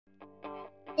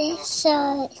This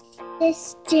show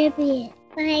is distributed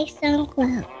by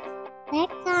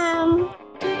SoundCloud.com.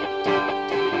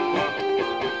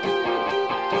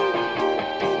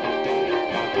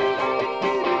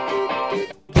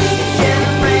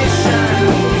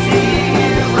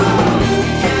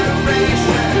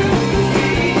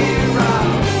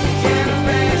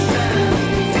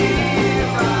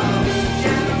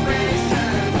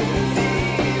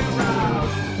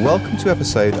 Welcome to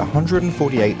episode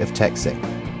 148 of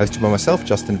TechSync, hosted by myself,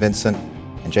 Justin Vincent,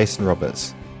 and Jason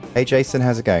Roberts. Hey Jason,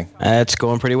 how's it going? It's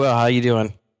going pretty well. How are you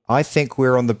doing? I think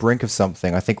we're on the brink of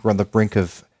something. I think we're on the brink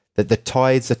of that the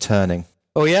tides are turning.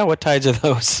 Oh yeah? What tides are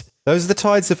those? Those are the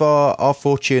tides of our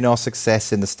fortune, our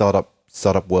success in the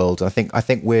startup world. I think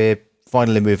we're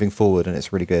finally moving forward, and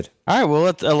it's really good. All right, well,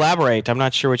 let's elaborate. I'm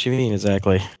not sure what you mean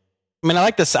exactly. I mean, I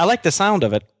like this. I like the sound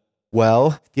of it.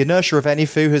 Well, the inertia of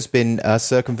AnyFu has been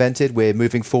circumvented. We're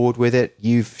moving forward with it.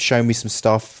 You've shown me some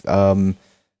stuff.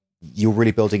 You're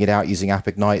really building it out using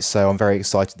Appignite, so I'm very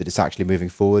excited that it's actually moving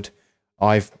forward.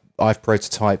 I've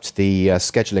prototyped the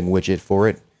scheduling widget for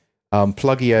it.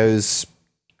 Pluggio's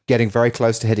getting very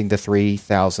close to hitting the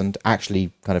 3,000,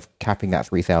 actually kind of capping that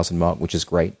 3,000 mark, which is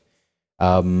great.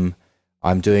 I'm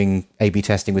doing A/B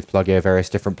testing with Pluggio, various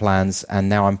different plans, and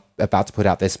now I'm about to put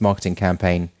out this marketing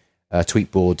campaign,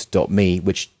 tweetboard.me,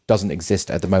 which doesn't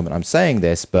exist at the moment I'm saying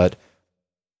this, but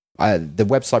the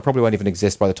website probably won't even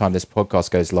exist by the time this podcast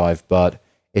goes live, but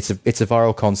it's a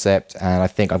viral concept, and I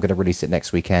think I'm going to release it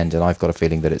next weekend, and I've got a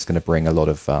feeling that it's going to bring a lot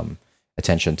of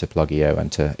attention to Pluggio and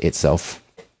to itself.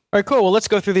 All right, cool. Well, let's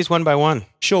go through these one by one.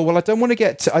 Sure. Well, I don't want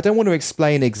to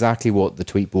explain exactly what the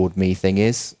tweetboard.me thing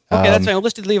is. Okay, that's fine. Well,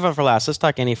 let's leave it for last. Let's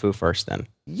talk AnyFu first then.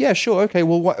 Yeah, sure. Okay.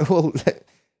 Well,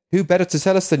 who better to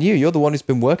tell us than you? You're the one who's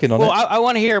been working on it. Well, I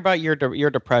want to hear about your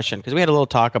depression, because we had a little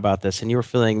talk about this, and you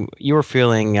were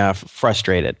feeling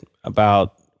frustrated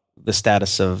about the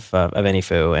status of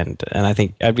AnyFu, and I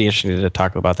think I'd be interested to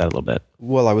talk about that a little bit.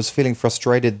 Well, I was feeling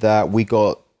frustrated that we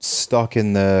got stuck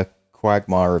in the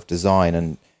quagmire of design,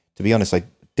 and to be honest, I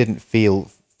didn't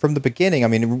feel from the beginning. I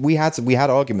mean, we had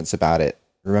arguments about it.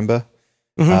 Remember?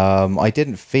 Mm-hmm. I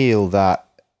didn't feel that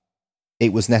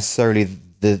it was necessarily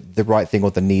the right thing or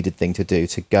the needed thing to do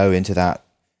to go into that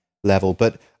level.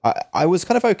 But I was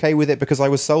kind of okay with it because I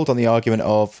was sold on the argument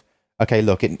of, okay,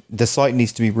 look, the site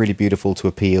needs to be really beautiful to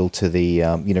appeal to the,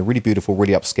 really beautiful,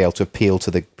 really upscale to appeal to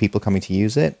the people coming to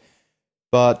use it.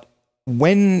 But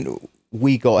when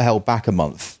we got held back a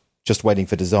month just waiting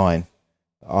for design,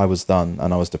 I was done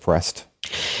and I was depressed.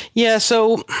 Yeah,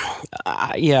 so,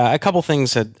 a couple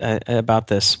things about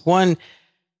this. One,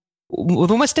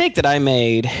 the mistake that I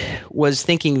made was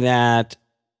thinking that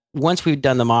once we've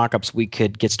done the mock-ups, we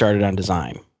could get started on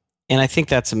design. And I think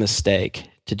that's a mistake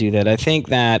to do that. I think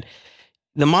that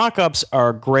the mock-ups are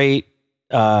a great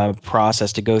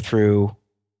process to go through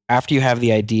after you have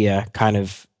the idea kind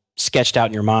of sketched out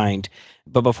in your mind,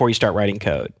 but before you start writing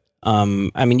code.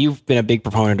 I mean, you've been a big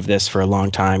proponent of this for a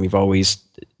long time. You've always,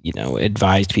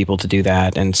 advised people to do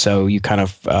that. And so you kind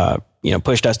of,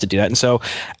 pushed us to do that. And so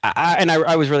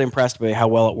I was really impressed by how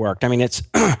well it worked. I mean, it's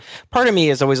part of me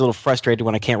is always a little frustrated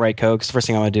when I can't write code, because the first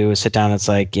thing I want to do is sit down and it's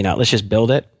like, let's just build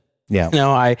it. Yeah.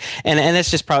 And it's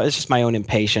just my own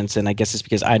impatience. And I guess it's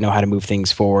because I know how to move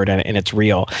things forward and it's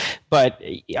real. But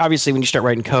obviously when you start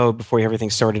writing code before you have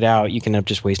everything sorted out, you can end up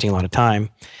just wasting a lot of time.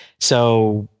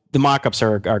 So the mock-ups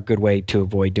are a good way to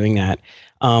avoid doing that.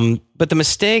 But the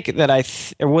mistake that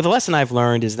the lesson I've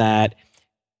learned is that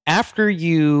after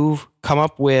you come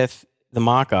up with the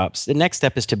mock-ups, the next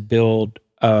step is to build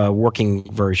a working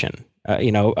version.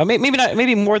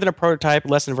 Maybe more than a prototype,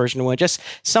 less than version 1, just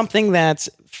something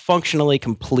that's functionally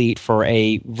complete for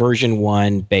a version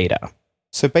 1 beta.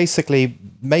 So basically,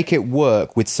 make it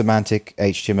work with semantic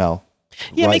HTML.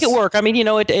 Yeah, right. Make it work. I mean,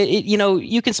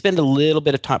 you can spend a little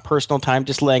bit of personal time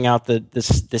just laying out the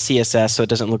CSS so it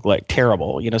doesn't look like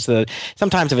terrible. So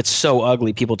sometimes if it's so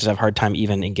ugly, people just have a hard time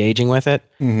even engaging with it.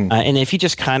 Mm-hmm. And if you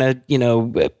just kind of,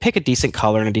 pick a decent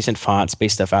color and a decent font,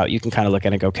 space stuff out, you can kind of look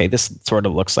at it and go, okay, this sort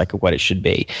of looks like what it should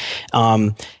be.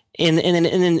 And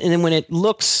then when it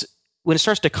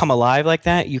starts to come alive like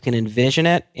that, you can envision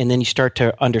it, and then you start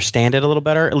to understand it a little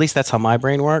better. At least that's how my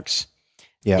brain works.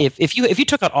 Yeah. If you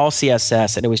took out all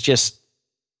CSS and it was just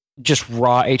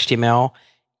raw HTML,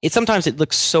 sometimes it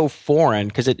looks so foreign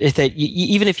because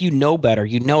even if you know better,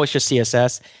 it's just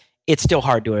CSS. It's still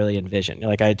hard to really envision.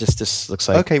 Like this looks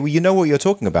like. Okay, well, you know what you're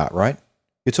talking about, right?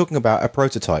 You're talking about a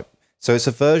prototype. So it's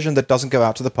a version that doesn't go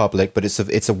out to the public, but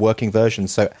it's a working version.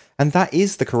 And that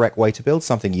is the correct way to build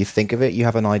something. You think of it, you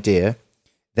have an idea,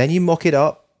 then you mock it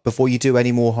up, before you do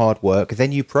any more hard work.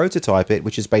 Then you prototype it,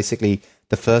 which is basically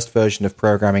the first version of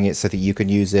programming it so that you can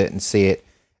use it and see it.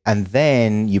 And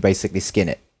then you basically skin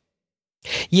it.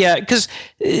 Yeah, because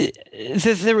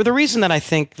the reason that I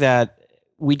think that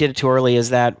we did it too early is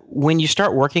that when you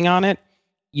start working on it,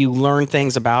 you learn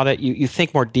things about it. You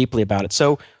think more deeply about it.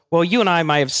 So, well, you and I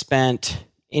might have spent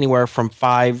anywhere from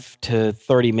 5 to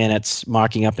 30 minutes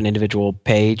mocking up an individual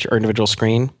page or individual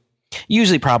screen.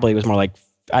 Usually probably it was more like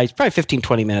probably 15,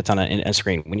 20 minutes on a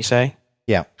screen, when you say?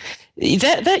 Yeah.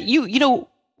 That you know,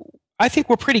 I think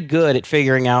we're pretty good at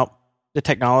figuring out the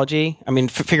technology. I mean,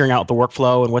 figuring out the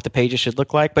workflow and what the pages should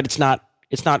look like, but it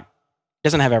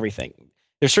doesn't have everything.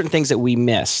 There's certain things that we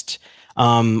missed,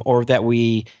 or that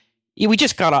we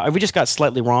just got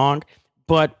slightly wrong.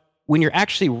 But when you're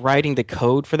actually writing the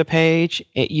code for the page,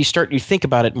 you think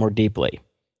about it more deeply.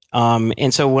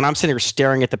 And so when I'm sitting there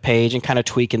staring at the page and kind of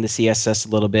tweaking the CSS a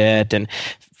little bit and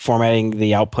formatting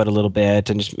the output a little bit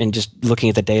and just looking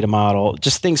at the data model,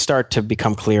 just things start to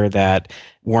become clear that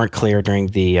weren't clear during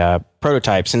the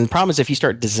prototypes. And the problem is if you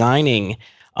start designing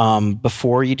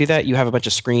before you do that, you have a bunch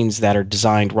of screens that are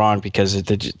designed wrong because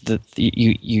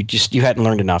you hadn't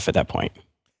learned enough at that point.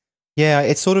 Yeah,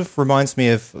 it sort of reminds me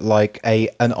of like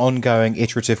an ongoing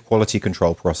iterative quality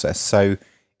control process. So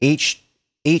each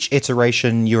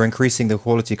iteration, you're increasing the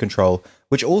quality control,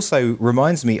 which also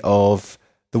reminds me of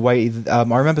the way I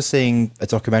remember seeing a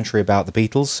documentary about the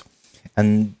Beatles,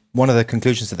 and one of the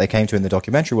conclusions that they came to in the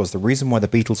documentary was the reason why the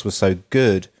Beatles were so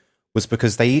good was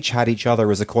because they each had each other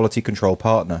as a quality control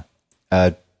partner,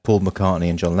 Paul McCartney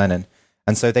and John Lennon.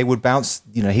 And so they would bounce,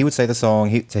 he would say the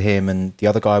song to him, and the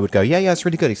other guy would go, yeah, it's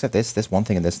really good, except this one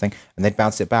thing and this thing, and they'd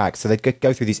bounce it back. So they'd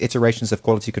go through these iterations of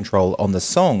quality control on the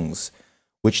songs,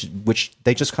 which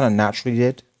they just kind of naturally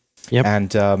did. Yep.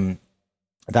 And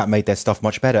that made their stuff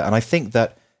much better. And I think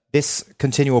that this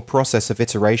continual process of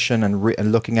iteration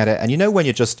and looking at it, and when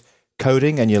you're just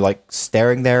coding and you're like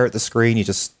staring there at the screen, you're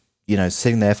just,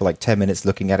 sitting there for like 10 minutes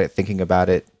looking at it, thinking about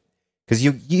it, because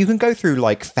you can go through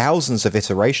like thousands of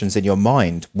iterations in your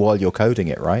mind while you're coding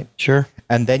it, right? Sure.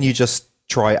 And then you just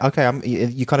try, okay,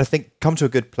 you kind of come to a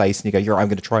good place and you go, I'm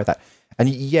going to try that. And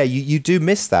yeah, you do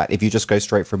miss that if you just go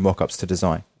straight from mockups to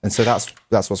design. And so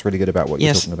that's what's really good about what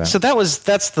you're talking about. So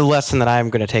that's the lesson that I'm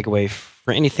going to take away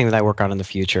for anything that I work on in the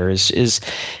future is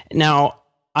now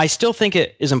I still think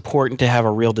it is important to have a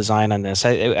real design on this.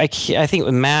 I think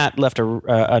Matt left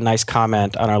a nice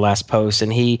comment on our last post,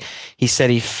 and he said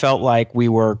he felt like we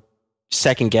were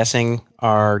second guessing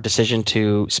our decision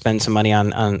to spend some money on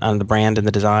the brand and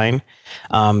the design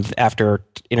after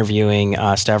interviewing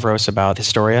Stavros about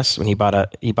Historias when he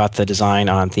bought the design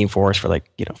on ThemeForest for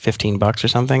like $15 or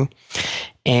something.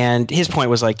 And his point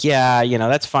was like, yeah,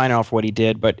 that's fine enough for what he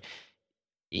did, but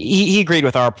he agreed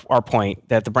with our point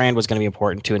that the brand was going to be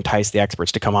important to entice the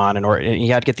experts to come on, and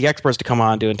you had to get the experts to come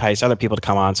on to entice other people to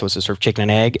come on. So it's a sort of chicken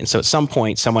and egg. And so at some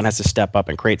point, someone has to step up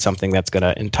and create something that's going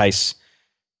to entice,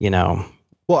 Well,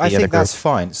 I think that's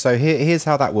fine. So here's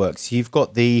how that works. You've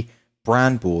got the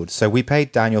brand board. So we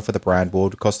paid Daniel for the brand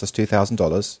board. It cost us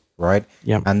 $2,000, right?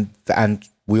 Yeah. And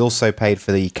we also paid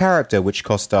for the character, which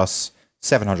cost us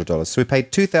 $700. So we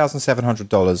paid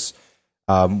 $2,700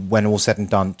 when all said and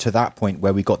done, to that point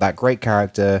where we got that great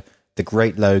character, the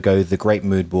great logo, the great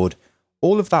mood board.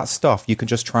 All of that stuff you can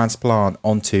just transplant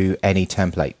onto any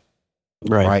template.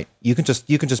 Right? You can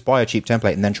just buy a cheap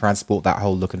template and then transport that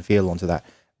whole look and feel onto that.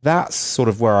 That's sort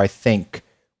of where I think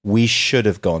we should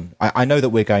have gone. I know that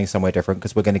we're going somewhere different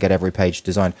because we're going to get every page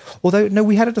designed. Although, no,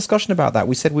 we had a discussion about that.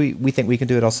 We said we think we can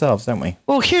do it ourselves, don't we?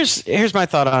 Well, here's my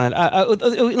thought on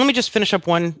it. Let me just finish up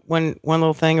one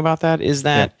little thing about that is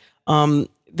that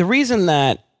the reason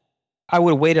that I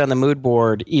would have waited on the mood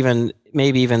board,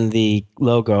 maybe even the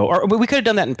logo, or we could have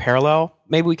done that in parallel.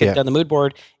 Maybe we could have done the mood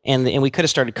board and we could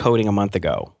have started coding a month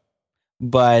ago.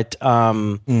 But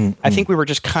I think we were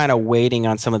just kind of waiting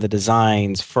on some of the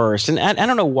designs first. And I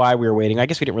don't know why we were waiting. I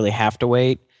guess we didn't really have to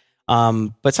wait.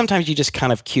 But sometimes you just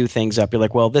kind of cue things up. You're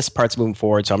like, well, this part's moving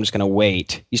forward, so I'm just going to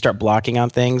wait. You start blocking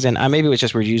on things. And maybe it was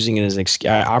just we're using it as an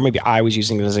excuse. Or maybe I was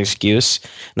using it as an excuse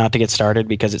not to get started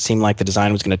because it seemed like the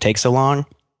design was going to take so long.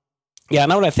 Yeah,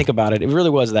 now when I think about it, it really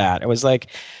was that. It was like,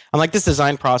 I'm like, this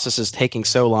design process is taking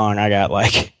so long. I got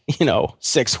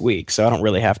 6 weeks, so I don't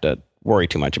really have to worry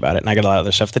too much about it, and I got a lot of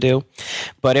other stuff to do.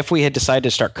 But if we had decided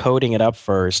to start coding it up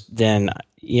first, then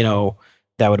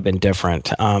that would have been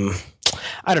different. I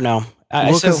don't know.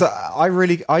 Because I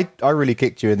really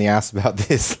kicked you in the ass about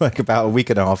this like about a week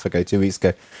and a half ago, 2 weeks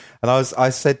ago, and I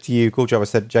said to you, cool job. I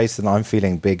said, Jason, I'm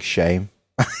feeling big shame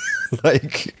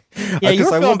Like, yeah, you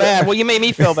were feeling bad. Well, you made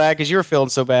me feel bad because you were feeling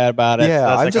so bad about it.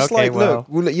 Yeah, so I'm just like, look,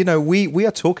 you know, we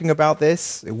are talking about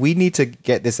this. We need to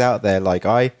get this out there. Like,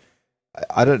 I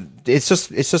don't. It's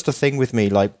just a thing with me.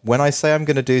 Like, when I say I'm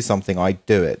going to do something, I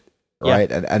do it, right?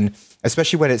 Yeah. And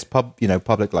especially when it's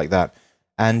public like that.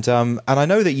 And I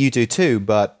know that you do too,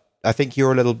 but I think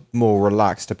you're a little more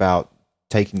relaxed about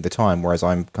taking the time, whereas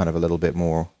I'm kind of a little bit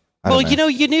more. You know,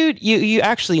 you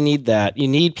actually need that. You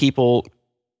need people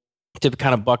to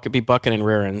kind of be bucking and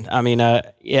rearing. I mean,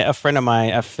 a friend of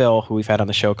mine, Phil, who we've had on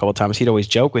the show a couple of times, he'd always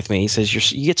joke with me. He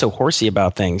says, you get so horsey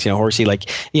about things, you know, horsey, like,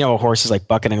 you know, a horse is like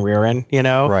bucking and rearing, you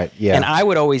know? Right, yeah. And I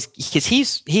would always, because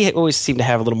he always seemed to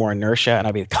have a little more inertia, and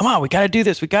I'd be like, come on, we got to do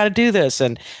this.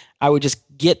 And I would just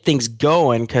get things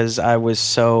going because I was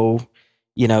so,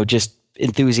 you know, just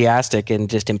enthusiastic and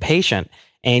just impatient.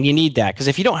 And you need that because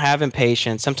if you don't have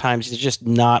impatience, sometimes there's just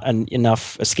not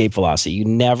enough escape velocity. You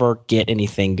never get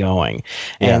anything going.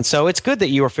 Yeah. And so it's good that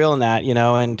you were feeling that, you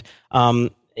know, and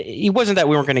it wasn't that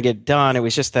we weren't going to get done. It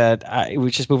was just that it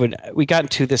was just moving. We got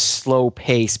into this slow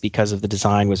pace because of the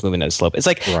design was moving at a slope. It's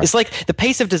like It's like the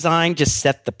pace of design just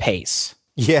set the pace.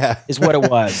 Yeah, is what it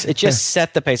was. It just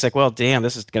set the pace. Like, well, damn,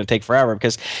 this is going to take forever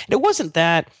because it wasn't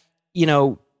that, you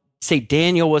know, say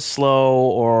Daniel was slow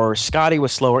or Scotty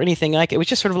was slow or anything like it. It was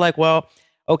just sort of like, well,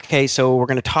 okay, so we're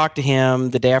going to talk to him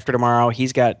the day after tomorrow.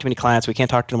 He's got too many clients. We can't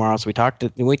talk to tomorrow. So we talk.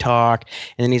 And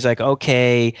then he's like,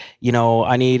 okay, you know,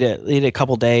 I need a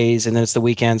couple days and then it's the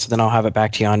weekend. So then I'll have it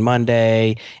back to you on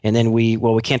Monday. And then we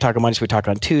can't talk on Monday. So we talk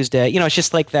on Tuesday. You know, it's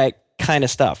just like that kind of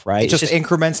stuff, right? It's just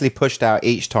incrementally pushed out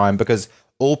each time because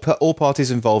all parties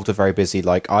involved are very busy.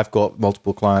 Like, I've got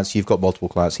multiple clients, you've got multiple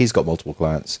clients, he's got multiple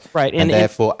clients, right? And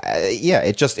therefore,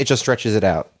 it just stretches it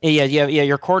out. Yeah.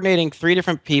 You're coordinating 3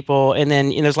 different people, and then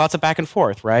there's lots of back and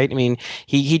forth, right? I mean,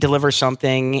 he delivers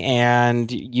something,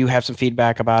 and you have some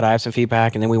feedback about it. I have some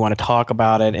feedback, and then we want to talk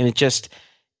about it, and it just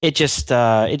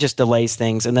delays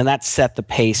things, and then that set the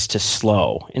pace to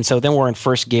slow. And so then we're in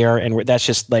first gear, and that's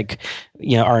just like,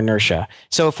 you know, our inertia.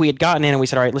 So if we had gotten in and we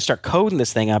said, all right, let's start coding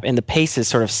this thing up, and the pace is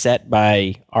sort of set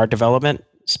by our development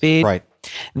speed, right?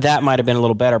 That might have been a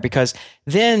little better because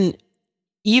then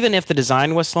even if the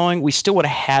design was slowing, we still would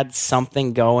have had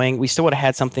something going. We still would have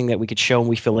had something that we could show and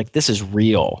we feel like this is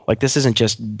real. Like, this isn't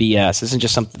just BS. This isn't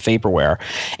just some vaporware.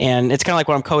 And it's kind of like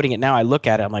when I'm coding it now, I look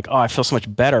at it, I'm like, oh, I feel so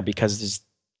much better because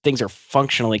things are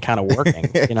functionally kind of working.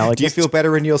 You know, like, do you feel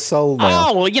better in your soul now?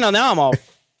 Oh, well, you know, now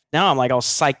I'm like all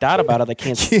psyched out about it. I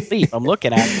can't sleep. I'm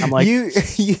looking at it. I'm like, you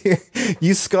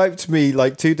Skyped me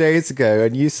like 2 days ago,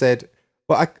 and you said,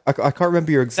 "Well, I can't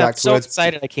remember your exact I'm so words."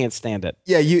 excited, I can't stand it.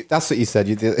 Yeah, that's what you said.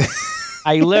 You did.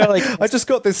 I literally. I just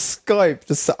got this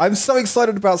Skype. I'm so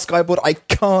excited about Skyboard. I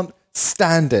can't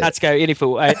stand it. Not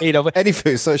AnyFu. You know,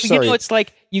 AnyFu. So sorry. You know, it's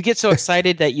like you get so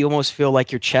excited that you almost feel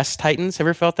like your chest tightens. Have you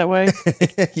ever felt that way?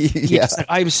 Yeah. Like,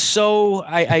 I'm so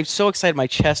excited. My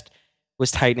chest was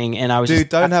tightening, and I was. Dude,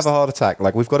 don't have a heart attack.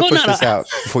 Like, we've got to push this out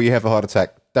before you have a heart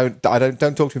attack. Don't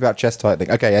talk to me about chest tightening.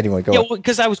 Okay, anyway, go on. Yeah,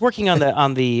 because I was working on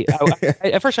the.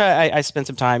 At first, I spent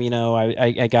some time. You know,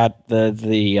 I got the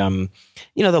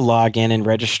you know, the login and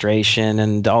registration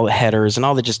and all the headers and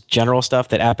all the just general stuff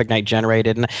that Appignite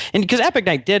generated, and because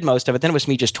Appignite did most of it, then it was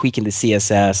me just tweaking the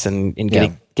CSS and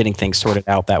getting things sorted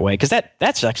out that way. Because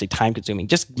that's actually time consuming.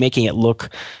 Just making it look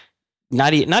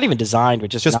not even designed, but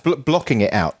just blocking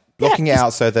it out. Blocking it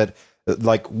out so that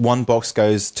like one box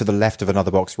goes to the left of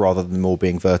another box rather than more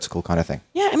being vertical kind of thing.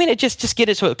 Yeah, I mean, it just get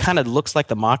it so it kind of looks like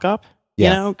the mock-up, you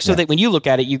know, so that when you look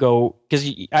at it, you go, because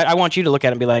I want you to look at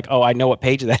it and be like, oh, I know what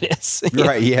page that is.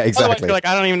 Right, yeah, exactly. Otherwise, you're like,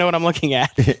 I don't even know what I'm looking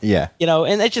at. Yeah. You know,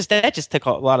 and that just took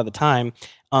a lot of the time.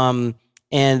 And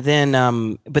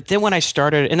then, but then when I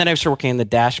started, and then I started working in the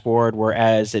dashboard,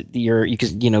 whereas you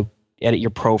could, you know, edit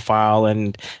your profile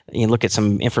and look at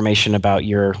some information about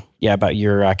your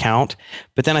account.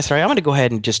 But then I started, I'm going to go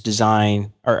ahead and just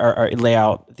design or lay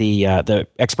out the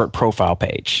expert profile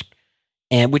page,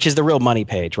 and which is the real money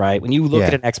page, right? When you look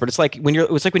at an expert, it's like when you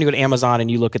go to Amazon and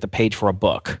you look at the page for a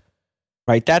book,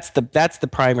 right? That's the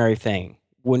primary thing.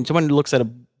 When someone looks at a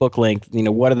book link, you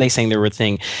know, what are they saying they're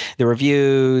thing? The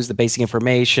reviews, the basic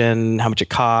information, how much it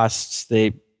costs,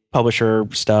 the publisher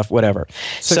stuff, whatever.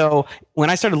 So when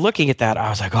I started looking at that, I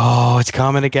was like, oh, it's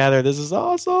coming together. This is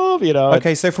awesome, you know.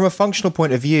 Okay, so from a functional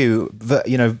point of view,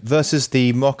 versus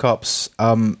the mock-ups,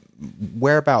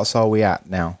 whereabouts are we at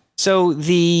now? So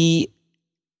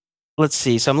let's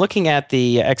see. So I'm looking at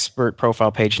the expert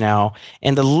profile page now,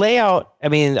 and the layout, I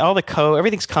mean, all the code,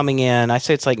 everything's coming in. I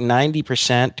say it's like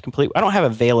 90% complete. I don't have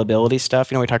availability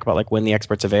stuff. You know, we talk about like when the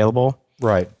expert's available.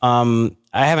 Right. I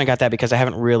haven't got that because I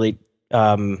haven't really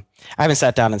I haven't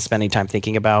sat down and spent any time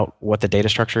thinking about what the data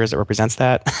structure is that represents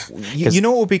that. You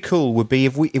know what would be cool would be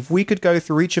if we could go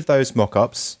through each of those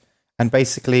mockups and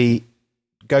basically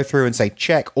go through and say,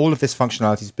 check, all of this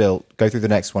functionality is built, go through the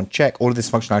next one, check, all of this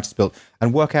functionality is built,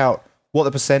 and work out what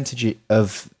the percentage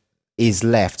of is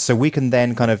left, so we can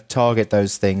then kind of target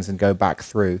those things and go back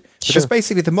through. Because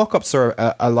basically the mockups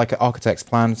are like architect's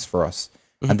plans for us,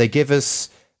 and they give us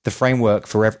the framework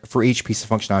for each piece of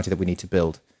functionality that we need to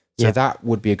build. So that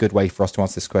would be a good way for us to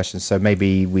answer this question. So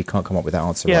maybe we can't come up with that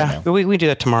answer right now. But we do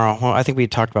that tomorrow. Well, I think we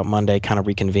talked about Monday, kind of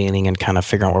reconvening and kind of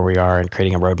figuring out where we are and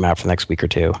creating a roadmap for the next week or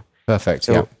two. Perfect.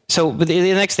 So but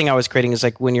the next thing I was creating is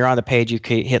like when you're on the page, you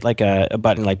could hit like a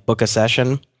button like book a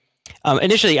session.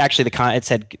 Initially, actually,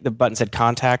 the button said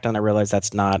contact, and I realized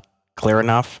that's not clear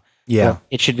enough. Yeah, well,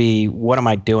 it should be, what am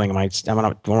I doing? I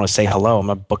want to say hello. I'm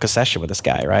gonna book a session with this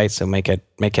guy, right? So make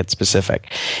it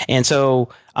specific. And so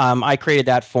I created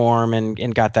that form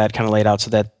and got that kind of laid out so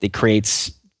that it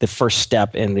creates the first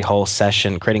step in the whole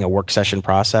session, creating a work session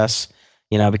process.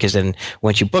 Because then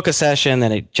once you book a session,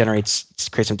 then it creates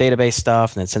some database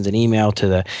stuff, and then sends an email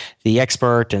to the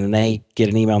expert, and then they get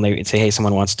an email and they say, hey,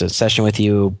 someone wants to session with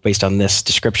you based on this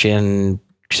description,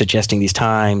 suggesting these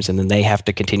times, and then they have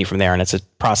to continue from there, and it's a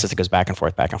process that goes back and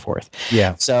forth.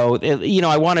 Yeah. So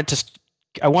I wanted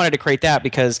to create that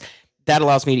because that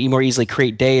allows me to more easily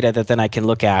create data that then I can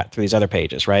look at through these other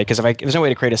pages, right? Because if there's no way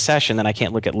to create a session, then I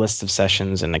can't look at lists of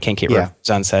sessions, and I can't get references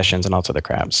on sessions and all sorts of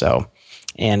crap. So.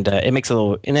 And it makes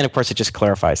and then of course it just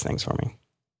clarifies things for me.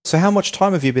 So how much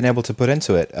time have you been able to put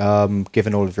into it,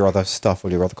 given all of your other stuff,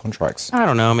 all your other contracts? I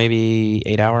don't know, maybe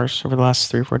 8 hours over the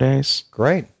last 3 or 4 days.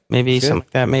 Great. Maybe something like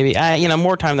that. Maybe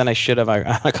more time than I should have on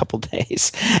a couple of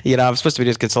days. I'm supposed to be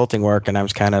just consulting work, and I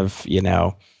was kind of in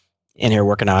here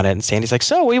working on it. And Sandy's like,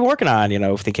 "So what are you working on?"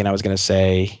 Thinking I was going to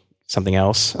say something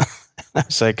else. I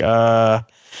was like,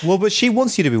 Well, but she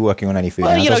wants you to be working on AnyFu.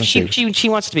 Well, now, she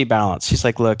wants it to be balanced. She's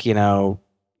like, look, you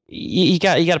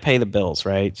got to pay the bills,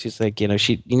 right? She's like, you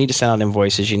need to send out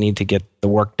invoices. You need to get the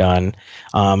work done.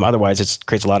 Otherwise, it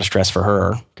creates a lot of stress for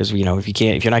her because if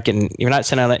you're not getting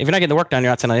the work done,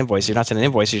 you're not sending out invoices. You're not sending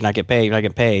invoices. You're not getting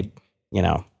paid. You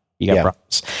got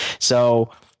problems.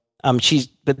 So.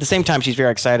 But at the same time, she's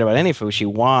very excited about AnyFu. She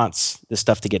wants this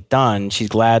stuff to get done. She's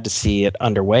glad to see it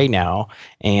underway now,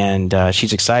 and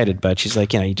she's excited. But she's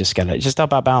like, it's just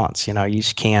about balance. You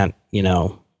just can't. You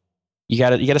got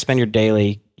to spend your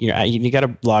daily. You got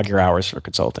to log your hours for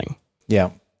consulting. Yeah,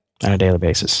 on a daily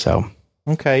basis. So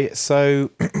okay,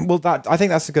 so I think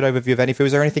that's a good overview of AnyFu.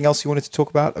 Is there anything else you wanted to talk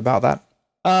about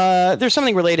that? There's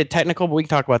something related technical, but we can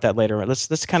talk about that later.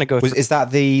 Let's kind of go. Is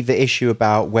that the issue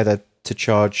about whether to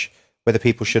charge, whether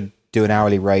people should do an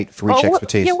hourly rate for each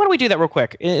expertise? Why don't we do that real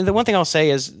quick? The one thing I'll say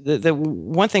is the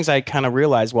one things I kind of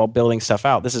realized while building stuff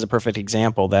out. This is a perfect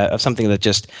example of something that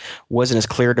just wasn't as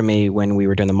clear to me when we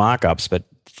were doing the mock-ups, but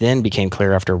then became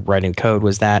clear after writing code.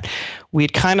 Was that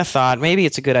we'd kind of thought maybe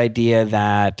it's a good idea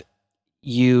that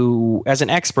you, as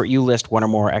an expert, you list one or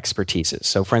more expertises.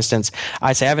 So, for instance,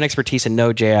 I say I have an expertise in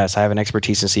Node.js, I have an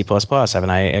expertise in C++, I have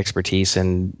an expertise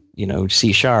in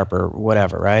C# or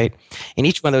whatever, right? And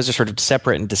each one of those are sort of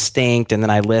separate and distinct, and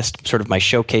then I list sort of my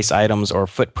showcase items or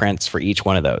footprints for each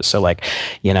one of those. So, like,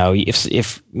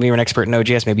 if you're an expert in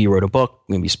Node.js, maybe you wrote a book,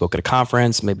 maybe you spoke at a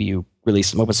conference, maybe you released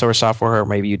some open source software, or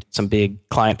maybe you did some big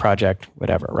client project,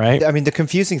 whatever, right? I mean, the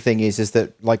confusing thing is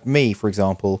that, like me, for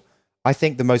example, I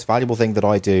think the most valuable thing that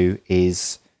I do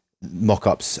is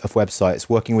mock-ups of websites,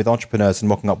 working with entrepreneurs and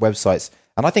mocking up websites.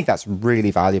 And I think that's really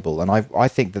valuable. And I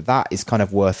think that is kind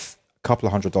of worth a couple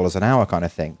of $100 an hour kind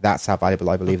of thing. That's how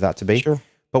valuable I believe that to be. Sure.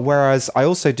 But whereas I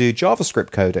also do JavaScript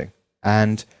coding,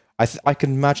 and I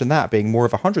can imagine that being more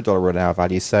of $100 an hour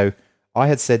value. So I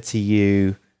had said to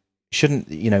you, shouldn't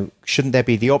there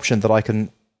be the option that I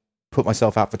can put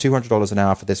myself out for $200 an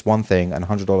hour for this one thing and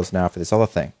 $100 an hour for this other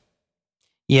thing?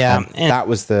 Yeah, and that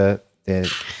was the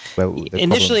initially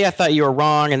problem. I thought you were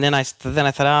wrong, and then I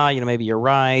thought, maybe you're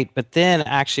right. But then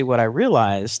actually, what I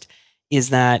realized is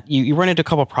that you run into a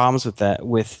couple of problems with that,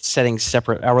 with setting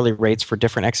separate hourly rates for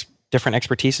different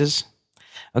expertises.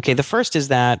 Okay, the first is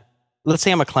that let's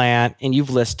say I'm a client and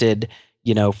you've listed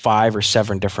 5 or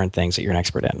 7 different things that you're an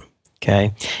expert in.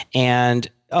 Okay, and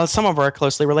some of them are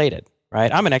closely related. Right,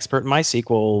 I'm an expert in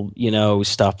MySQL,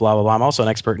 stuff, blah, blah, blah. I'm also an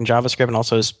expert in JavaScript and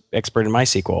also an expert in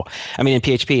MySQL. I mean, in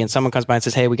PHP. And someone comes by and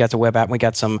says, hey, we got the web app and we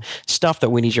got some stuff that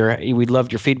we'd love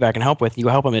your feedback and help with. You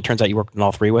help them. And it turns out you worked on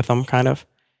all 3 with them, kind of.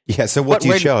 Yeah. So what do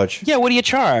you charge? Yeah. What do you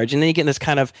charge? And then you get this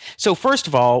kind of. So first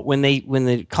of all, when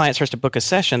the client starts to book a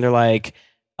session, they're like,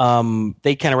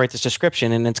 they kind of write this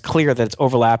description, and it's clear that it's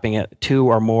overlapping at 2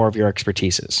 or more of your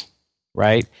expertises,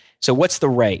 right? So what's the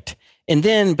rate? And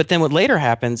then, but then what later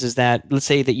happens is that, let's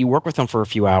say that you work with them for a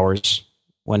few hours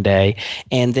one day,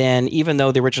 and then even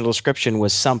though the original description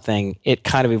was something, it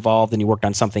kind of evolved and you worked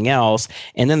on something else.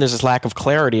 And then there's this lack of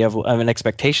clarity of an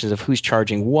expectations of who's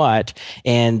charging what.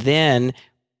 And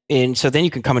so then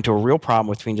you can come into a real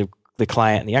problem between the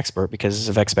client and the expert because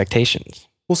of expectations.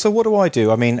 Well, so what do?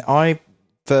 I mean,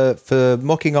 for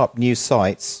mocking up new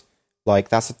sites, like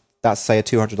that's say a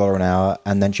 $200 an hour,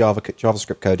 and then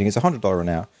JavaScript coding is $100 an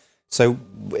hour. So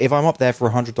if I'm up there for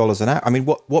 $100 an hour, I mean,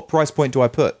 what price point do I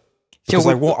put? Because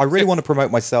I really want to promote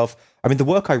myself. I mean, the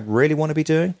work I really want to be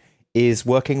doing is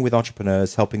working with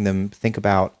entrepreneurs, helping them think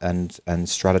about and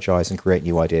strategize and create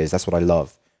new ideas. That's what I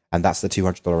love, and that's the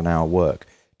 $200 an hour work.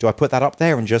 Do I put that up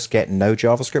there and just get no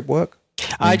JavaScript work?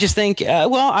 I just think,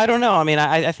 I don't know. I mean,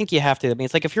 I think you have to. I mean,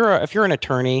 it's like if you're an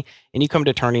attorney and you come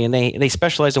to attorney and they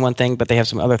specialize in one thing, but they have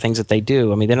some other things that they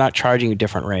do. I mean, they're not charging you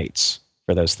different rates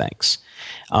for those things.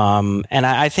 And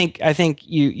I think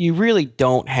you really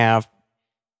don't have.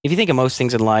 If you think of most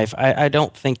things in life, I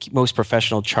don't think most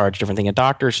professionals charge different things. A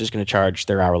doctor is just going to charge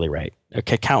their hourly rate. An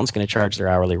accountant's going to charge their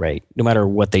hourly rate, no matter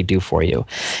what they do for you.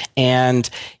 And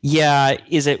yeah,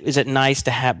 is it nice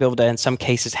to be able to, in some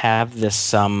cases, have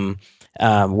this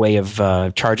way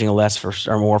of charging less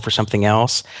or more for something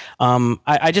else?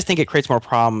 I just think it creates more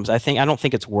problems. I don't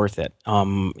think it's worth it.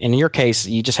 In your case,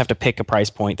 you just have to pick a price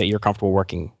point that you're comfortable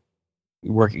working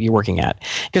at,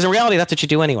 because in reality, that's what you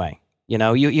do anyway. You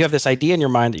know, you have this idea in your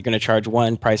mind that you're going to charge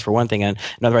one price for one thing and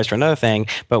another price for another thing.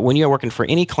 But when you're working for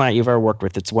any client you've ever worked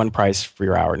with, it's one price for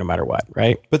your hour, no matter what,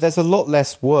 right? But there's a lot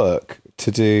less work to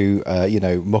do,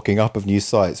 mocking up of new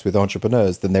sites with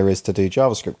entrepreneurs than there is to do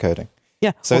JavaScript coding.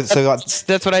 Yeah. So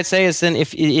that's what I'd say is then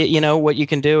if, what you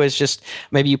can do is just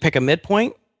maybe you pick a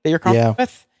midpoint that you're comfortable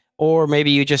with. Or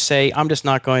maybe you just say, I'm just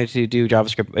not going to do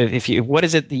JavaScript. What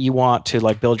is it that you want to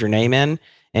like build your name in?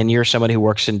 And you're somebody who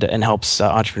works and helps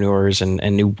entrepreneurs and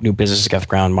new businesses get off the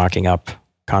ground mocking up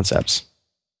concepts.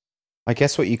 I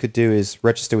guess what you could do is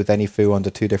register with AnyFu under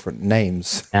two different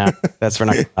names. Yeah, we're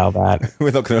not going to allow that.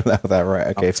 We're not going to allow that, right?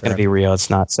 Okay, it's going to be real. It's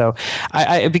not. So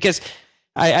I just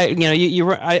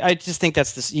think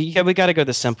that's this. We got to go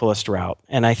the simplest route,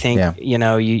 and I think there's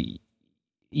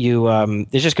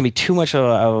just going to be too much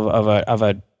of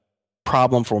a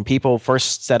problem for when people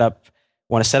first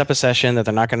want to set up a session that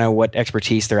they're not going to know what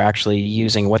expertise they're actually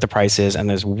using, what the price is, and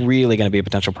there's really going to be a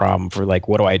potential problem for like,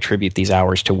 what do I attribute these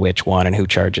hours to which one and who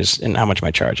charges and how much am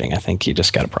I charging? I think you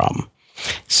just got a problem.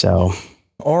 So,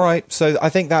 all right. So I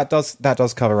think that does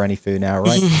cover AnyFu now,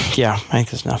 right? Yeah, I think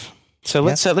that's enough. So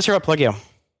let's hear about Pluggio.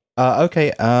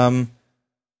 Okay. I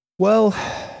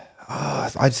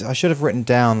should have written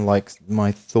down like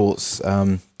my thoughts.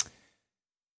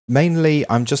 Mainly,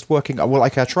 I'm just working. Well, I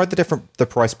tried the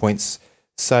price points.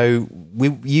 So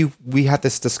we had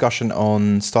this discussion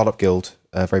on Startup Guild,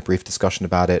 a very brief discussion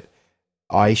about it.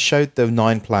 I showed the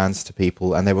 9 plans to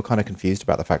people, and they were kind of confused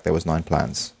about the fact there was 9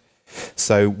 plans.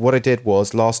 So what I did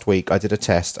was last week I did a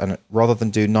test, and rather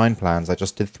than do 9 plans, I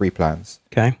just did 3 plans.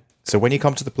 Okay. So when you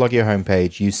come to the Pluggio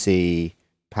homepage, you see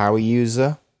power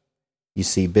user, you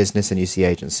see business, and you see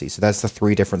agency. So that's the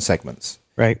 3 different segments.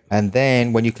 Right. And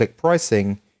then when you click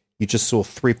pricing, you just saw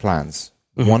 3 plans.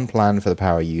 Mm-hmm. 1 plan for the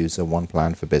power user, 1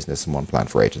 plan for business, and 1 plan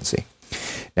for agency.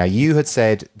 Now, you had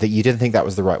said that you didn't think that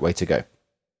was the right way to go.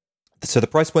 So the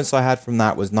price points I had from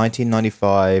that was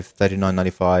 $19.95,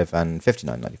 $39.95, and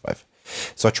 $59.95.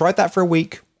 So I tried that for a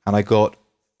week, and I got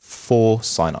 4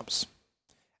 signups.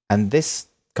 And this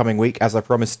coming week, as I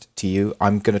promised to you,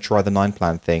 I'm going to try the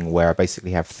 9-plan thing, where I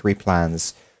basically have 3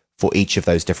 plans for each of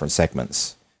those different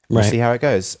segments. We'll see how it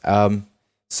goes.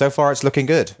 So far, it's looking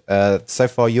good. So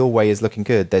far, your way is looking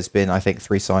good. There's been, I think,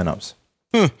 3 signups.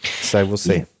 So we'll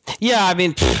see. Yeah, I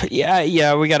mean,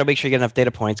 we got to make sure you get enough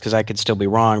data points because I could still be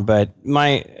wrong. But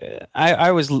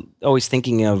I was always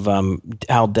thinking of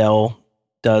how Dell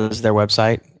does their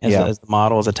website as the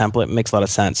model, as a template. It makes a lot of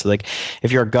sense. So like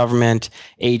if you're a government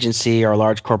agency or a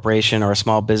large corporation or a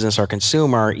small business or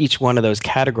consumer, each one of those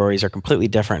categories are completely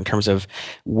different in terms of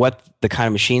what the kind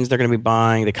of machines they're going to be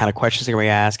buying, the kind of questions they're going to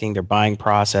be asking, their buying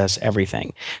process,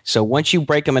 everything. So once you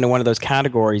break them into one of those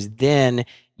categories, then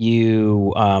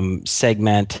you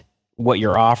segment what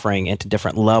you're offering into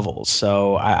different levels.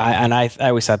 So I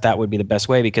always thought that would be the best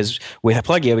way because with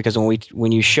Pluggio, because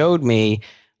when you showed me,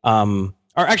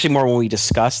 or actually more when we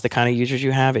discussed the kind of users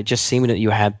you have, it just seemed that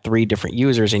you had 3 different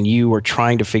users and you were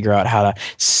trying to figure out how to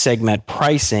segment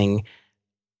pricing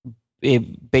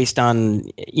based on,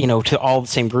 to all the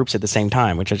same groups at the same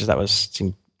time, which I just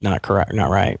seemed not correct, not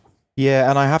right. Yeah,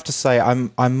 and I have to say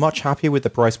I'm much happier with the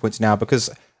price points now because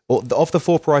of the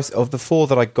 4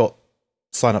 that I got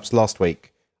signups last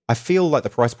week, I feel like the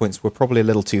price points were probably a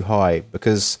little too high,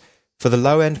 because for the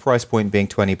low end price point being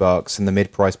 $20 and the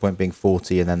mid price point being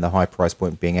 40 and then the high price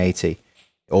point being 80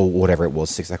 or whatever it was,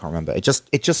 60, I can't remember.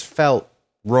 It just felt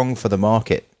wrong for the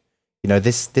market. You know,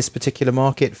 this particular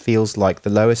market feels like the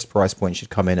lowest price point should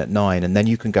come in at $9, and then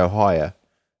you can go higher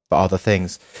for other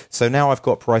things. So now I've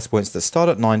got price points that start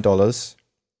at $9,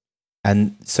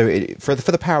 and so for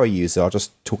the power user, I'll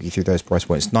just talk you through those price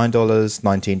points: $9,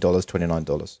 $19,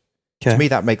 $29. Okay. To me,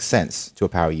 that makes sense to a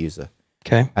power user.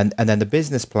 Okay. And then the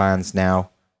business plans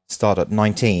now start at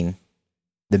 19,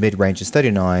 the mid range is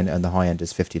 39, and the high end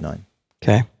is 59.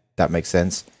 Okay. That makes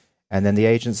sense. And then the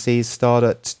agencies start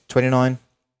at 29,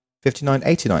 59,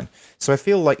 89. So I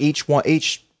feel like each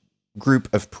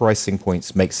group of pricing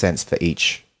points makes sense for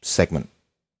each segment.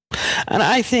 And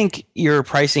I think your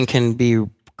pricing can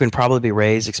probably be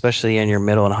raised, especially in your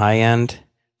middle and high end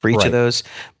for each of those.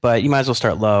 But you might as well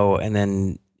start low and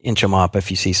then inch them up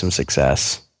if you see some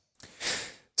success.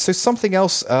 So something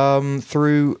else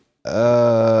through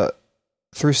Startup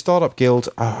Guild,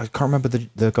 I can't remember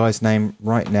the guy's name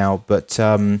right now, but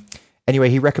anyway,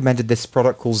 he recommended this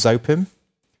product called Zopim,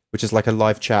 which is like a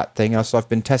live chat thing. So I've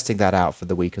been testing that out for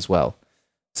the week as well.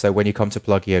 So when you come to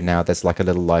Pluggio now, there's like a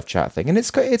little live chat thing, and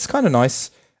it's kind of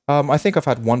nice. I think I've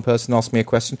had one person ask me a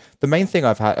question. The main thing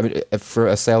I've had, I mean, for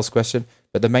a sales question,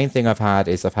 but the main thing I've had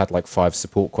is I've had like 5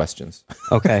 support questions.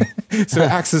 Okay. So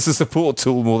it acts as a support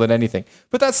tool more than anything.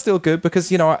 But that's still good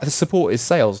because, you know, support is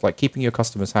sales, like keeping your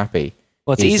customers happy.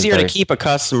 Well, it's easier to keep a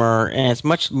customer, and it's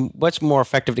much more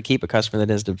effective to keep a customer than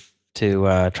it is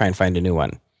to try and find a new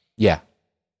one. Yeah.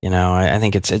 You know, I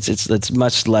think it's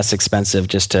much less expensive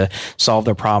just to solve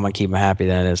their problem and keep them happy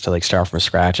than it is to like start from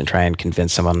scratch and try and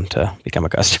convince someone to become a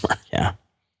customer. Yeah.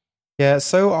 Yeah.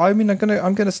 So I mean, I'm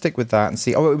gonna stick with that and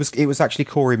see. Oh, it was actually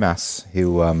Corey Mass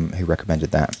who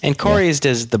recommended that. And Corey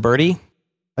does the Birdy.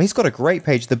 Oh, he's got a great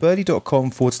page,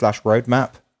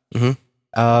 thebirdy.com/roadmap.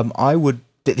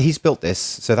 Mm-hmm. He's built this,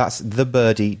 so that's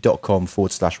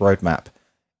thebirdy.com/roadmap.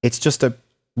 It's just a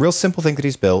real simple thing that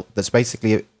he's built. That's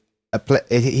basically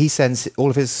he sends all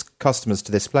of his customers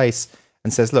to this place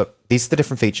and says, look, these are the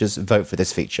different features, vote for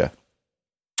this feature.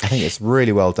 I think it's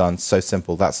really well done. So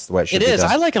simple. That's the way it should be done. It is.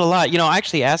 I like it a lot. You know, I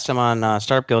actually asked him on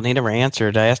Startup Guild and he never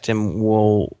answered. I asked him,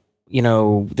 well, you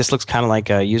know, this looks kind of like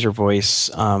a user voice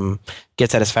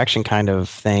get satisfaction kind of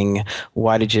thing.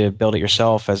 Why did you build it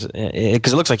yourself? Because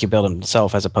it looks like you built it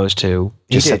yourself as opposed to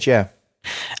just he did, yeah.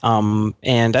 And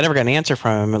I never got an answer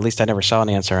from him. At least I never saw an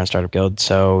answer on Startup Guild.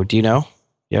 So do you know?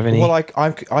 You have any? Well, I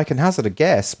can hazard a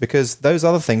guess because those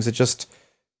other things are just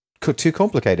too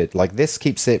complicated. Like this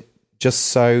keeps it just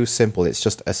so simple. It's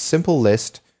just a simple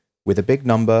list with a big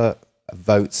number of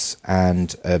votes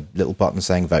and a little button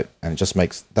saying vote, and it just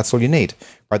that's all you need.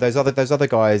 Right? Those other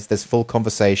guys, there's full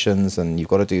conversations, and you've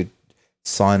got to do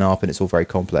sign up, and it's all very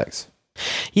complex.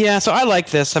 Yeah, so I like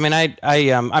this. I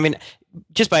mean,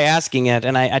 just by asking it,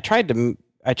 and I tried to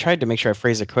make sure I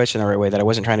phrased the question the right way, that I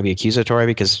wasn't trying to be accusatory,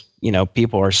 because, you know,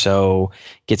 people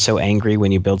get so angry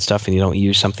when you build stuff and you don't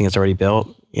use something that's already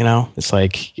built. You know, it's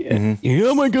like,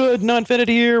 oh my God, not invented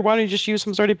here. Why don't you just use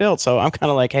something that's already built? So I'm kind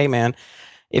of like, hey man,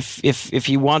 if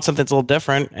you want something that's a little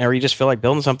different, or you just feel like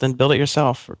building something, build it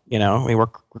yourself. You know, I mean, we're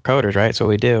coders, right? That's what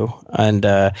we do. And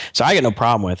so I got no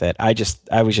problem with it. I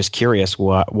was just curious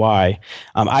why.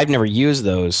 I've never used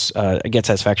those get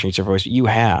satisfaction user voice. You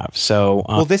have. So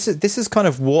well, this is kind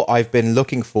of what I've been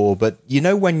looking for. But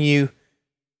when you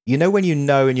know in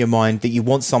your mind that you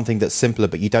want something that's simpler,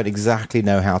 but you don't exactly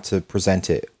know how to present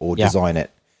it or design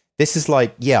it. This is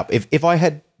like, if I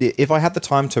had the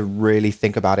time to really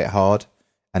think about it hard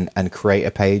and create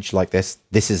a page like this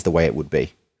is the way it would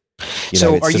be.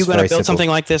 So are you going to build something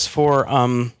like this for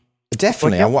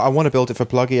definitely I want to build it for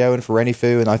Pluggio and for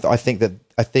AnyFu, and I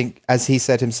think as he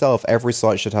said himself, every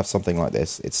site should have something like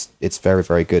this. It's very,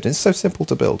 very good, and it's so simple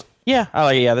to build.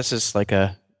 This is like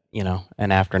an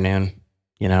afternoon,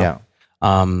 it's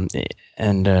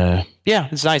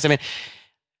nice. I mean,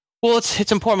 well,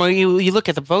 it's important when you look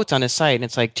at the votes on his site, and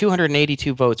it's like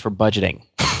 282 votes for budgeting.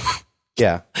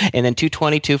 Yeah. And then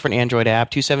 222 for an Android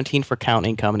app, 217 for count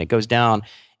income, and it goes down.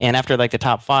 And after like the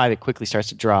top 5, it quickly starts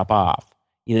to drop off.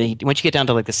 You know, once you get down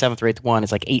to like the 7th or 8th one,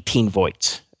 it's like 18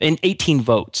 votes. And 18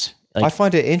 votes. Like, I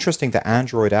find it interesting that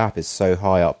Android app is so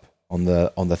high up on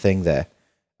the thing there.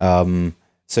 So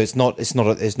it's not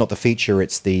the feature,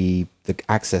 it's the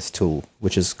access tool,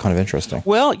 which is kind of interesting.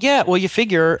 Well, yeah. Well, you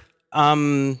figure.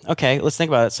 Okay, let's think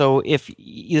about it. So if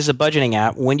there's a budgeting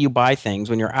app, when you buy things,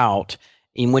 when you're out,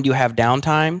 and when you have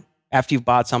downtime, after you've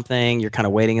bought something, you're kind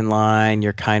of waiting in line,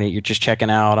 you're just checking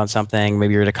out on something,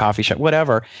 maybe you're at a coffee shop,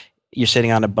 whatever. you're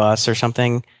sitting on a bus or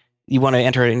something, you want to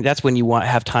enter it, and that's when you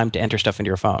have time to enter stuff into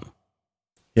your phone.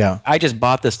 Yeah. I just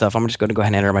bought this stuff. I'm just going to go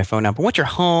ahead and enter my phone now. But once you're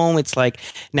home, it's like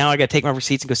now I got to take my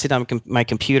receipts and go sit down on my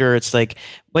computer. It's like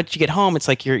once you get home, it's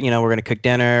like we're going to cook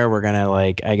dinner. We're going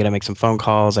to I got to make some phone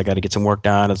calls. I got to get some work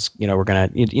done. It's we're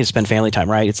going to spend family time,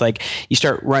 right? It's like you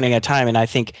start running out of time, and I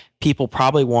think people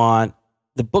probably want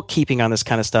the bookkeeping on this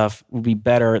kind of stuff will be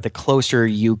better the closer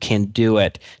you can do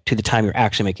it to the time you're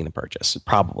actually making the purchase.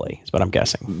 Probably is what I'm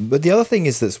guessing. But the other thing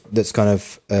is that's kind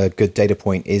of a good data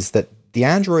point is that the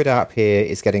Android app here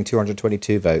is getting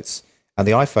 222 votes, and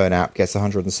the iPhone app gets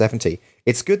 170.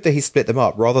 It's good that he split them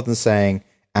up rather than saying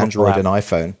Android and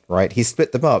iPhone, right? He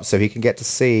split them up so he can get to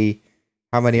see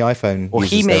how many iPhone users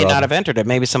he may there not are. have entered it.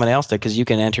 Maybe someone else did because you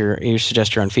can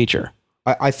suggest your own feature.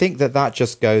 I think that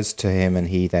just goes to him and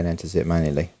he then enters it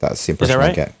manually. That's the impression Is that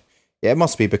right? I get. Yeah, it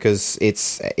must be because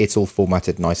it's all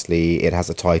formatted nicely. It has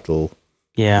a title.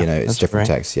 Yeah, it's different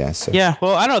text. Yeah. So. Yeah.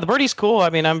 Well, I don't know. The Birdy's cool. I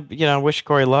mean, wish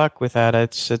Corey luck with that.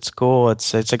 It's cool.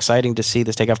 It's exciting to see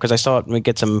this take off because I saw it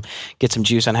get some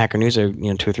juice on Hacker News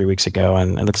 2 or 3 weeks ago,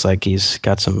 and it looks like he's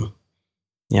got some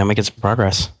making some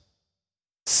progress.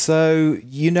 So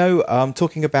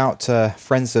talking about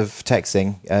friends of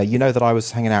texting, that I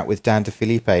was hanging out with Dan de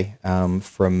Filipe from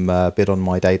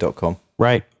bidonmyday.com.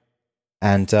 Right.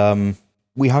 And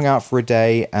we hung out for a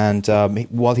day, and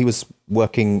while he was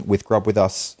working with Grub with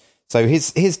us, so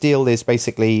his deal is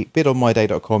basically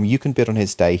bidonmyday.com. You can bid on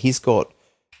his day. He's got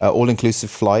all-inclusive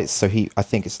flights, so I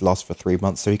think it's lasts for 3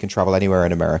 months, so he can travel anywhere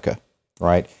in America,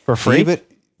 right? For free?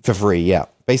 For free, yeah.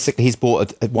 Basically, he's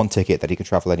bought one ticket that he can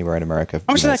travel anywhere in America.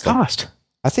 How much does that cost?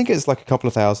 I think it's like a couple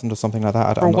of thousand or something like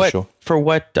that. I'm not sure. For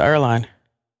what airline?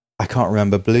 I can't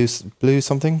remember. Blue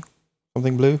something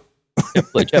blue.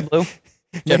 JetBlue.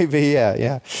 Maybe,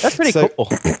 yeah. That's pretty cool.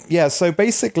 Yeah, so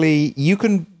basically you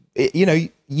can,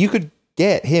 you could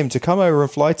get him to come over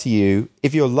and fly to you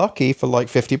if you're lucky for like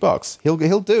 $50.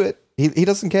 He'll do it. He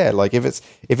doesn't care. Like if it's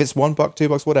 $1,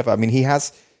 $2, whatever. I mean, he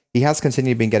has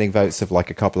continually been getting votes of like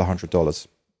a couple of $100.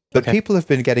 But people have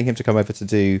been getting him to come over to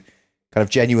do kind of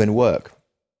genuine work.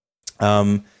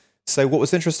 So what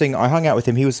was interesting, I hung out with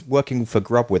him. He was working for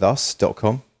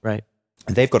grubwithus.com. Right.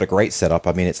 And they've got a great setup.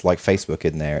 I mean, it's like Facebook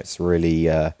in there. It's really,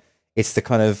 it's the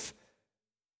kind of...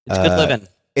 It's good living.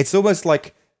 It's almost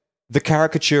like the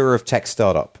caricature of tech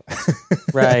startup.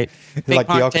 Right. Big like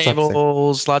the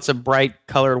tables, lots of bright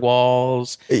colored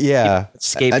walls. Yeah.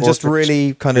 Skateboards. And just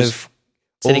really kind of...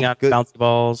 Sitting on bouncy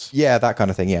balls. Yeah, that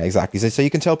kind of thing. Yeah, exactly. So you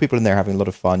can tell people in there having a lot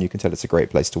of fun. You can tell it's a great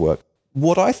place to work.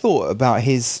 What I thought about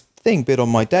his thing, Bid on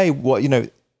My Day,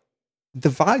 the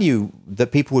value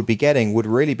that people would be getting would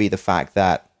really be the fact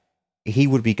that he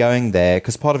would be going there,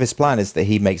 because part of his plan is that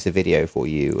he makes a video for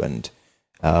you and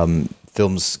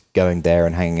films going there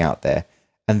and hanging out there.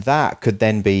 And that could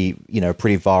then be, a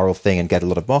pretty viral thing and get a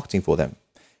lot of marketing for them.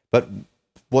 But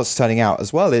what's turning out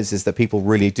as well is that people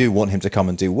really do want him to come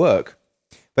and do work.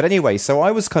 But anyway, so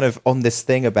I was kind of on this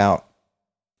thing about,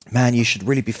 man, you should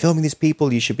really be filming these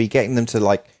people. You should be getting them to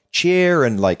like cheer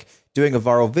and like doing a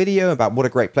viral video about what a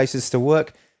great place is to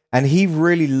work. And he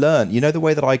really learned, the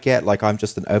way that I get, like I'm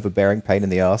just an overbearing pain in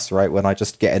the ass, right? When I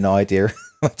just get an idea,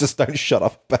 I just don't shut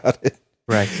up about it.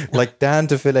 Right. Like Dan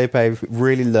de Filipe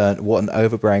really learned what an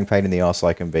overbearing pain in the ass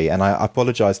I can be. And I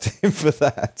apologize to him for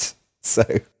that. So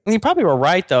you probably were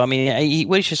right, though. I mean,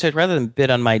 what he should say, rather than bid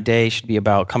on my day, should be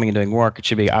about coming and doing work. It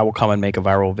should be, I will come and make a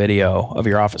viral video of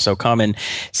your office. So come and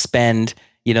spend,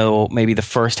 maybe the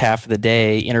first half of the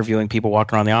day interviewing people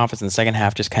walking around the office, and the second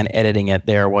half just kind of editing it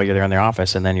there while you're there in the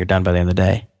office, and then you're done by the end of the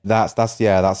day. That's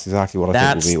exactly what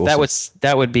I think would be awesome.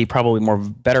 That would be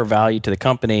probably better value to the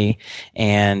company,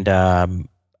 and I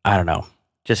don't know,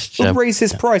 just raise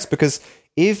his price, because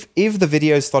if the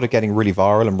videos started getting really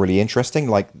viral and really interesting,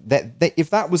 like that, if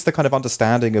that was the kind of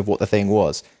understanding of what the thing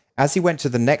was, as he went to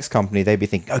the next company, they'd be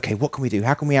thinking, okay, what can we do?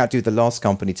 How can we outdo the last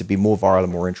company to be more viral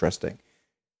and more interesting?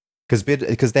 Because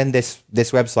then this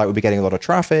website would be getting a lot of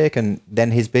traffic, and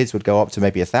then his bids would go up to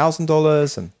maybe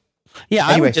 $1,000. And yeah,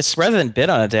 anyway. I would just, rather than bid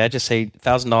on a day, I'd just say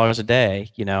 $1,000 a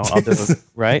day. I'll do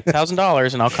right,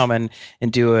 $1,000, and I'll come in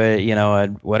and do a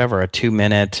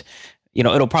 2-minute.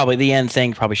 It'll probably, the end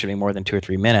thing probably should be more than 2 or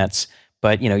 3 minutes,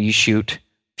 but you shoot a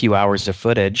few hours of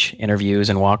footage, interviews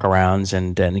and walkarounds,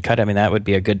 and cut. I mean, that would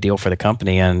be a good deal for the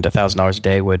company, and $1,000 a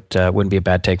day wouldn't be a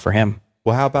bad take for him.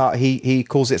 Well, how about he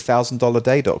calls it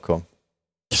 $1,000day.com?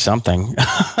 Something.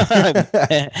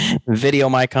 Video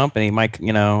my company, I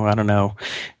don't know,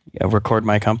 record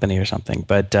my company or something,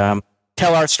 but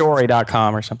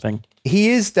tellourstory.com or something. He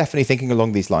is definitely thinking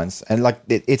along these lines, and like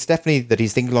it's definitely that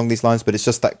he's thinking along these lines, but it's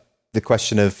just that the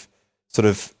question of sort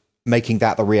of making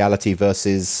that the reality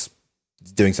versus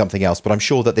doing something else. But I'm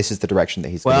sure that this is the direction that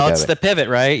he's going to go. Well, it's the pivot,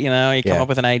 right? You come up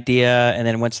with an idea, and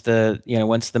then once the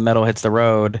metal hits the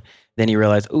road, then you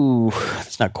realize, ooh,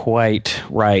 it's not quite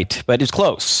right, but it's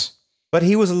close. But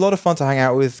he was a lot of fun to hang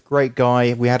out with. Great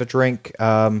guy. We had a drink.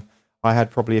 I had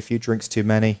probably a few drinks too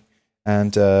many,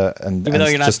 and even though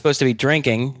you're not supposed to be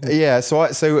drinking. Yeah. So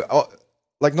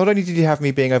like, not only did he have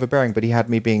me being overbearing, but he had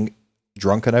me being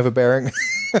drunk and overbearing.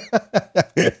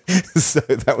 So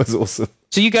that was awesome.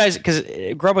 So you guys, because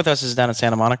Grow Up With Us is down in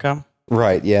Santa Monica.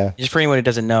 Right, yeah. Just for anyone who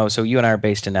doesn't know, so you and I are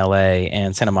based in LA,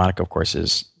 and Santa Monica, of course,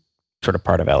 is sort of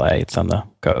part of LA. It's on the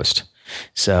coast.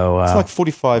 So it's like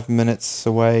 45 minutes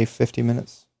away, 50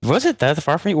 minutes. Was it that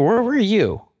far from you? Where are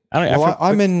you?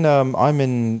 I'm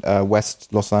in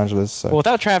West Los Angeles. So. Well,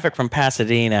 without traffic from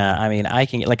Pasadena, I mean, I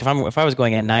can, like, if I was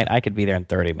going at night, I could be there in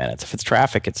 30 minutes. If it's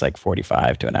traffic, it's like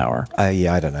 45 to an hour.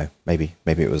 Yeah, I don't know. Maybe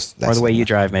it was less. Or the way you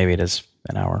drive, maybe it is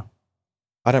an hour.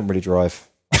 I don't really drive.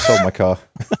 I sold my car.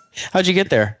 How'd you get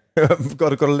there? I've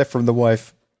got a lift from the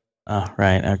wife. Oh,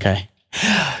 right. Okay.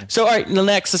 So, all right. The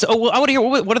next is, I want to hear,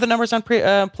 what are the numbers on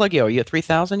Pluggio? Are you at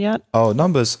 3,000 yet? Oh,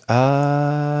 numbers.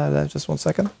 Just 1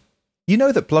 second. You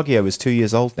know that Pluggio is 2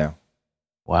 years old now.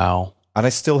 Wow. And I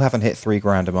still haven't hit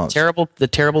 $3,000 a month. The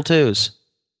terrible twos.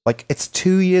 Like, it's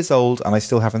 2 years old and I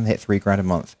still haven't hit $3,000 a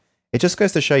month. It just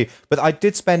goes to show you. But I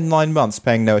did spend 9 months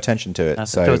paying no attention to it.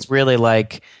 So it's really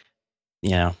like,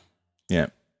 Yeah.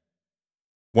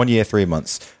 1 year, 3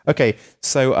 months. Okay.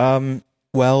 So,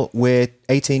 we're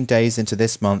 18 days into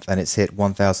this month and it's hit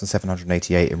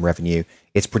 1,788 in revenue.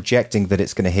 It's projecting that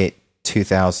it's going to hit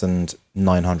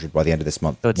 2,900 by the end of this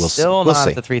month. So it's still not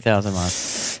at the 3,000 mark.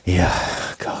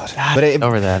 Yeah, God. But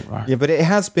over that mark. Yeah, but it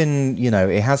has been,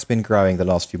 it has been growing the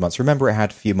last few months. Remember, it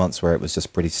had a few months where it was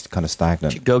just pretty kind of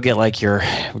stagnant. You should go get like your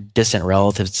distant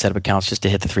relatives set up accounts just to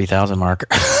hit the 3,000 mark.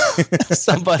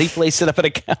 Somebody please set up an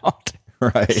account.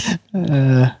 Right.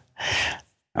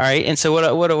 All right. And so what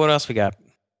else we got?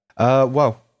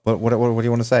 What do you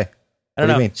want to say? I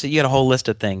don't know. So you got a whole list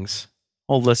of things.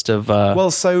 Whole list of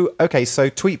so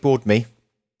Tweetboard me.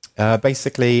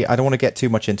 Basically, I don't want to get too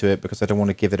much into it because I don't want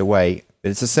to give it away,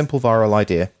 but it's a simple viral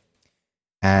idea,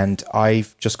 and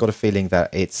I've just got a feeling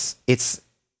that it's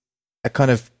a kind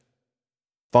of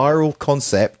viral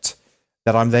concept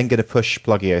that I'm then going to push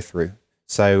Pluggio through.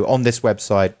 So on this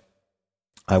website,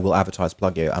 I will advertise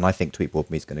Pluggio, and I think Tweetboard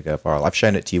me is going to go viral. I've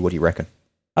shown it to you. What do you reckon?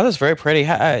 Oh, that's very pretty.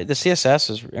 The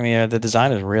CSS the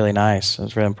design is really nice. I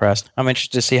was really impressed. I'm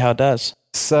interested to see how it does.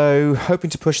 So, hoping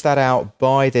to push that out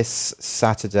by this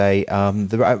Saturday.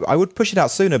 I would push it out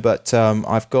sooner, but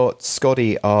I've got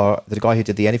Scotty, the guy who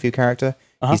did the AnyFu character.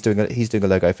 Uh-huh. He's doing a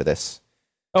logo for this.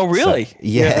 Oh, really? So,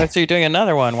 yeah. So you're doing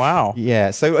another one. Wow.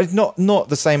 Yeah. So it's not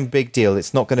the same big deal.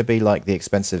 It's not going to be like the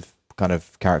expensive kind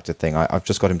of character thing. I've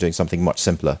just got him doing something much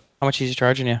simpler. How much is he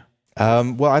charging you?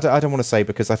 Well, I don't want to say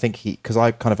because I think because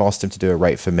I kind of asked him to do a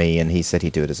rate for me, and he said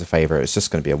he'd do it as a favor. It's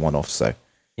just going to be a one-off. So.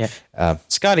 Yeah,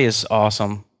 Scotty is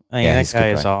awesome. That guy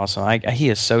is awesome. He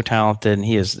is so talented, and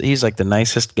he's like the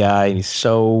nicest guy, and he's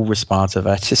so responsive.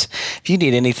 If you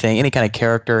need anything, any kind of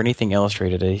character, anything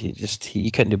illustrated, he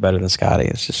couldn't do better than Scotty.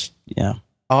 It's just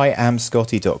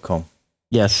IamScotty.com.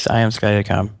 Yes,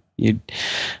 IamScotty.com. You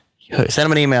send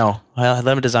him an email. Let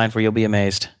him design for you. You'll be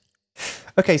amazed.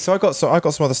 Okay, so I got some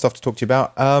other stuff to talk to you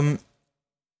about.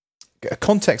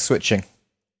 Context switching.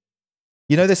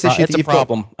 You know this issue it's that you've a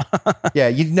problem.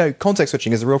 Yeah, context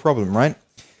switching is a real problem, right?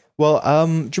 Well,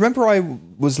 do you remember I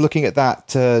was looking at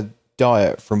that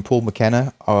diet from Paul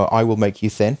McKenna, I Will Make You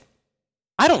Thin?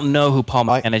 I don't know who Paul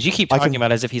McKenna is. You keep talking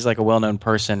about it as if he's like a well-known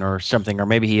person or something, or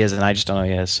maybe he is, and I just don't know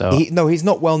who he is. So he's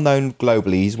not well-known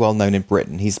globally. He's well-known in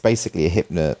Britain. He's basically a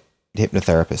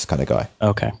hypnotherapist kind of guy.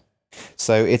 Okay.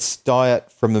 So it's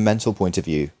diet from the mental point of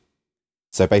view.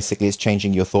 So basically, it's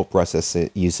changing your thought process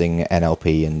using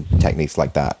NLP and techniques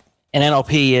like that. And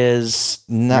NLP is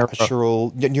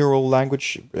neural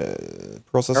language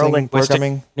processing,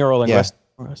 programming, neurolinguistic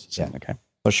processing. Yeah. Okay,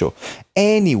 not sure.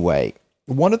 Anyway,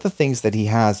 one of the things that he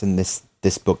has in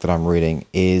this book that I'm reading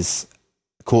is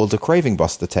called the craving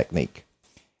buster technique.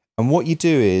 And what you do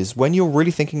is when you're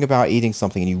really thinking about eating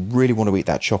something and you really want to eat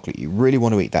that chocolate, you really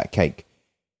want to eat that cake,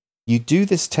 you do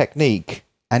this technique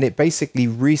and it basically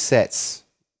resets.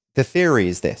 The theory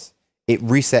is this: it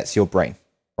resets your brain,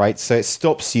 right? So it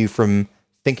stops you from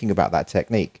thinking about that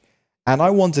technique. And I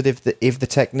wondered if the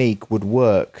technique would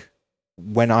work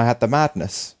when I had the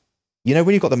madness. You know,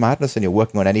 when you've got the madness and you're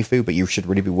working on AnyFu, but you should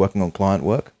really be working on client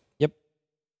work? Yep.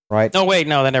 right? No, wait,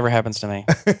 no, that never happens to me.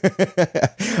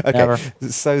 Okay, Never.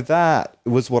 so that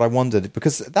was what I wondered,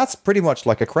 because that's pretty much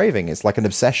like a craving. It's like an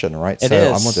obsession, right? It so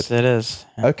is. I wondered. It is.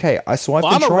 Okay, so I've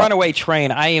Well, been I'm a trying. runaway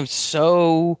train. I am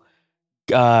so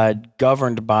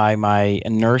governed by my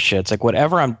inertia. It's like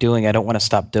whatever I'm doing, I don't want to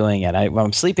stop doing it. If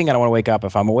I'm sleeping, I don't want to wake up.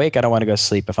 If I'm awake, I don't want to go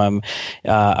sleep. If I'm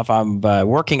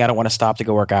working, I don't want to stop to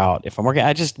go work out. If I'm working,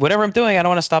 whatever I'm doing, I don't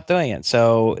want to stop doing it.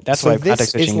 So that's why So context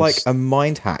this switching is like a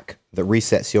mind hack that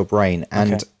resets your brain,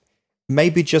 and Okay.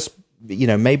 maybe just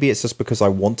maybe it's just because I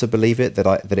want to believe it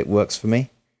that it works for me.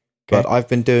 But I've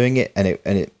been doing it, and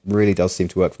it really does seem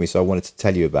to work for me. So I wanted to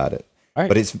tell you about it. All right.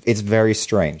 But it's very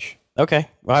strange. Okay.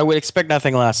 Well, I would expect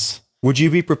nothing less. Would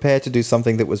you be prepared to do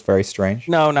something that was very strange?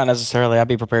 No, not necessarily. I'd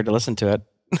be prepared to listen to it.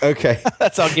 Okay.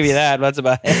 I'll give you that. That's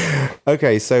about it.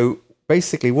 Okay. So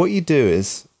basically, what you do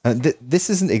is, and this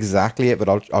isn't exactly it, but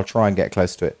I'll try and get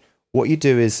close to it. What you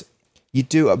do is you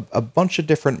do a bunch of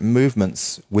different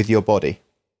movements with your body,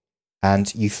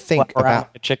 and you think Flap around about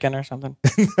like a chicken or something.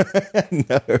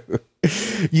 no.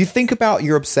 You think about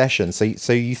your obsession.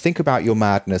 So you think about your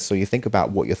madness, or you think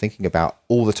about what you're thinking about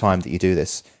all the time that you do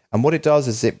this. And what it does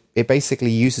is it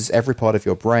basically uses every part of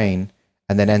your brain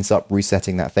and then ends up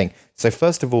resetting that thing. So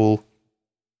first of all,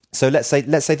 let's say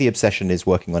the obsession is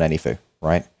working on AnyFu,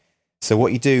 right? So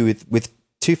what you do with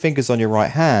two fingers on your right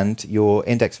hand, your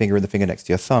index finger and the finger next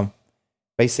to your thumb,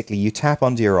 basically you tap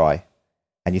under your eye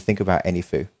and you think about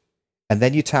AnyFu. And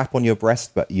then you tap on your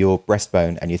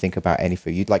breastbone and you think about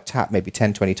AnyFu. You'd like tap maybe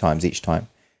 10, 20 times each time.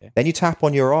 Okay. Then you tap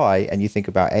on your eye and you think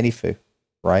about AnyFu,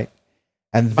 right?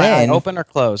 And then My eye open or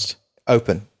closed?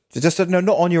 Open. So just no,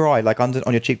 not on your eye, like on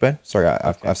your cheekbone. Sorry,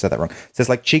 I've said that wrong. So it's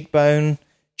like cheekbone,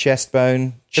 chest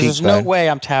bone, cheekbone. There's no way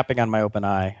I'm tapping on my open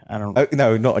eye. I don't know. Oh,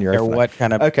 no, not on your open what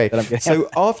kind of. Okay, so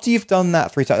after you've done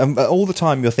that 3 times, all the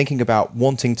time you're thinking about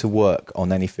wanting to work on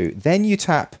AnyFu, then you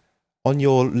tap on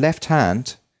your left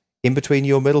hand in between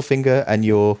your middle finger and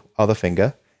your other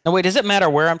finger. No, wait. Does it matter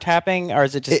where I'm tapping, or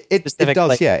is it just specific? It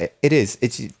does. Yeah, it is.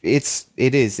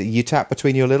 It is. You tap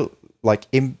between your little, like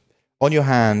on your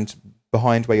hand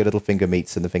behind where your little finger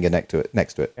meets and the finger next to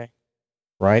it. Okay.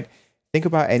 Right. Think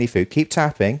about AnyFu. Keep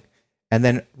tapping, and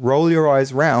then roll your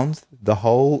eyes round the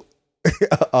whole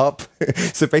up.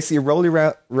 So basically, roll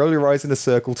your eyes in a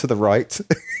circle to the right.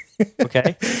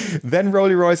 Okay. Then roll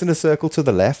your eyes in a circle to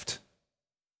the left.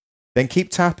 Then keep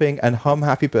tapping and hum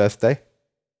Happy Birthday.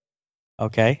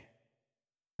 Okay.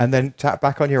 And then tap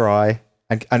back on your eye.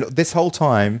 And this whole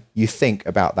time, you think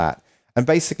about that. And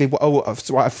basically,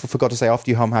 I forgot to say, after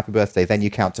you hum Happy Birthday, then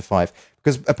you count to 5.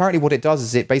 Because apparently what it does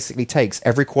is it basically takes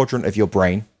every quadrant of your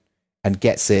brain and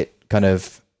gets it kind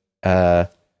of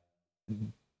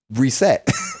reset.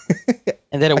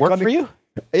 And then it worked for you?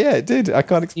 Yeah, it did. I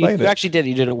can't explain it. You actually did.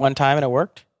 You did it one time and it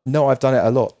worked? No, I've done it a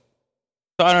lot.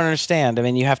 So I don't understand. I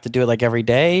mean, you have to do it like every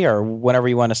day or whenever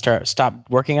you want to stop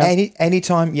working on it?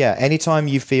 Anytime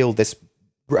you feel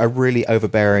a really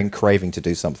overbearing craving to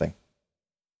do something.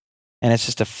 And it's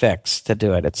just a fix to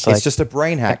do it. It's just a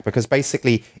brain hack, because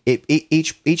basically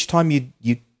each time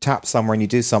you tap somewhere and you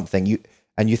do something,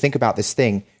 and you think about this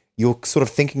thing, you're sort of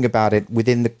thinking about it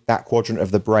within that quadrant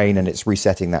of the brain, and it's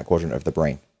resetting that quadrant of the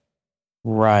brain.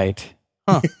 Right.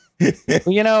 Huh.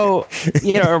 Well,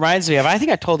 it reminds me of, I think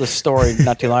I told this story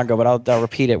not too long ago, but I'll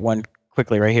repeat it one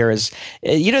quickly right here is,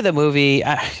 the movie,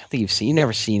 I think you've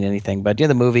never seen anything, but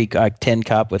the movie Tin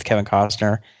Cup with Kevin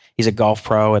Costner. He's a golf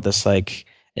pro at this like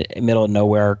middle of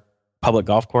nowhere public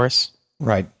golf course.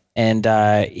 Right. And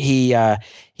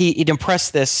he'd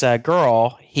impressed this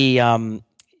girl.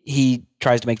 He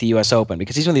tries to make the U.S. Open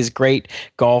because he's one of these great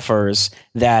golfers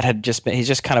that had just been. He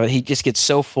just gets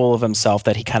so full of himself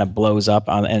that he kind of blows up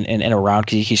on and around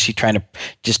because he's trying to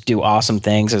just do awesome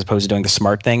things as opposed to doing the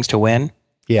smart things to win.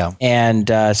 Yeah. And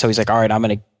so he's like, all right, I'm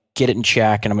going to get it in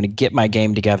check and I'm going to get my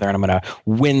game together and I'm going to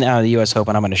win the U.S.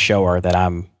 Open. I'm going to show her that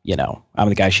I'm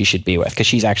the guy she should be with because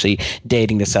she's actually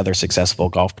dating this other successful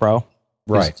golf pro,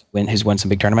 right? Who's won some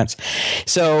big tournaments.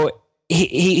 So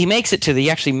he makes it to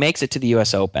the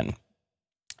U.S. Open.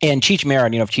 And Cheech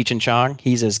Marin, of Cheech and Chong,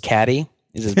 he's his caddy.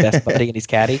 He's his best buddy and he's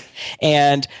caddy.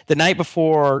 And the night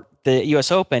before the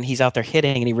U.S. Open, he's out there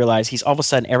hitting and he realizes he's all of a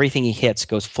sudden everything he hits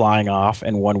goes flying off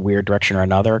in one weird direction or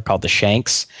another called the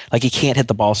shanks. Like he can't hit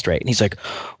the ball straight. And he's like,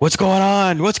 what's going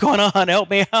on? What's going on?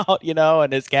 Help me out,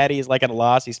 And his caddy is like at a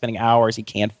loss. He's spending hours. He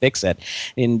can't fix it.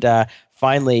 And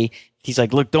finally, he's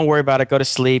like, look, don't worry about it. Go to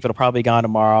sleep. It'll probably be gone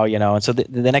tomorrow, And so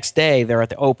the next day, they're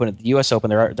at the U.S. Open.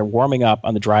 They're warming up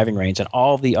on the driving range, and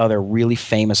all of the other really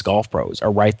famous golf pros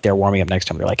are right there warming up next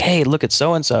to him. They're like, hey, look at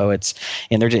so and so. He's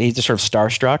just sort of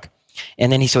starstruck.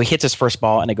 And then he hits his first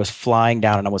ball, and it goes flying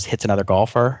down and almost hits another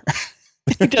golfer.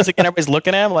 He does it again. Everybody's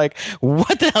looking at him like,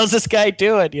 what the hell is this guy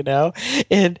doing?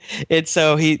 And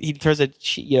so he throws a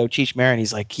Cheech Marin.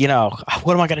 He's like,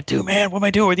 what am I gonna do, man? What am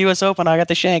I doing with U.S. Open? I got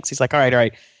the shanks. He's like, all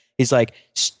right. He's like,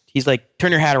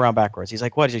 turn your hat around backwards. He's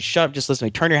like, what? He's like, shut up, just listen to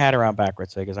me. Turn your hat around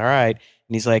backwards. So he goes, all right.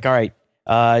 And he's like, all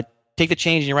right, take the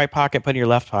change in your right pocket, put it in your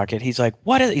left pocket. He's like,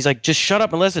 what is it? He's like, just shut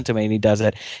up and listen to me. And he does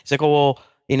it. He's like, oh well.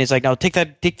 And he's like, no,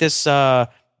 take this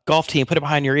golf tee and put it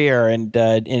behind your ear and do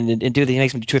the. He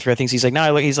makes him do 2 or 3 things. He's like,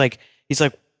 no, he's like,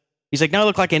 now I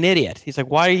look like an idiot. He's like,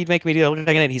 why are you making me do that? Look like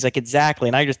an idiot. He's like, exactly.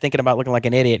 And now you're just thinking about looking like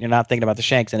an idiot. And you're not thinking about the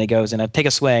shanks. And he goes and take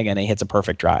a swing and he hits a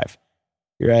perfect drive.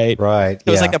 Right. Right. It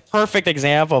was like a perfect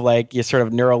example of like your sort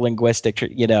of neuro-linguistic,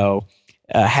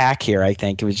 hack here. I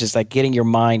think it was just like getting your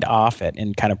mind off it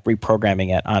and kind of reprogramming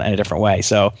it in a different way.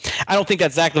 So I don't think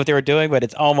that's exactly what they were doing, but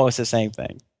it's almost the same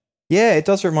thing. Yeah, it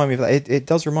does remind me of that. It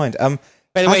does remind.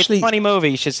 By the way, it's a funny movie.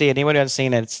 You should see it. Anyone who hasn't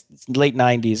seen it, it's late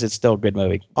 90s. It's still a good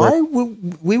movie.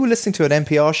 We were listening to an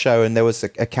NPR show and there was a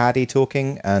caddy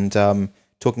talking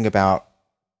about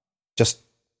just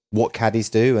what caddies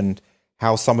do and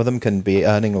how some of them can be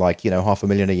earning like,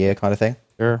 $500,000 a year kind of thing.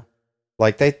 Sure.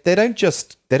 Like they don't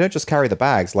just carry the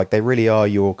bags. Like they really are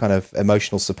your kind of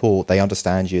emotional support. They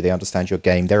understand you. They understand your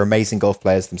game. They're amazing golf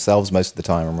players themselves most of the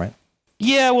time, right?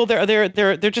 Yeah, well,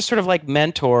 they're just sort of like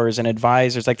mentors and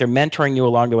advisors. Like they're mentoring you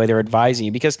along the way. They're advising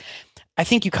you because I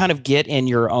think you kind of get in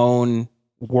your own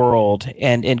world,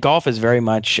 and golf is very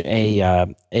much a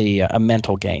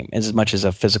mental game as much as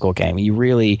a physical game. You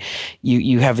really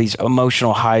you have these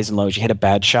emotional highs and lows. You hit a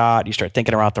bad shot, you start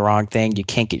thinking about the wrong thing. You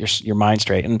can't get your mind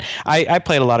straight. And I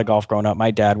played a lot of golf growing up. My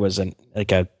dad was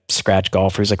a scratch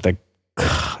golfer. He was like I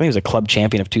think he was a club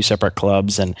champion of 2 separate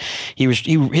clubs, and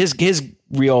his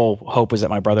real hope was that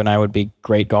my brother and I would be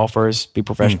great golfers, be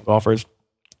professional golfers.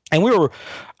 And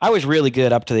I was really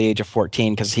good up to the age of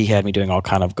 14 because he had me doing all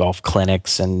kind of golf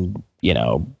clinics and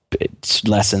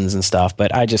lessons and stuff.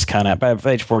 But I just kind of by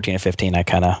age 14 or 15, I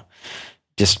kind of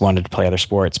just wanted to play other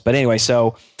sports. But anyway,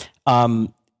 so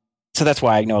that's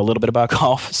why I know a little bit about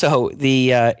golf. So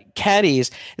the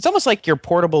caddies, it's almost like your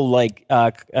portable, like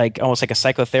almost like a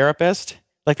psychotherapist.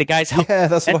 Like the guy's helping. Yeah,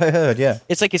 that's what I heard. Yeah,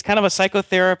 it's like he's kind of a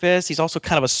psychotherapist. He's also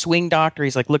kind of a swing doctor.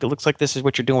 He's like, look, it looks like this is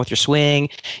what you're doing with your swing.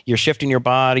 You're shifting your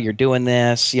body. You're doing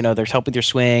this. There's help with your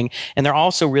swing, and they're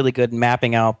also really good at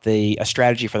mapping out a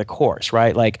strategy for the course,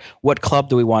 right? Like, what club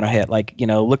do we want to hit? Like,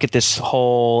 look at this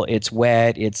hole. It's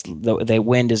wet. It's the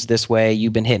wind is this way.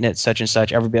 You've been hitting it such and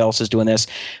such. Everybody else is doing this.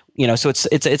 So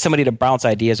it's somebody to bounce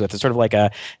ideas with. It's sort of like a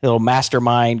little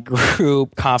mastermind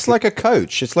group. It's like a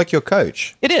coach. It's like your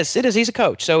coach. It is. He's a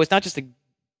coach. So it's not just a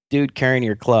dude carrying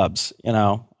your clubs.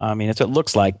 I mean, it's what it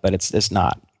looks like, but it's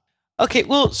not. Okay.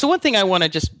 Well, so one thing I want to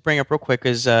just bring up real quick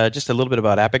is just a little bit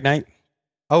about Appignite.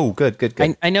 Oh, good.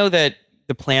 I know that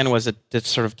the plan was to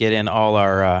sort of get in all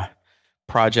our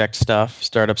project stuff,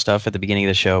 startup stuff at the beginning of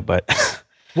the show, but.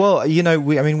 Well,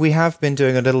 we have been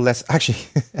doing a little less. Actually,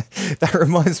 that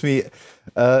reminds me.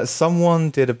 Someone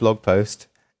did a blog post,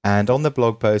 and on the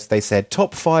blog post they said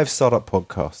top 5 startup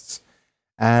podcasts,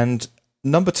 and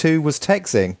number 2 was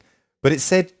Texing, but it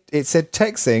said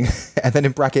Texing, and then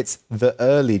in brackets the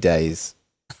early days.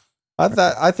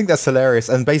 I think that's hilarious.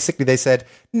 And basically they said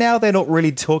now they're not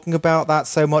really talking about that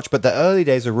so much, but the early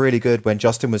days are really good when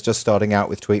Justin was just starting out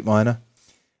with TweetMiner.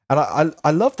 And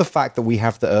I love the fact that we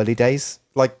have the early days.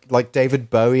 Like David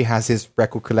Bowie has his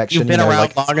record collection. You've been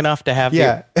around long enough to have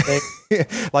when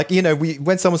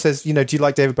someone says, do you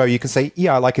like David Bowie? You can say,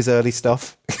 yeah, I like his early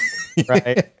stuff.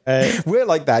 Right. We're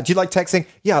like that. Do you like Texting?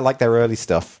 Yeah, I like their early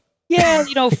stuff. Yeah,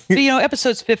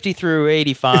 episodes 50 through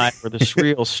 85 were the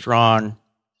real strong,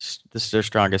 their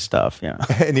strongest stuff. Yeah.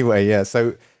 Anyway, yeah.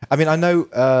 So, I mean, I know,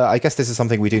 I guess this is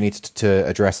something we do need to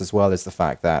address as well, is the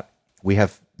fact that we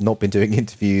have not been doing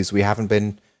interviews. We haven't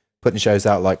been putting shows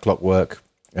out like clockwork.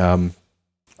 We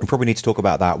probably need to talk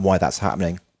about that, why that's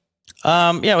happening.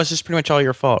 Yeah, it was just pretty much all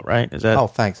your fault, right? Is that? Oh,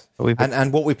 thanks.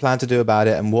 And what we plan to do about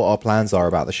it and what our plans are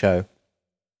about the show.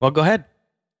 Well, go ahead.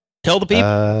 Tell the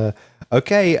people.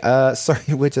 Okay.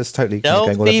 Sorry, we're just totally going all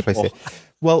over the place here.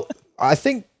 Well, I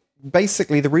think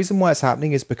basically the reason why it's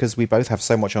happening is because we both have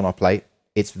so much on our plate.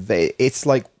 It's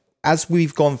like, as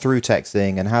we've gone through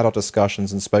Texting and had our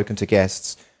discussions and spoken to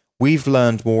guests, we've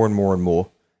learned more and more and more.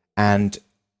 And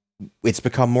it's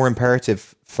become more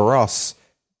imperative for us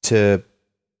to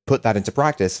put that into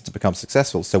practice to become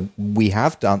successful. So we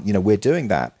have done, we're doing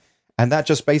that. And that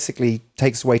just basically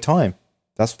takes away time.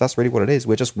 That's really what it is.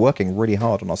 We're just working really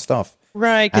hard on our stuff.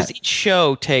 Right, because each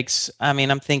show takes,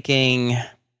 I'm thinking, I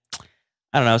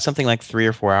don't know, something like 3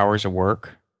 or 4 hours of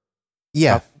work.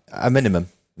 Yeah, a minimum.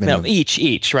 minimum. No,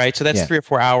 each, right? So that's 3 or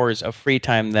 4 hours of free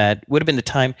time that would have been the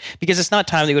time, because it's not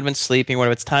time that you would have been sleeping or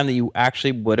whatever. It's time that you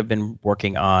actually would have been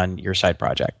working on your side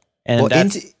project. And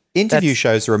interview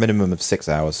shows are a minimum of 6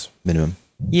 hours minimum.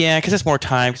 Yeah, because it's more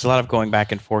time, because a lot of going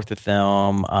back and forth with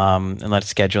them, and a lot of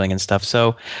scheduling and stuff.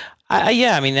 So,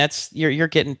 I mean, that's you're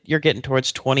getting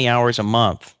towards 20 hours a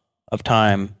month of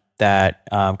time that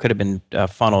could have been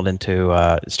funneled into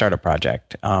a startup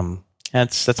project.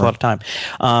 That's a lot of time.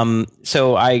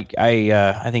 So I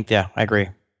think, I agree.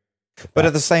 But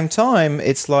at the same time,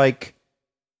 it's like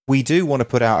we do want to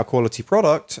put out a quality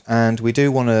product and we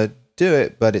do want to do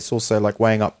it, but it's also like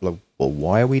weighing up, well,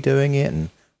 why are we doing it and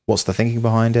what's the thinking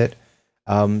behind it?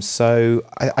 So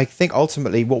I think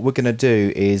ultimately what we're going to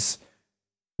do is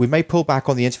we may pull back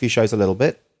on the interview shows a little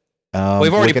bit.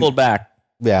 We've already pulled back.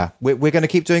 Yeah, we're going to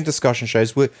keep doing discussion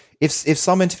shows. If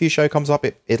some interview show comes up,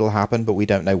 it'll happen, but we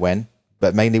don't know when.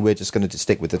 But mainly, we're just going to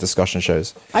stick with the discussion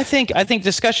shows. I think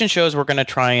discussion shows, we're going to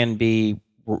try and be,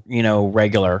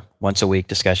 regular once a week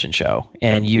discussion show,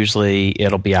 and usually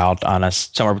it'll be out on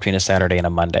somewhere between a Saturday and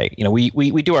a Monday. We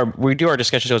do our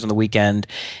discussion shows on the weekend,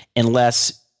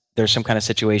 unless there's some kind of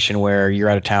situation where you're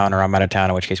out of town or I'm out of town,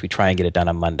 in which case we try and get it done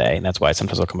on Monday, and that's why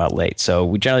sometimes it'll come out late. So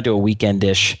we generally do a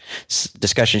weekend-ish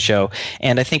discussion show.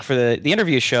 And I think for the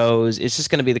interview shows, it's just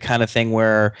going to be the kind of thing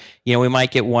where, we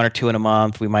might get 1 or 2 in a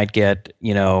month, we might get,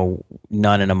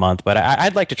 none in a month, but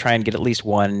I'd like to try and get at least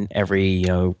one every,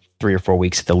 3 or 4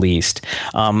 weeks at the least.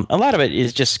 A lot of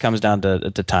it just comes down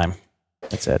to time.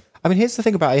 That's it. I mean, here's the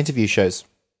thing about interview shows.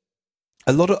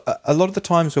 A lot of the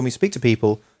times when we speak to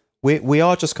people, we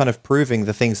are just kind of proving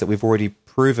the things that we've already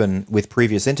proven with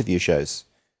previous interview shows.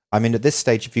 I mean, at this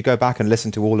stage, if you go back and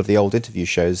listen to all of the old interview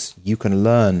shows, you can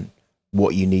learn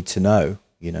what you need to know,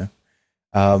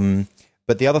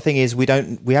 But the other thing is we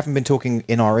haven't been talking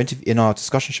in our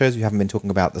discussion shows, we haven't been talking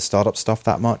about the startup stuff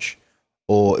that much,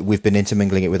 or we've been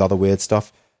intermingling it with other weird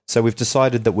stuff. So we've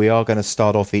decided that we are going to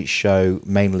start off each show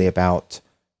mainly about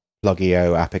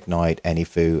Pluggio, Appignite,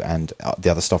 AnyFu, and the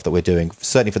other stuff that we're doing,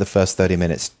 certainly for the first 30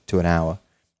 minutes to an hour,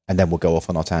 and then we'll go off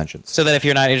on our tangents. So that if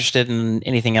you're not interested in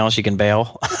anything else, you can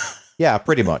bail. Yeah,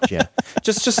 pretty much. Yeah,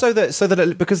 just so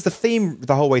that because the theme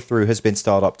the whole way through has been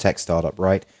tech startup,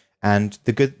 right? And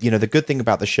the good thing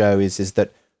about the show is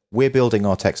that we're building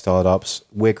our tech startups,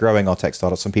 we're growing our tech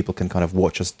startups, and people can kind of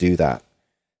watch us do that.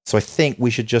 So I think we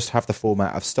should just have the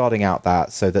format of starting out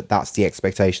so that's the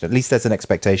expectation. At least there's an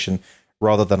expectation,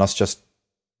 rather than us just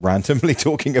randomly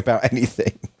talking about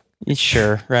anything.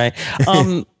 Sure, right.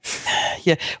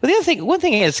 Yeah. Well, one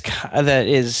thing that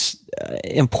is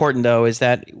important though is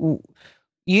that you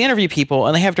interview people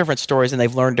and they have different stories and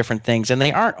they've learned different things and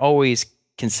they aren't always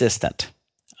consistent.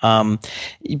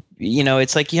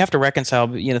 It's like you have to reconcile,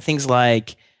 things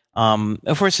like,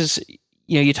 of course,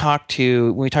 when we talk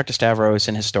to Stavros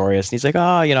and Historius, and he's like,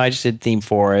 I just did Theme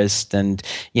Forest, and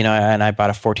and I bought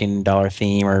a $14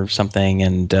 theme or something,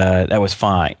 and that was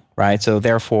fine, right? So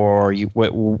therefore,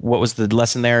 what was the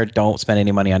lesson there? Don't spend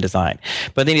any money on design.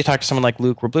 But then you talk to someone like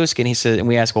Luke Wroblewski, and he said, and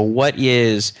we ask, well, what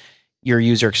is your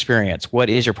user experience? What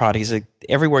is your product? He's like,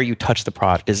 everywhere you touch the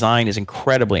product, design is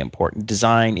incredibly important.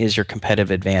 Design is your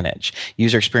competitive advantage.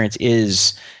 User experience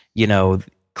is,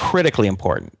 critically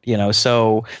important.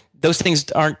 So those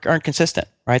things aren't consistent,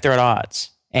 right? They're at odds.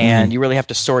 And you really have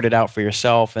to sort it out for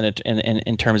yourself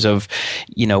in terms of,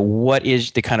 what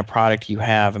is the kind of product you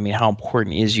have? I mean, how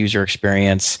important is user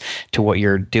experience to what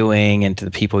you're doing and to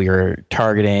the people you're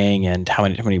targeting, and how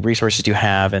many resources do you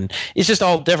have? And it's just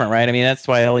all different, right? I mean, that's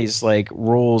why all these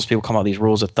rules, people come out with these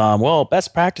rules of thumb. Well,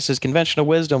 best practices, conventional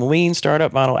wisdom, lean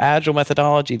startup model, agile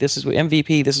methodology. This is what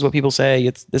MVP. This is what people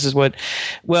say.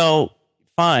 Well,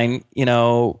 fine,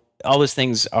 all those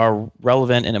things are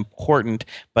relevant and important,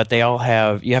 but they all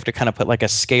you have to kind of put like a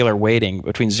scalar weighting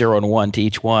between 0 and 1 to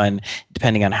each one,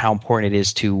 depending on how important it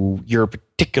is to your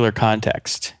particular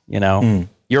context,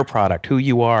 your product, who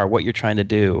you are, what you're trying to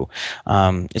do.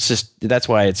 That's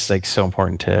why it's so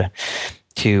important to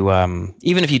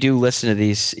even if you do listen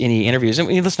to any interviews, and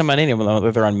you listen to them on any of them,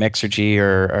 whether they're on Mixergy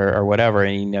or whatever,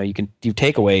 and you can do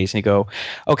takeaways and you go,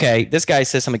 okay, this guy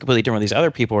says something completely different than these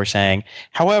other people are saying.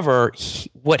 However,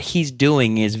 what he's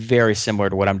doing is very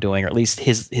similar to what I'm doing, or at least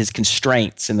his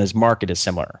constraints in this market is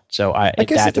similar. So I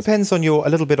guess it depends on a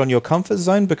little bit on your comfort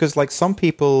zone, because some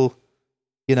people,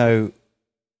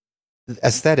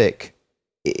 aesthetic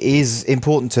is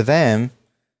important to them,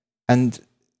 and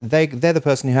they're the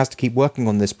person who has to keep working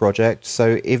on this project.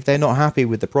 So if they're not happy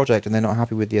with the project and they're not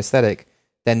happy with the aesthetic,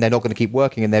 then they're not going to keep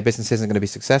working and their business isn't going to be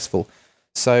successful.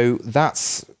 So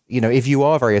that's, if you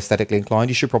are very aesthetically inclined,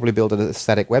 you should probably build an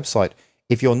aesthetic website.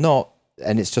 If you're not,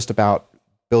 and it's just about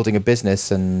building a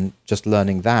business and just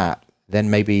learning that,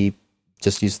 then maybe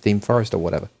just use theme forest or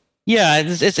whatever. Yeah,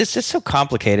 it's just so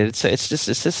complicated.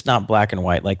 It's just not black and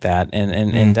white like that,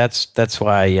 and that's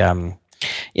why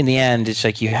in the end it's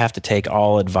like you have to take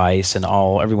all advice and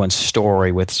everyone's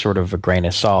story with sort of a grain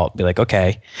of salt. Be like,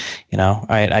 okay,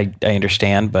 I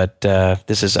understand, but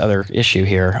this is other issue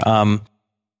here.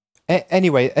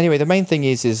 Anyway, the main thing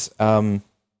is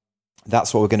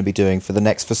that's what we're going to be doing for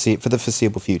the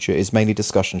foreseeable future is mainly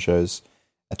discussion shows,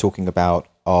 talking about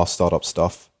our startup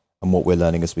stuff and what we're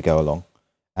learning as we go along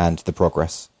and the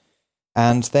progress.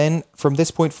 And then from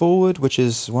this point forward, which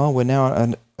is, well, we're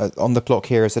now on the clock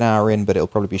here, it's an hour in, but it'll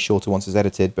probably be shorter once it's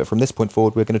edited. But from this point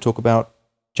forward, we're going to talk about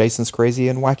Jason's crazy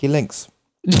and wacky links.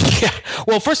 Yeah.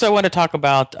 Well, first I want to talk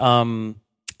about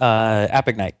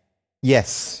Appignite.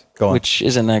 Yes, go on. Which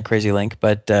isn't a crazy link,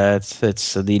 but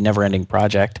it's the never-ending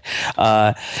project.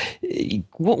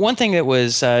 One thing that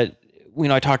was, I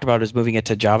talked about is moving it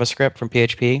to JavaScript from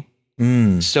PHP.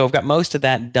 So I've got most of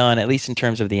that done, at least in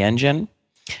terms of the engine.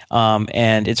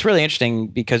 And it's really interesting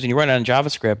because when you run it on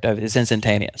JavaScript, it's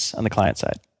instantaneous on the client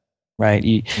side, right?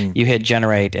 You hit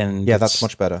generate, and that's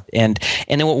much better. And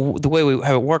then the way we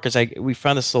have it work is we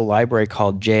found this little library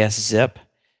called JSZip.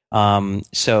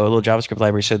 So a little JavaScript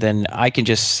library. So then I can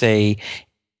just say,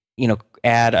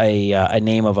 add a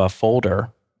name of a folder,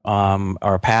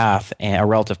 or a path, and a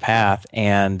relative path,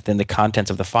 and then the contents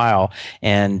of the file,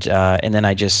 and then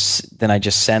I just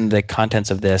send the contents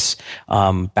of this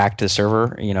back to the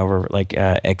server, over like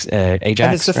Ajax.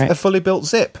 And it's a fully built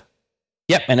zip.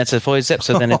 Yep, and it's a fully zip.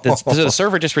 So then so the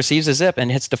server just receives a zip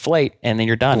and hits deflate, and then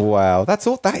you're done. Wow, that's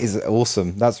all. That is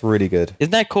awesome. That's really good.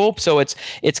 Isn't that cool? So it's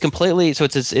completely. So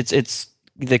it's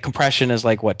the compression is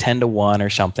like 10 to 1 or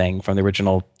something from the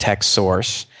original text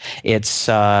source. It's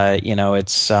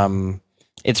it's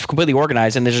completely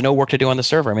organized, and there's no work to do on the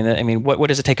server. I mean, what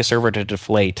does it take a server to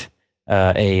deflate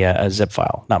a zip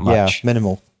file? Not much. Yeah,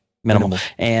 minimal.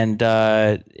 And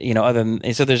other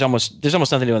than so there's almost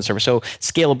nothing to do on the server. So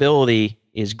scalability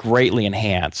is greatly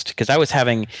enhanced, because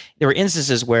there were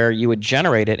instances where you would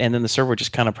generate it and then the server would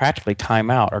just kind of practically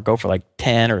time out or go for like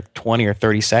 10 or 20 or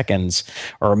 30 seconds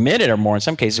or a minute or more in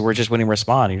some cases where it just wouldn't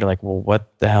respond. And you're like, well,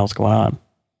 what the hell's going on?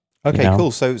 Okay,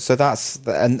 cool. So that's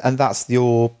and that's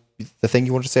the thing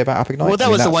you wanted to say about Appignite? Well,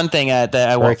 that was the one thing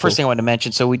first thing I wanted to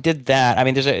mention. So we did that. I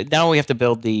mean, now we have to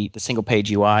build the single page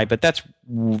UI, but that's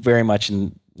very much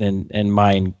in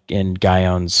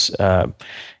Guyon's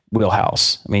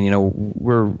wheelhouse. I mean,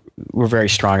 we're very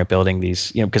strong at building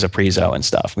these, because of Prezo and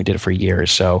stuff. We did it for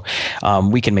years, so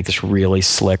we can make this really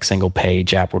slick single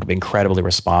page app. Would be incredibly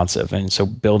responsive, and so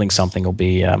building something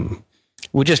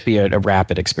will just be a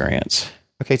rapid experience.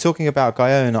 Okay, talking about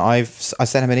Guyon, I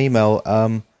sent him an email.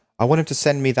 I want him to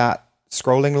send me that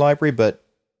scrolling library, but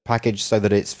packaged so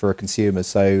that it's for a consumer,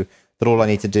 so that all I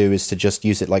need to do is to just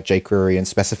use it like jQuery and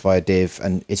specify a div,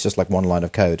 and it's just like one line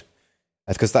of code.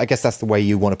 Because I guess that's the way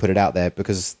you want to put it out there,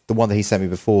 because the one that he sent me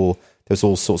before, there was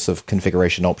all sorts of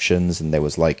configuration options, and there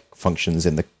was like functions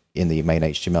in the main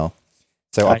HTML.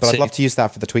 So I'd love to use that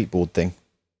for the tweetboard thing.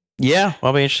 Yeah, well,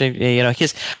 I'll be interested.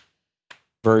 His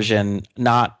version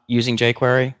not using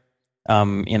jQuery.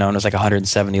 And it was like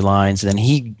 170 lines, and then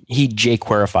he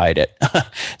jQuerified it.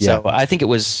 So I think it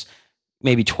was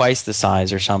maybe twice the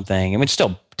size or something. I mean, it's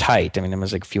still tight. I mean, it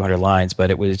was like a few hundred lines,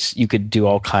 but you could do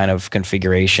all kind of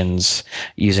configurations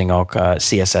using all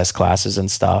CSS classes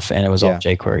and stuff, and it was all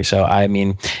jQuery. So I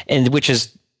mean, and which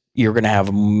is, you're going to have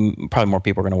probably more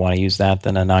people are going to want to use that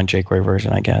than a non-jQuery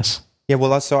version, I guess. Yeah,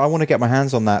 well, so I want to get my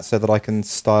hands on that so that I can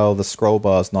style the scroll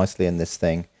bars nicely in this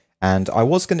thing. And I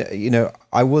was going to,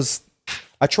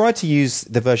 I tried to use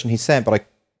the version he sent, but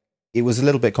it was a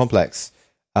little bit complex.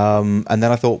 And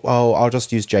then I thought, I'll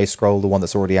just use JScroll, the one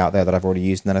that's already out there that I've already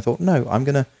used. And then I thought, no, I'm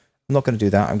not going to do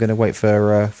that. I'm going to wait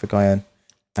for Guyon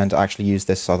and actually use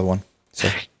this other one. So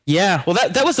yeah, well,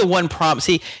 that was the one problem.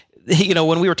 See,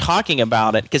 when we were talking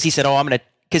about it, because he said,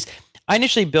 because I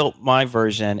initially built my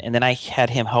version, and then I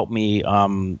had him help me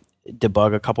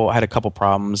debug I had a couple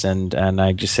problems, and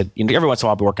I just said, every once in a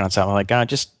while I'll be working on something. I'm like, God,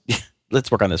 just let's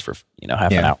work on this for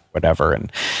half an hour, whatever,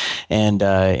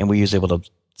 and we usually able to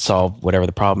solve whatever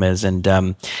the problem is, and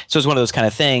so it's one of those kind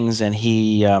of things. And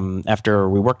he, after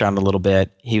we worked on it a little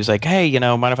bit, he was like, "Hey,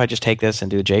 mind if I just take this and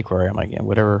do a jQuery?" I'm like, "Yeah,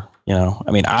 whatever."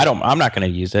 I mean, I'm not going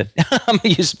to use it. I'm going to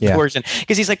use the version,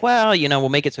 because he's like, "Well, we'll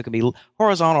make it so it can be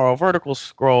horizontal or vertical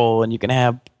scroll, and you can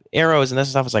have arrows and this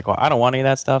stuff." It's like, well, I don't want any of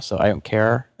that stuff, so I don't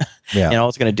care. All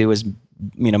it's going to do is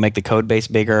make the code base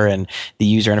bigger and the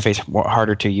user interface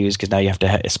harder to use because now you have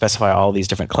to specify all these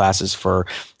different classes for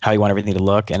how you want everything to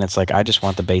look. And it's like, I just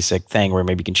want the basic thing where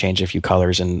maybe you can change a few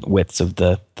colors and widths of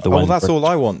the one. Well, that's all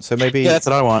I want. So maybe that's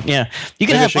what I want. Yeah, you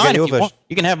can have mine if you want.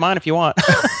 You can have mine if you want.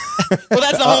 Well,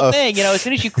 that's the whole thing. As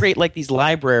soon as you create like these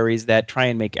libraries that try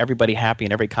and make everybody happy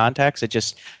in every context, it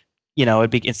just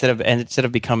instead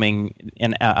of becoming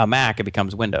a Mac, it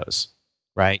becomes Windows.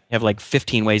 Right? You have like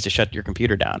 15 ways to shut your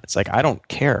computer down. It's like, I don't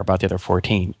care about the other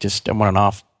 14. Just I want an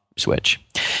off switch.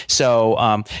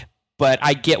 So, but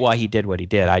I get why he did what he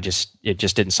did. It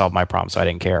just didn't solve my problem, so I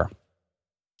didn't care.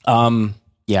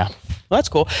 Yeah. Well, that's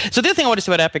cool. So the other thing I want to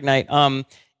say about Appignite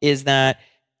is that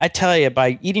I tell you,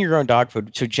 by eating your own dog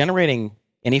food, so generating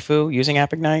AnyFu using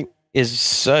Appignite is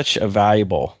such a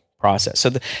valuable process. So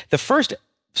the first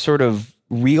sort of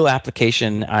real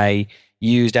application I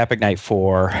used Appignite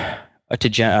for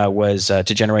was to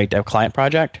generate a client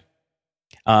project.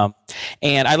 And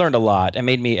I learned a lot. It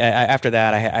made me, after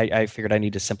that, I figured I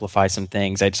need to simplify some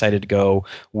things. I decided to go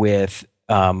with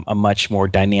a much more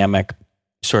dynamic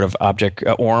sort of object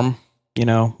ORM,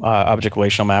 object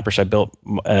relational mapper. So I built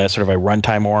sort of a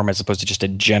runtime ORM as opposed to just a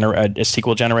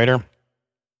SQL generator.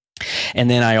 And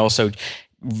then I also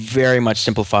very much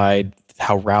simplified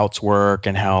how routes work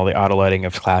and how the auto-loading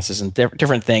of classes and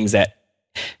different things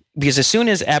because as soon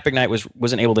as Appignite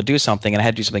wasn't able to do something and I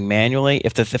had to do something manually,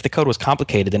 if the code was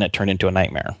complicated, then it turned into a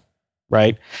nightmare,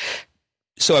 right?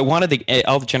 So I wanted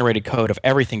all the generated code of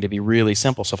everything to be really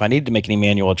simple. So if I needed to make any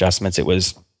manual adjustments, it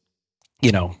was,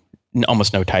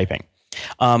 almost no typing.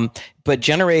 But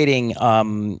generating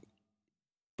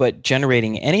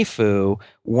AnyFu,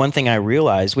 one thing I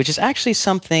realized, which is actually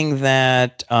something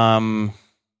that that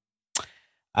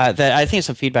I think is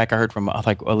some feedback I heard from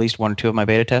like at least one or two of my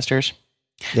beta testers.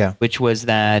 Yeah, which was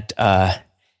that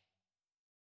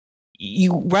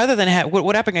you rather than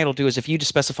what Appignite will do is if you just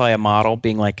specify a model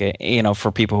being like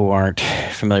for people who aren't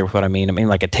familiar with what I mean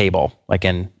like a table, like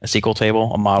in a SQL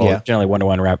table, a model generally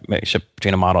one-to-one relationship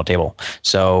between a model and table.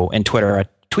 So in Twitter,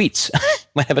 tweets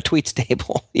might have a tweets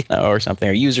table, or something,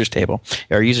 or users table,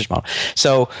 or users model.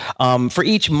 So for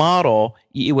each model,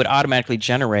 it would automatically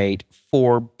generate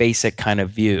 4 basic kind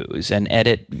of views and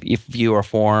edit view or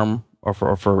form. Or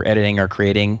for editing or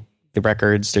creating the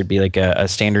records, there'd be like a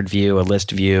standard view, a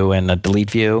list view, and a delete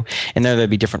view. And there'd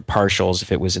be different partials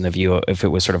if it was in the view, if it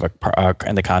was sort of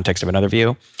in the context of another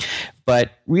view. But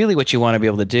really what you want to be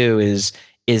able to do is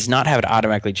not have it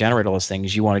automatically generate all those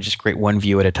things. You want to just create one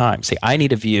view at a time. Say, I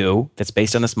need a view that's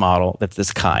based on this model that's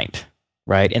this kind,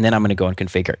 right? And then I'm going to go and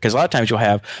configure it. Because a lot of times you'll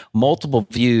have multiple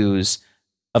views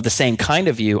of the same kind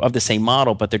of view, of the same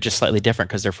model, but they're just slightly different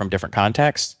because they're from different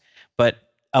contexts. But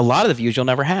a lot of the views you'll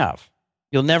never have.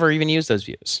 You'll never even use those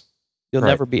views. You'll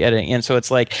never be editing. And so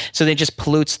it's like, so it just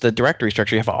pollutes the directory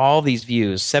structure. You have all these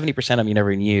views, 70% of them you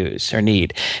never even use or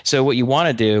need. So what you want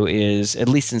to do is, at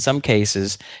least in some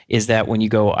cases, is that when you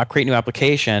go create a new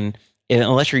application,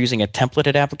 unless you're using a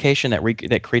templated application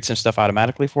that creates some stuff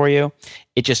automatically for you,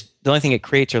 the only thing it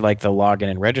creates are like the login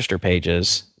and register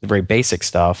pages, the very basic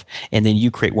stuff, and then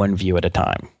you create one view at a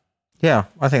time. Yeah,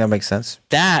 I think that makes sense.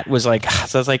 That was like,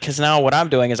 so I was like, because now what I'm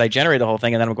doing is I generate the whole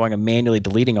thing and then I'm going and manually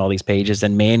deleting all these pages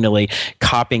and manually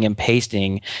copying and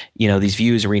pasting, these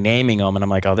views, renaming them. And I'm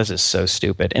like, oh, this is so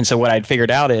stupid. And so what I'd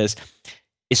figured out is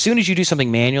as soon as you do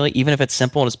something manually, even if it's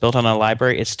simple and it's built on a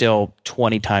library, it's still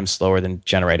 20 times slower than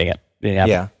generating it.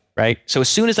 Yeah. Right. So as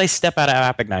soon as I step out of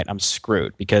Appignite, I'm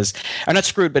screwed because I'm not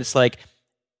screwed, but it's like,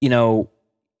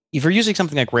 if you're using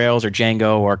something like Rails or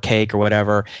Django or Cake or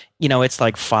whatever, it's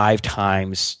like 5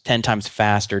 times, 10 times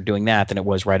faster doing that than it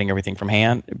was writing everything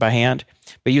by hand.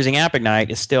 But using Appignite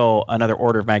is still another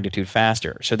order of magnitude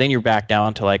faster. So then you're back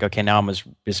down to like, okay, now I'm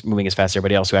just moving as fast as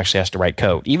everybody else who actually has to write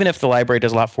code. Even if the library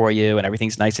does a lot for you and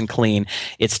everything's nice and clean,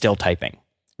 it's still typing.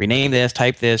 Rename this,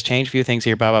 type this, change a few things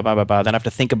here, blah, blah, blah, blah, blah. Then I have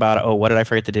to think about it. Oh, what did I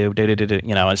forget to do?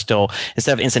 And still,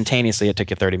 instead of instantaneously, it took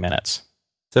you 30 minutes.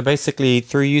 So basically,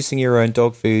 through using your own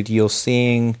dog food, you're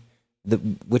seeing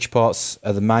which parts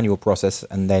are the manual process,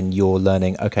 and then you're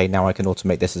learning, okay, now I can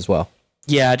automate this as well.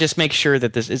 Yeah, just make sure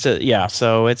that this is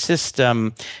so it's just,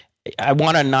 I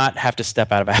want to not have to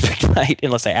step out of Appignite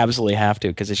unless I absolutely have to,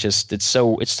 because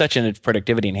it's such a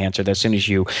productivity enhancer that as soon as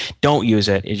you don't use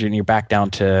it, you're back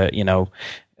down to,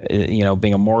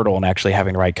 being a mortal and actually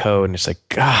having to write code. And it's like,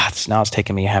 God, now it's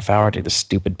taking me a half hour to do this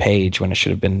stupid page when it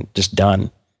should have been just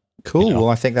done. Cool. Well,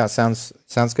 I think that sounds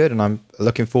good, and I'm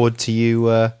looking forward to you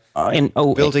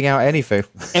building out AnyFu.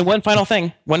 And one final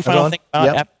thing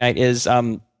about Appignite is,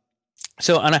 and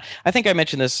I think I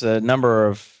mentioned this a number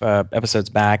of episodes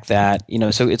back that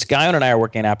so it's Guyon and I are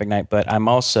working on Appignite, but I'm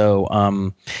also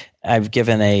I've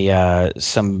given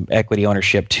some equity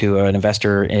ownership to an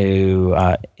investor who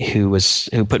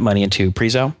put money into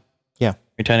Prezo. Yeah.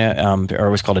 Or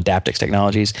it was called Adaptix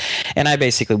Technologies. And I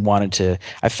basically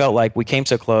I felt like we came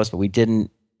so close, but we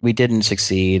didn't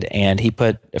succeed. And he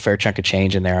put a fair chunk of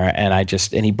change in there, and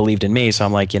he believed in me. So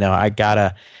I'm like,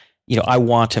 I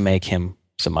want to make him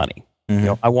some money.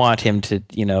 Mm-hmm. I want him to,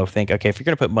 think, okay, if you're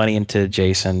going to put money into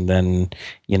Jason, then,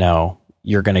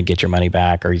 you're going to get your money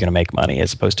back, or you're going to make money,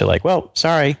 as opposed to like, well,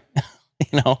 sorry,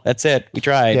 that's it. We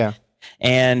tried. Yeah.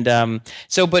 And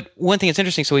but one thing that's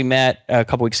interesting, so we met a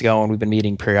couple weeks ago, and we've been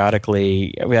meeting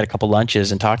periodically. We had a couple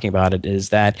lunches and talking about it, is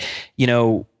that,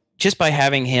 just by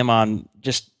having him on,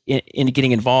 just in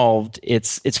getting involved,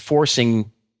 it's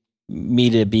forcing me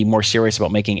to be more serious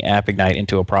about making Appignite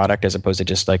into a product, as opposed to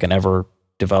just like an ever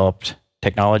developed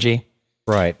technology.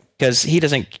 Right. Because he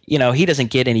doesn't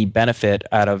get any benefit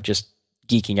out of just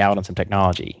geeking out on some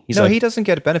technology. He doesn't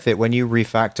get a benefit when you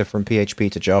refactor from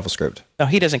PHP to JavaScript. No,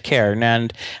 he doesn't care.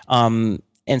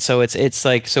 And so it's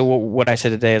like, so what I said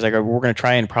today is like, we're going to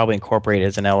try and probably incorporate it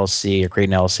as an LLC, or create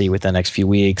an LLC within the next few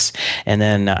weeks. And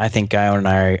then I think Guyon and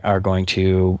I are going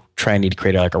to try and need to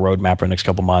create like a roadmap for the next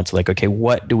couple months. Like, okay,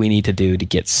 what do we need to do to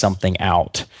get something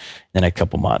out in the next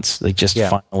couple months? Like,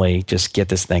 finally just get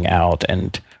this thing out,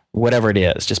 and whatever it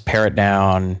is, just pare it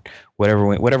down,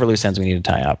 whatever loose ends we need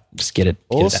to tie up, just get it.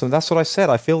 Awesome. That's what I said.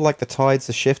 I feel like the tides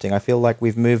are shifting. I feel like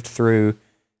we've moved through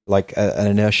like an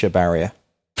inertia barrier.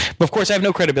 But of course, I have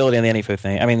no credibility on the AnyFu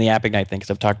thing. I mean, the Appignite thing, because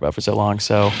I've talked about it for so long.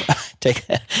 So take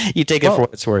it for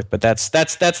what it's worth. But that's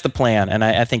the plan, and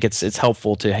I think it's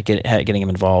helpful to getting him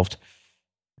involved.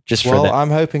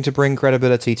 I'm hoping to bring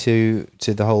credibility to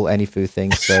the whole AnyFu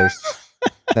thing. So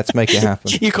let's make it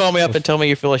happen. You call me up and tell me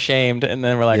you feel ashamed, and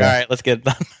then we're like, all right, let's get it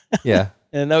done. Yeah.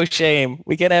 And no shame.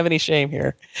 We can't have any shame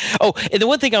here. Oh, and the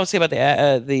one thing I would say about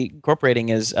the incorporating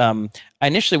is, I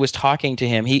initially was talking to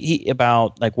him he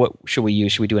about like, what should we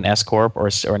use? Should we do an S-Corp or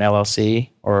an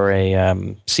LLC or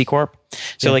a C-Corp?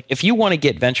 So like, if you want to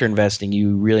get venture investing,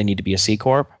 you really need to be a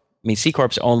C-Corp. I mean,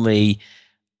 C-Corp's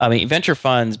venture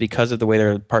funds, because of the way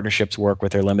their partnerships work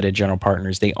with their limited general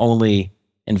partners, they only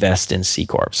invest in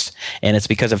C-Corps. And it's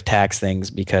because of tax things,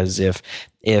 because if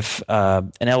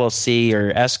an LLC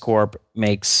or S-Corp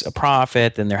makes a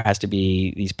profit, then there has to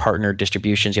be these partner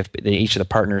distributions. Each of the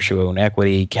partners who own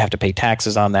equity have to pay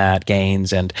taxes on that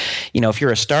gains. And, if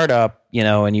you're a startup,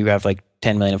 and you have like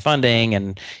 10 million in funding,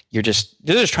 and they're just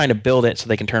trying to build it so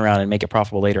they can turn around and make it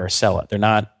profitable later or sell it. They're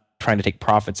not trying to take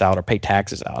profits out or pay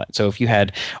taxes on it. So if you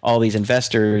had all these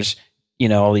investors,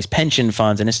 all these pension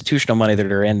funds and institutional money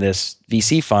that are in this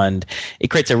VC fund, it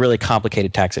creates a really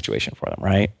complicated tax situation for them,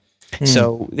 right?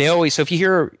 So if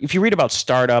you read about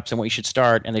startups and what you should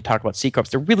start, and they talk about C-Corps,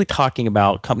 they're really talking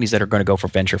about companies that are going to go for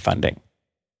venture funding.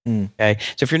 Okay,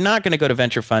 so if you're not going to go to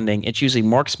venture funding, it's usually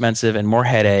more expensive and more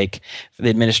headache for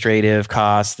the administrative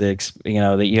costs. That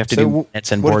you have to do. What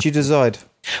did you decide?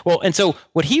 Well, and so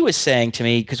what he was saying to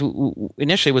me, because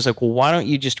initially was like, well, why don't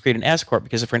you just create an S-Corp?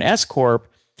 because if you're an S-Corp,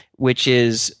 which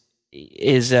is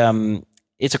it's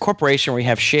a corporation where you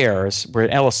have shares, where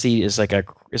an LLC is like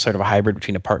is sort of a hybrid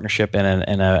between a partnership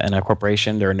and a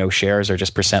corporation. There are no shares, or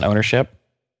just percent ownership.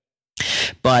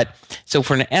 But so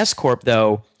for an S-Corp,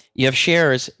 though, you have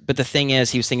shares. But the thing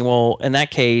is, he was thinking, well, in that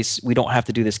case, we don't have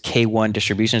to do this K1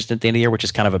 distributions at the end of the year, which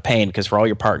is kind of a pain, because for all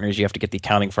your partners, you have to get the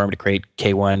accounting firm to create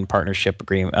K1 partnership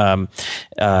agreement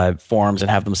forms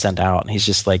and have them sent out. And he's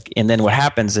just like, and then what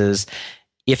happens is,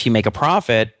 if you make a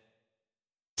profit,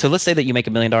 so let's say that you make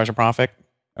 $1 million of profit,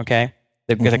 okay?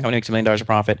 Because the company makes $1 million of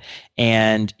profit,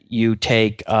 and you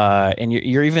take, and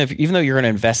you're even though you're going to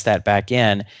invest that back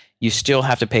in, you still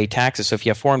have to pay taxes. So if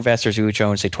you have 4 investors who each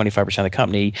own, say, 25% of the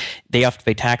company, they have to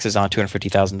pay taxes on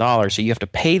 $250,000. So you have to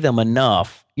pay them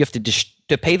enough. You have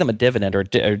to pay them a dividend or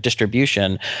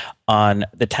distribution on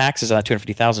the taxes on that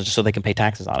 $250,000, just so they can pay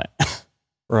taxes on it.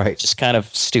 Right. It's just kind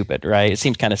of stupid, right? It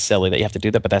seems kind of silly that you have to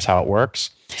do that, but that's how it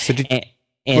works. So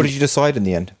what did you decide in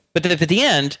the end? But at the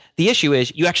end, the issue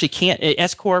is you actually can't,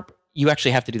 S-Corp, you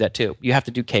actually have to do that too. You have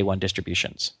to do K1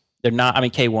 distributions. They're not,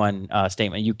 K1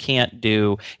 statement. You can't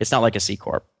do, it's not like a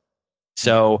C-Corp.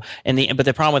 So, but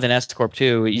the problem with an S-Corp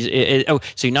too,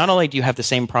 so not only do you have the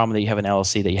same problem that you have an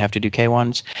LLC, that you have to do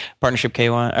K1s, partnership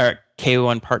K1, or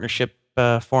K1 partnership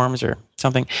forms or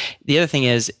something. The other thing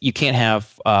is you can't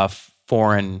have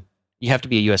foreign, you have to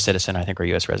be a U.S. citizen, I think, or a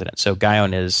U.S. resident. So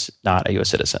Guyon is not a U.S.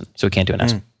 citizen, so we can't do an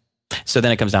S. So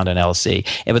then it comes down to an LLC.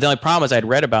 But the only problem is I'd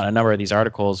read about a number of these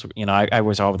articles. I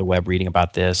was all over the web reading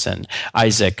about this, and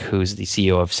Isaac, who's the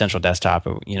CEO of Central Desktop,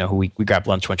 who we grab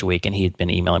lunch once a week, and he had been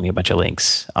emailing me a bunch of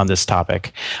links on this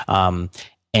topic.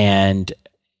 And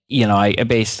I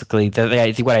basically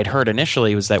what I'd heard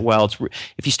initially was that, well,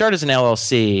 if you start as an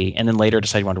LLC and then later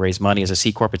decide you want to raise money as a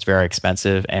C corp, it's very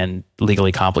expensive and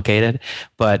legally complicated.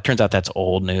 But it turns out that's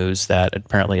old news. That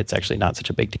apparently it's actually not such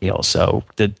a big deal. So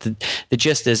the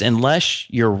gist is, unless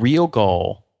if your real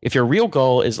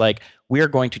goal is like, we are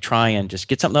going to try and just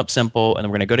get something up simple, and then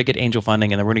we're going to go to get angel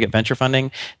funding, and then we're going to get venture funding,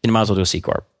 then you might as well do a C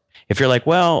corp. If you're like,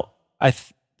 well, I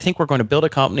think we're going to build a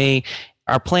company.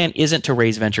 Our plan isn't to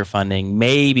raise venture funding.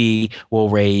 Maybe we'll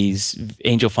raise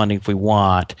angel funding if we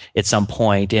want at some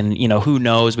point. And, who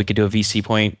knows, we could do a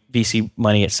VC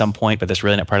money at some point, but that's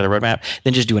really not part of the roadmap.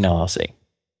 Then just do an LLC.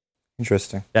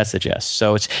 Interesting. That's the gist.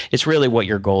 So it's really what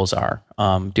your goals are. Do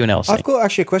an LLC. I've got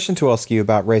actually a question to ask you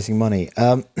about raising money.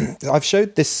 I've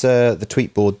showed this, the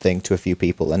tweet board thing to a few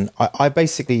people, and I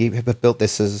basically have built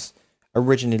this as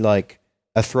originally like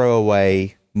a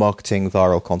throwaway marketing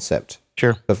viral concept.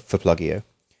 Sure. For Pluggio.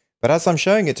 But as I'm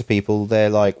showing it to people, they're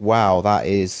like, wow, that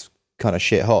is kind of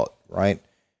shit hot, right?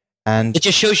 And it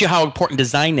just shows you how important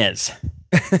design is.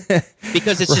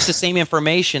 Because it's just the same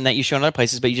information that you show in other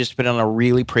places, but you just put it on a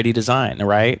really pretty design,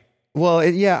 right? Well,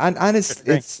 and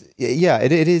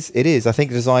it is. I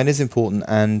think design is important,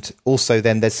 and also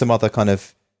then there's some other kind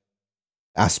of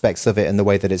aspects of it and the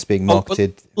way that it's being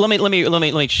marketed. Let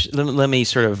me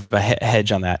sort of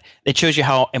hedge on that. It shows you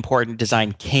how important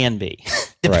design can be,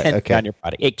 depending on your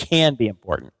product. It can be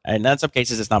important, and in some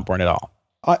cases, it's not important at all.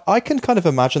 I can kind of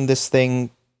imagine this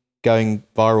thing going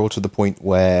viral to the point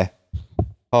where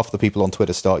half the people on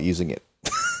Twitter start using it.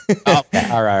 Okay.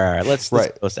 All right. Let's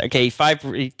okay.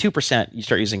 2%. You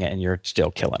start using it, and you're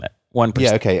still killing it. 1%.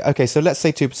 Yeah. Okay. So let's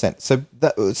say 2%. So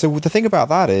the thing about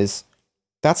that is,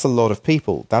 that's a lot of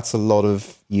people. That's a lot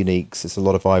of uniques. It's a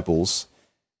lot of eyeballs.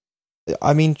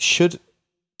 I mean, should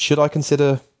I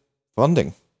consider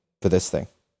funding for this thing?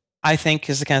 I think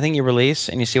it's the kind of thing you release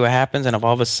and you see what happens. And if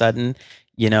all of a sudden,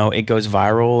 it goes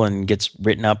viral and gets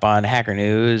written up on Hacker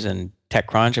News and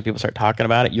TechCrunch and people start talking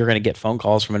about it, you're going to get phone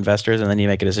calls from investors, and then you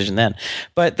make a decision then.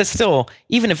 But that's still,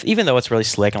 even though it's really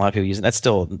slick and a lot of people use it, that's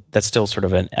still sort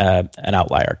of an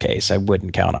outlier case. I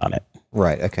wouldn't count on it.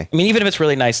 Right. Okay. I mean, even if it's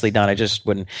really nicely done, I just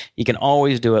wouldn't. You can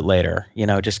always do it later.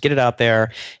 Just get it out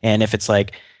there. And if it's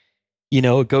like,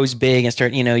 it goes big and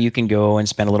start, you can go and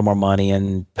spend a little more money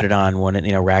and put it on one,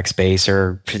 Rackspace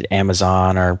or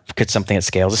Amazon or get something that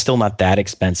scales. It's still not that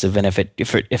expensive. And if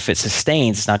it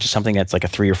sustains, it's not just something that's like a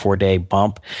 3 or 4 day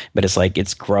bump, but it's like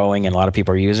it's growing and a lot of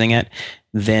people are using it.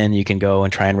 Then you can go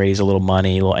and try and raise a little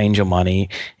angel money,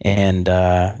 and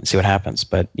see what happens.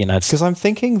 But it's because I'm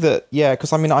thinking that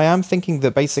I am thinking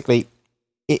that basically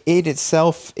it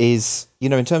itself is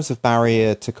in terms of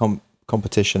barrier to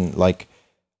competition, like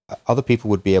other people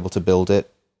would be able to build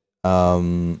it,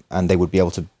 and they would be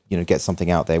able to get something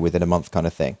out there within a month, kind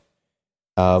of thing.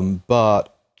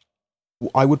 But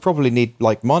I would probably need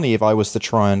like money if I was to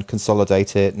try and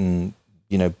consolidate it and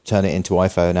turn it into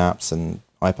iPhone apps and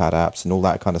iPad apps and all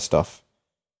that kind of stuff.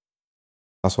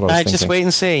 That's what I was thinking. Just wait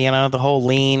and see. The whole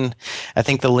lean. I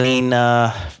think the lean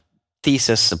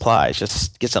thesis applies.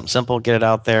 Just get something simple, get it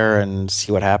out there, and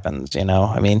see what happens.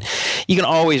 I mean, you can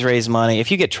always raise money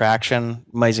if you get traction.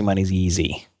 Raising money's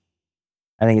easy.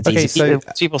 I think it's easy. So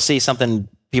if people see something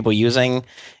people using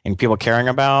and people caring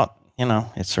about,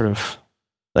 it's sort of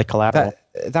like collateral.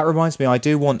 That reminds me, I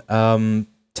do want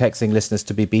texting listeners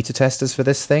to be beta testers for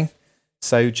this thing.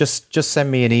 So just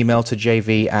send me an email to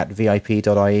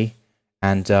jv@vip.ie,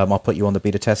 and I'll put you on the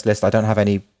beta test list. I don't have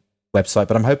any website,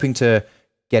 but I'm hoping to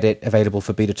get it available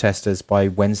for beta testers by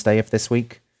Wednesday of this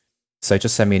week. So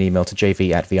just send me an email to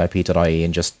jv@vip.ie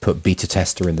and just put beta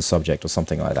tester in the subject or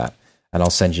something like that, and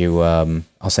I'll send you an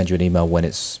email when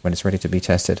it's ready to be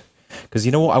tested. Because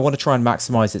you know what, I want to try and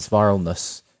maximize its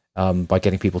viralness by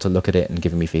getting people to look at it and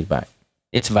giving me feedback.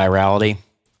 It's virality.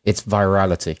 It's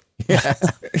virality. Yeah.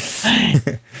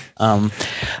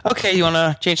 Okay, you want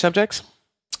to change subjects?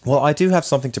 Well, I do have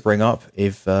something to bring up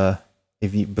if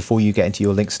you before you get into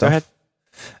your link stuff. Go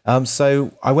ahead.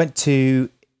 So I went to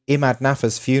Imad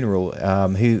Nafa's funeral.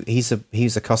 He's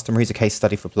a customer. He's a case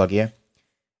study for Pluggio.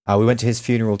 We went to his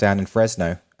funeral down in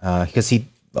Fresno because he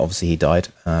died.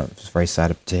 It was very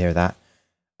sad to hear that.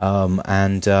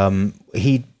 And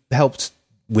he helped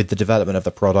with the development of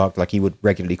the product. Like, he would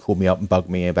regularly call me up and bug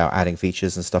me about adding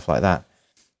features and stuff like that.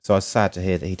 So I was sad to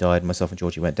hear that he died. Myself and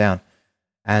Georgie went down,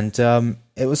 and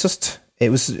it was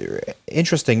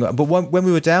interesting. But when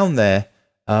we were down there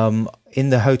in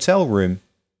the hotel room,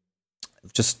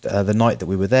 just the night that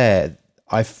we were there,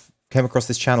 I came across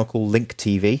this channel called Link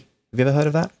TV. Have you ever heard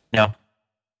of that? No.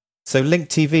 So Link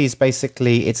TV is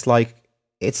basically it's like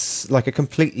a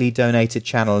completely donated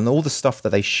channel, and all the stuff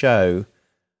that they show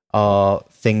are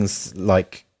things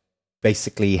like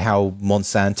basically how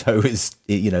Monsanto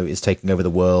is taking over the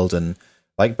world, and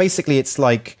like basically it's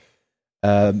like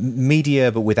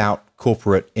media but without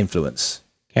corporate influence.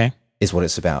 Okay, is what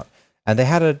it's about. And they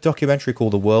had a documentary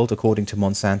called "The World According to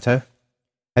Monsanto."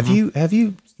 Have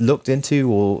you looked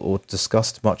into or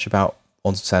discussed much about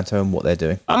Monsanto and what they're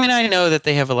doing? I mean, I know that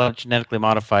they have a lot of genetically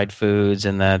modified foods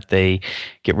and that they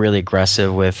get really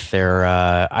aggressive with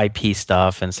their IP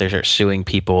stuff, and so they start suing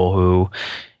people who,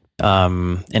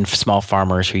 and small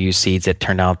farmers who use seeds that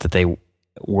turned out that they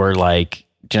were like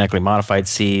genetically modified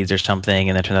seeds or something,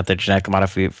 and it turned out that genetically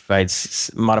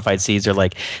modified seeds are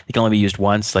like they can only be used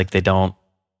once, like they don't,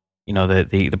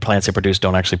 the plants they produce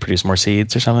don't actually produce more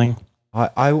seeds or something.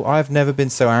 I've never been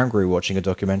so angry watching a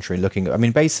documentary I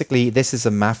mean, basically, this is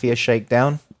a mafia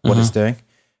shakedown, what it's doing.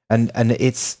 And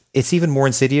it's even more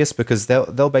insidious because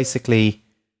they'll basically,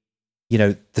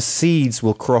 the seeds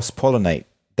will cross-pollinate.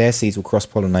 Their seeds will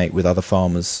cross-pollinate with other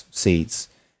farmers' seeds.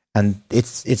 And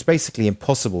it's basically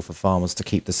impossible for farmers to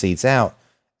keep the seeds out.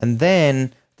 And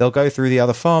then they'll go through the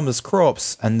other farmers'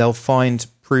 crops and they'll find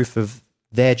proof of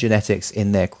their genetics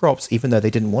in their crops, even though they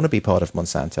didn't want to be part of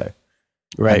Monsanto.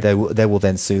 Right. And they will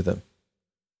then sue them.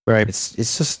 Right.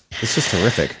 It's just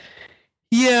horrific.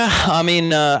 Yeah, I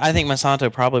mean, I think Monsanto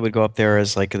probably would go up there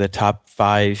as like the top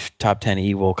 10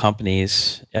 evil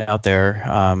companies out there.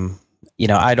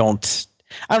 I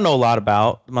don't know a lot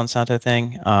about the Monsanto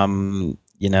thing. And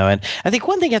I think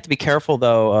one thing you have to be careful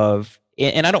though of,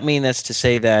 and I don't mean this to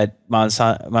say that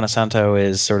Monsanto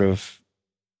is sort of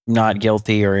not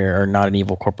guilty or not an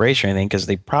evil corporation or anything, because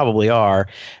they probably are,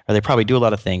 or they probably do a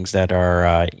lot of things that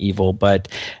are evil. But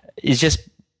it's just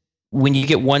when you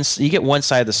get one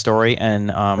side of the story,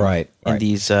 and in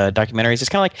these documentaries, it's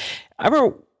kind of like I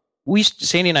remember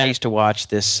Sandy and I used to watch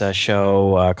this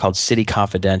show called City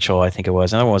Confidential, I think it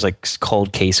was. Another one was like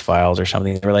Cold Case Files or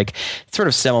something. They were like sort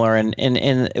of similar, and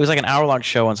it was like an hour-long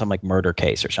show on some like murder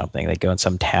case or something. They go in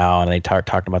some town and they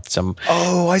talking about some.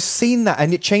 Oh, I've seen that,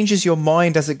 and it changes your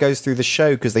mind as it goes through the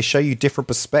show because they show you different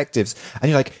perspectives, and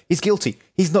you're like, he's guilty,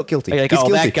 he's not guilty. Like, he's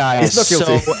guilty. That guy is so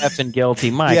effing guilty.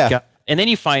 My God. And then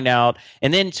you find out,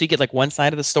 and then so you get like one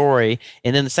side of the story,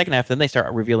 and then the second half, then they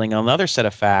start revealing another set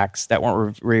of facts that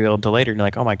weren't revealed until later. And you're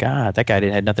like, oh my God, that guy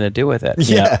had nothing to do with it.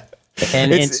 Yeah.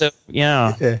 And so,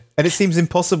 yeah. And it seems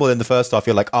impossible in the first half.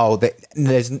 You're like,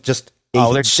 there's just,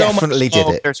 there's definitely so much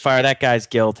did it. There's fire. That guy's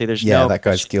guilty. That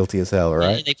guy's guilty as hell,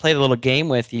 right? And they played a little game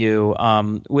with you,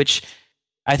 which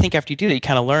I think after you do that, you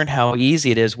kind of learn how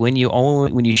easy it is when you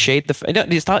shade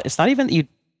it's not even that you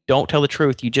don't tell the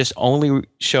truth. You just only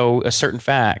show a certain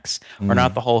facts or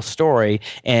not the whole story,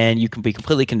 and you can be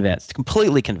completely convinced.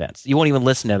 You won't even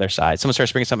listen to the other side. Someone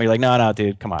starts bringing something, you're like, no,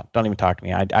 dude, come on, don't even talk to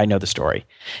me. I know the story.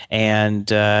 And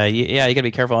you got to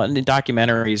be careful. And the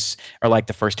documentaries are like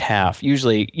the first half.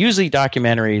 Usually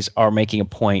documentaries are making a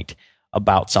point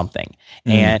about something,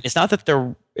 and it's not that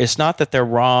they're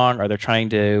wrong or they're trying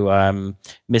to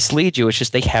mislead you. It's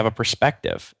just they have a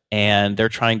perspective, and they're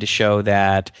trying to show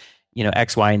that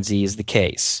X, Y, and Z is the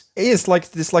case. It's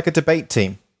like a debate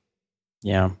team.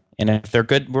 Yeah, and if they're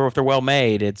good, or if they're well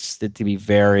made, it's to be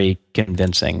very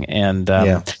convincing. And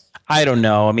I don't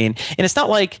know. I mean, and it's not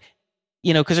like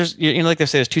because there's like they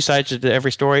say, there's two sides to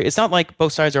every story. It's not like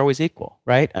both sides are always equal,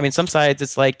 right? I mean, some sides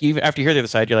it's like even after you hear the other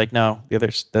side, you're like, no, the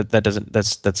others that doesn't.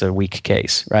 That's a weak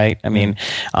case, right? I mean,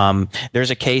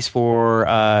 there's a case for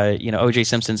O.J.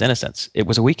 Simpson's innocence. It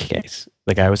was a weak case.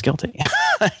 The guy was guilty.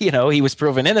 He was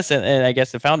proven innocent, and I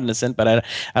guess they found innocent, but I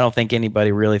don't think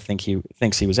anybody really thinks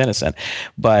he was innocent.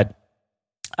 But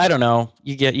I don't know.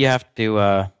 You have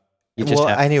to.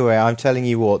 Anyway, I'm telling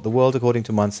you what. The World According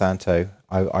to Monsanto.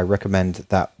 I recommend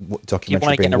that documentary. You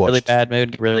want to get in a watched. really bad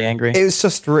mood, get really angry. It was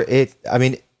just I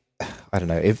mean, I don't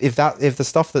know if the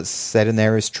stuff that's said in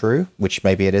there is true, which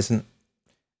maybe it isn't.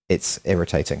 It's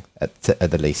irritating at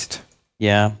the least.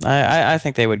 Yeah, I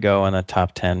think they would go in the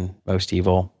top 10 most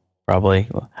evil, probably.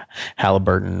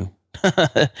 Halliburton,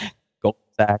 Goldman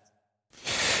Sachs.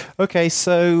 Okay,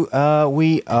 so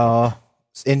we are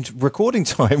in recording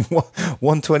time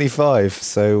 1:25.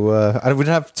 So we don't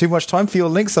have too much time for your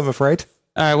links, I'm afraid.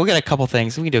 All right, we'll get a couple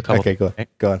things. We can do a couple. Okay, go on. Right?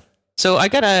 Go on. So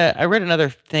I read another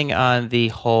thing on the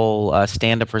whole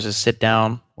stand up versus sit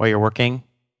down while you're working.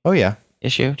 Oh yeah.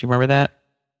 Issue. Do you remember that?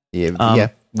 Yeah.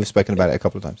 We've spoken about it a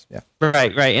couple of times. Yeah.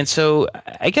 Right. And so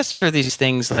I guess for these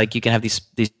things, like you can have these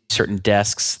certain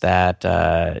desks that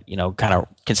kind of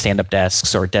can stand up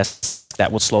desks, or desks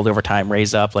that will slowly over time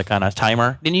raise up like on a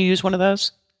timer. Didn't you use one of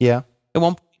those? Yeah. It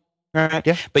won't. Right.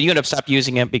 Yeah. But you end up stopped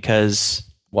using it because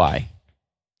why?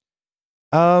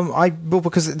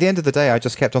 Because at the end of the day, I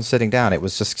just kept on sitting down. It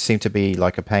was just seemed to be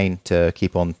like a pain to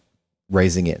keep on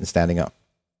raising it and standing up.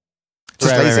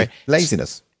 Just Right.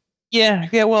 laziness.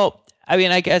 Yeah. Well, I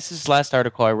mean, I guess this last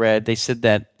article I read, they said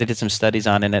that they did some studies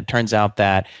on it, and it turns out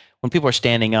that when people are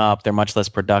standing up, they're much less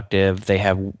productive. They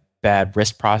have bad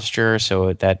wrist posture,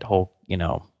 so that whole,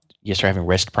 you start having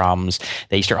wrist problems.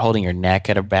 That you start holding your neck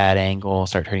at a bad angle,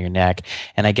 start hurting your neck.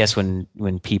 And I guess when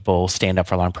people stand up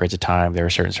for long periods of time, there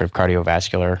are certain sort of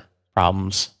cardiovascular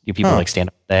problems. You people like stand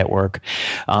up all day at work.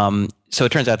 So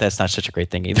it turns out that's not such a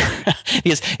great thing either.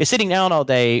 Because if sitting down all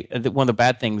day, one of the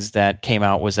bad things that came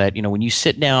out was that, when you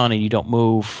sit down and you don't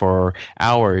move for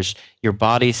hours, your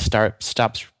body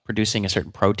stops producing a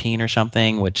certain protein or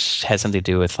something, which has something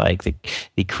to do with like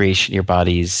the creation, your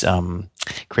body's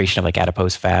creation of like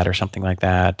adipose fat or something like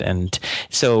that. And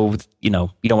so, you don't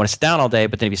want to sit down all day,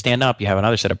 but then if you stand up, you have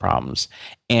another set of problems.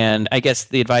 And I guess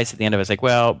the advice at the end of it is like,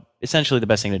 well, essentially the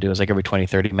best thing to do is like every 20,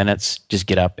 30 minutes, just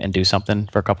get up and do something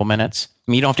for a couple minutes.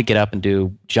 I mean, you don't have to get up and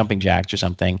do jumping jacks or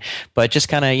something, but just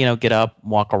kind of, get up,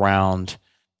 walk around,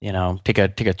 take a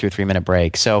 2 or 3 minute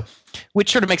break. So,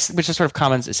 which is sort of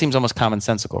common. It seems almost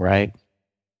commonsensical, right?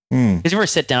 Because you ever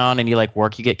sit down and you like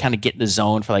work, you get in the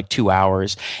zone for like 2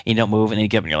 hours and you don't move, and then you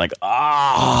get up and you're like,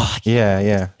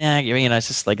 Yeah. it's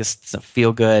just like it doesn't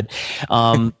feel good.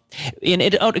 And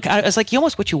it's like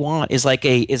almost what you want is like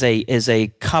a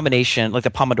combination, like the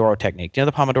Pomodoro technique. Do you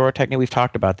know the Pomodoro technique? We've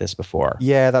talked about this before.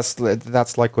 Yeah, that's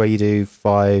like where you do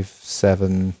 5,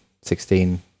 7,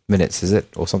 16 minutes, is it,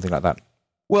 or something like that?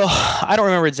 Well, I don't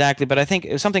remember exactly, but I think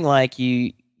it was something like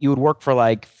you would work for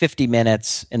like 50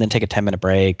 minutes and then take a 10-minute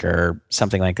break or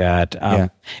something like that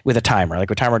with a timer.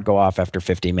 Like a timer would go off after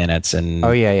 50 minutes and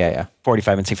 45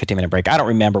 minutes, 15-minute break. I don't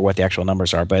remember what the actual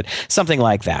numbers are, but something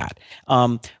like that.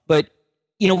 But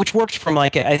which works from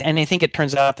like, and I think it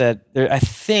turns out that I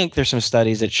think there's some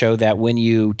studies that show that when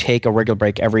you take a regular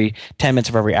break every 10 minutes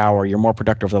of every hour, you're more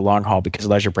productive for the long haul because it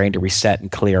allows your brain to reset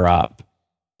and clear up.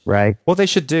 Right. What they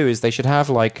should do is they should have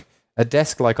like a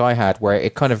desk like I had where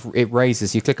it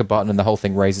raises. You click a button and the whole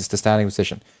thing raises to standing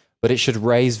position, but it should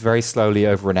raise very slowly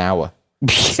over an hour.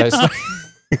 So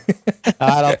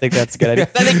I don't think that's a good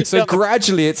idea. So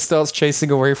gradually it starts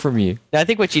chasing away from you. I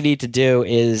think what you need to do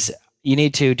is you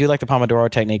need to do like the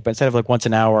Pomodoro technique, but instead of like once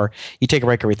an hour, you take a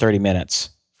break every 30 minutes.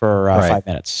 For 5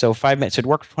 minutes. So 5 minutes. So it'd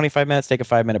work for 25 minutes, take a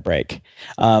 5-minute break.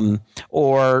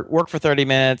 Or work for 30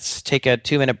 minutes, take a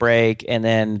 2-minute break, and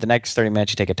then the next 30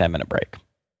 minutes you take a 10-minute break.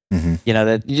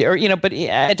 Mm-hmm. But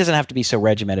it doesn't have to be so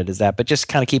regimented as that, but just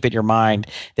kind of keep it in your mind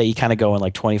that you kind of go in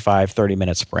like 25,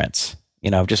 30-minute sprints.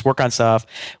 Just work on stuff,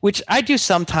 which I do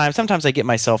sometimes. Sometimes I get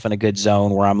myself in a good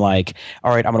zone where I'm like,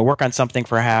 all right, I'm going to work on something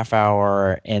for a half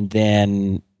hour, and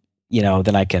then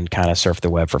then I can kind of surf the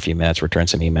web for a few minutes, return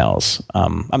some emails.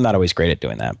 I'm not always great at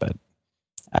doing that, but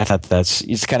I thought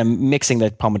it's kind of mixing the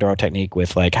Pomodoro technique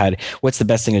with like what's the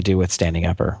best thing to do with standing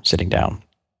up or sitting down.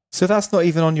 So that's not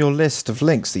even on your list of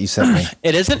links that you sent me.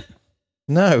 It isn't?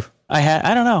 No.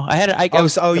 I don't know. I had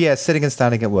it. Sitting and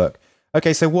standing at work.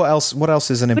 Okay, so what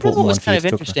else is an important one? What was kind of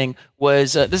interesting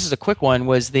was this is a quick one.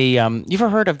 Was the you ever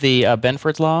heard of the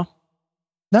Benford's law?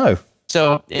 No.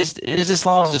 So this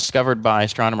law was discovered by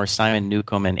astronomer Simon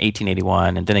Newcomb in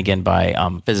 1881, and then again by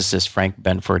physicist Frank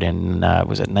Benford in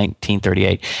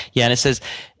 1938. Yeah, and it says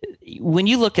when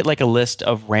you look at like a list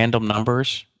of random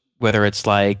numbers, whether it's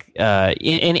like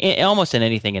in almost in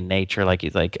anything in nature, they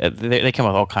come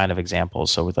with all kind of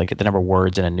examples. So with like the number of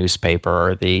words in a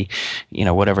newspaper or the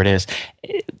whatever it is,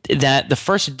 that the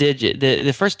first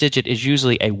digit is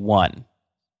usually a 1,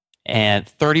 and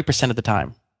 30% of the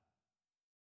time.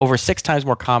 Over 6 times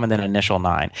more common than an initial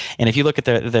 9. And if you look at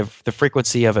the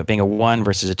frequency of it being a 1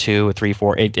 versus a 2, a 3,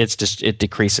 4, it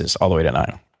decreases all the way to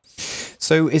 9.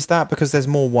 So is that because there's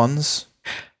more ones?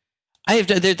 They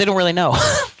don't really know.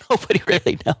 Nobody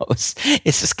really knows.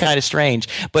 It's just kind of strange.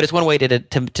 But it's one way to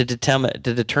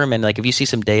determine like if you see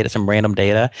some data, some random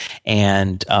data,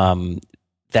 and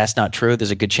that's not true,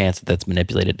 there's a good chance that that's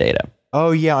manipulated data.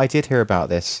 Oh yeah, I did hear about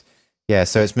this. Yeah,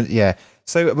 so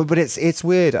but it's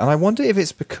weird, and I wonder if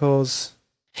it's because.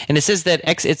 And it says that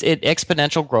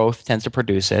exponential growth tends to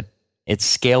produce it. It's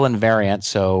scale invariant,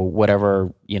 so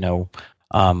whatever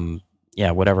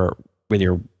whatever, whether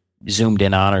you're zoomed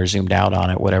in on or zoomed out on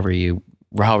it, however you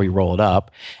roll it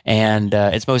up, and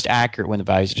it's most accurate when the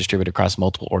values are distributed across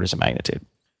multiple orders of magnitude.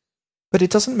 But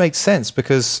it doesn't make sense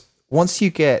because once you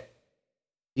get,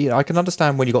 I can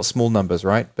understand when you got small numbers,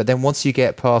 right? But then once you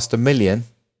get past 1 million.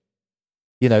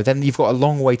 Then you've got a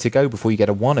long way to go before you get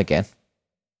a 1 again.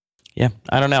 Yeah,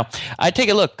 I don't know. I'd take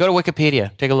a look. Go to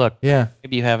Wikipedia. Take a look. Yeah.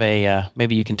 Maybe you have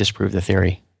maybe you can disprove the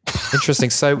theory. Interesting.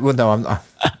 So, well, no, I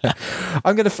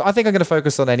think I'm gonna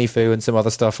focus on AnyFu and some other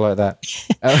stuff like that.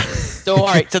 So, all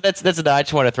right. So that's I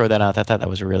just want to throw that out. I thought that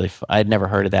was really fun. I'd never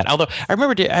heard of that. Although I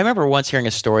remember once hearing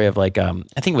a story of like I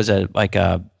think it was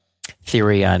a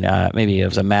theory on maybe it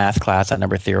was a math class on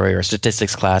number theory or a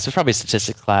statistics class. It was probably a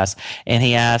statistics class, and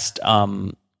he asked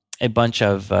a bunch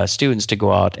of students to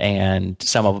go out and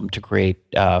some of them to create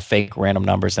fake random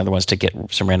numbers, and other ones to get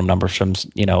some random numbers from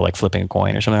like flipping a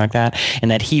coin or something like that, and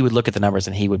that he would look at the numbers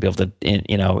and he would be able to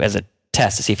as a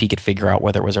test to see if he could figure out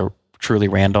whether it was a truly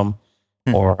random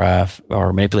or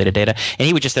manipulated data, and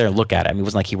he would just there and look at it. I mean, it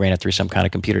wasn't like he ran it through some kind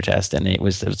of computer test, and it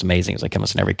was amazing. It was like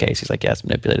almost in every case he's like, yeah, it's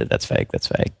manipulated, that's fake.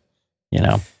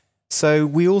 So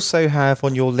we also have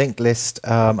on your linked list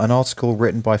an article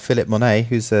written by Filipe Monet,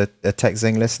 who's a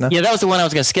TechZing listener. Yeah, that was the one I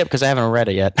was going to skip because I haven't read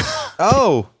it yet.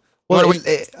 Oh, well,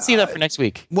 see that for next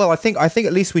week. Well, I think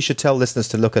at least we should tell listeners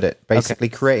to look at it. Basically,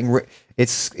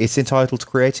 it's entitled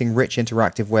 "Creating Rich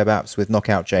Interactive Web Apps with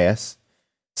KnockoutJS."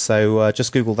 So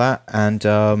just Google that, and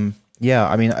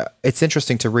I mean, it's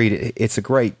interesting to read. It's a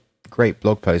great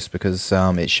blog post because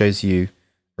it shows you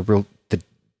the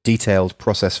detailed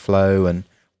process flow and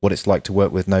what it's like to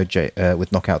work with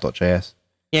with Knockout.js.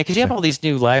 Yeah, because you have all these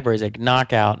new libraries like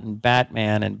Knockout and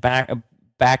Batman and there's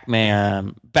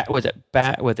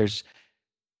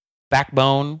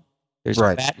Backbone. There's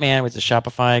Batman, which the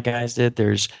Shopify guys did.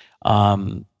 There's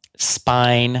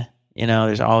Spine.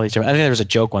 There's all these different. I think there was a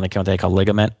joke one that came out today called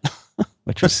Ligament,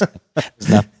 which was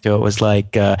nothing to it. It was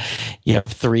like you have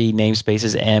 3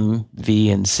 namespaces M,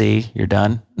 V, and C. You're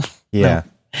done. Yeah.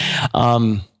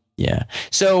 Yeah.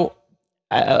 So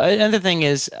another thing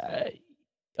is,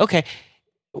 okay.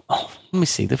 Oh, let me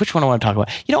see. Which one I want to talk about?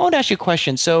 I want to ask you a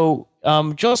question. So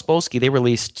Joel Spolsky, they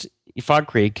released Fog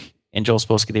Creek, and Joel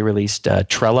Spolsky, they released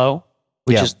Trello,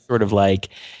 which is sort of like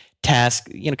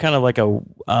task, kind of like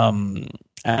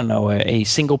a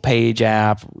single page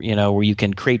app, where you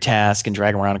can create tasks and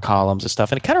drag them around in columns and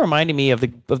stuff. And it kind of reminded me of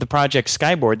the project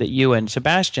Skyboard that you and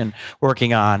Sebastian were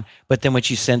working on, but then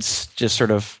which you since just sort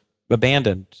of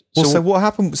abandoned. Well, so what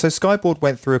happened? So Skyboard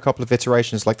went through a couple of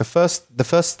iterations. Like the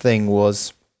first thing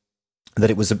was that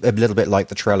it was a little bit like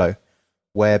the Trello,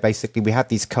 where basically we had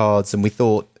these cards, and we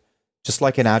thought, just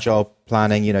like in agile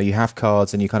planning, you have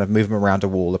cards and you kind of move them around a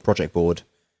wall, a project board,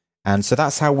 and so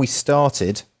that's how we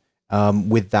started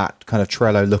with that kind of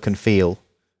Trello look and feel,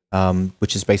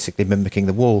 which is basically mimicking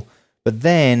the wall. But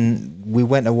then we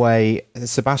went away.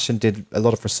 Sebastian did a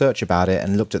lot of research about it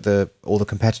and looked at all the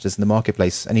competitors in the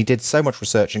marketplace. And he did so much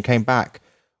research and came back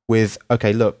with,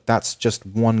 okay, look, that's just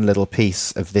one little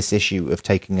piece of this issue of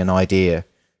taking an idea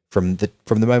from the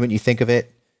moment you think of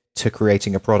it to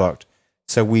creating a product.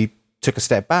 So we took a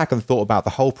step back and thought about the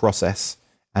whole process.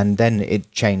 And then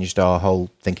it changed our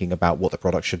whole thinking about what the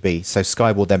product should be. So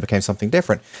Skyboard then became something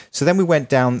different. So then we went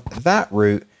down that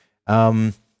route.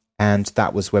 And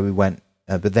that was where we went.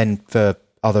 But then for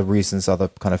other reasons, other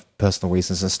kind of personal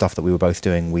reasons and stuff that we were both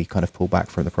doing, we kind of pulled back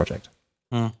from the project.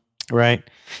 Right.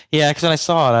 Yeah, because when I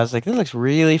saw it, I was like, this looks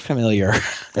really familiar.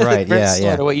 Right,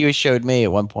 Sort of what you showed me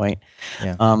at one point.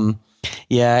 Yeah.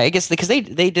 Yeah, I guess because they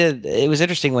did, it was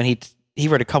interesting when he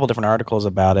wrote a couple different articles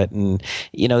about it, and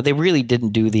they really didn't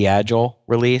do the agile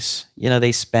release.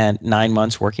 They spent 9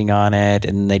 months working on it,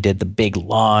 and they did the big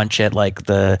launch at like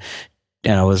the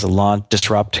it was a launch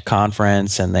disrupt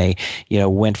conference, and they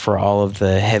went for all of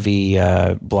the heavy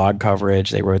blog coverage.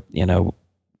 They wrote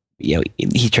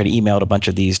he tried to email a bunch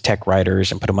of these tech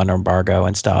writers and put them under embargo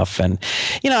and stuff. And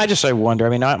I just wonder. I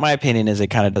mean, my opinion is it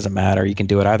kind of doesn't matter. You can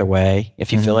do it either way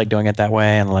if you feel like doing it that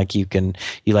way, and like you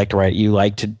like to write, you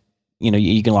like to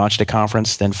you can launch at a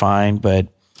conference, then fine. But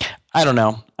I don't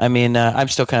know. I mean, I'm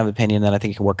still kind of the opinion that I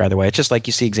think it can work either way. It's just like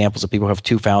you see examples of people who have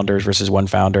 2 founders versus 1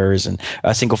 founders and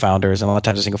single founders. And a lot of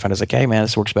times a single founder is like, hey, man,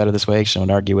 this works better this way. So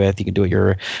don't argue with. You can do it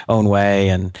your own way.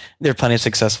 And there are plenty of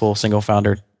successful single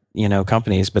founder,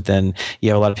 companies. But then you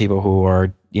have a lot of people who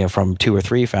are, from 2 or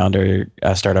 3 founder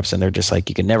startups, and they're just like,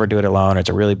 you can never do it alone, or it's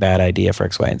a really bad idea for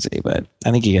X, Y, and Z. But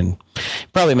I think you can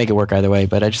probably make it work either way.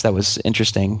 But I just thought it was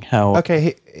interesting how.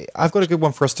 Okay, I've got a good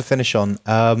one for us to finish on,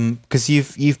 because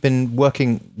you've been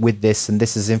working with this, and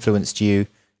this has influenced your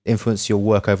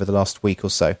work over the last week or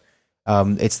so.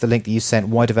 It's the link that you sent.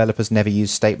 Why developers never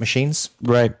use state machines.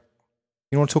 Right.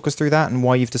 You want to talk us through that and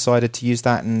why you've decided to use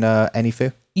that in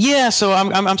AnyFu? Yeah, so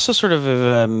I'm still sort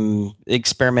of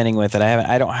experimenting with it.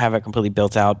 I don't have it completely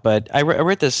built out, but I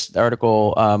read this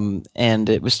article, and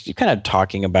it was kind of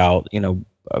talking about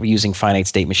of using finite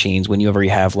state machines whenever you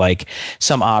have like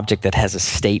some object that has a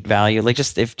state value, like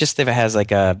just if it has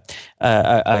like a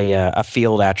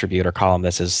field attribute or column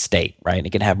that says state, right? And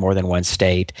it can have more than one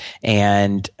state.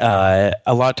 And a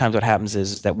lot of times what happens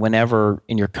is that whenever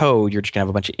in your code you're just gonna have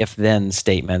a bunch of if-then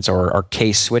statements or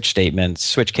case switch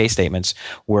case statements,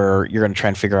 where you're gonna try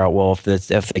and figure out, well,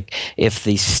 if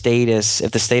the status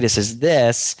is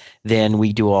this, then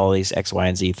we do all these X, Y,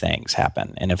 and Z things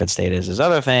happen. And if its status is this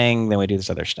other thing, then we do this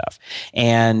other stuff.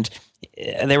 And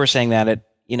they were saying that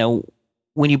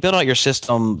when you build out your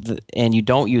system and you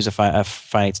don't use a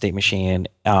finite state machine,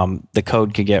 the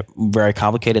code could get very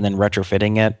complicated. And then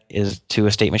retrofitting it is to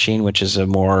a state machine, which is a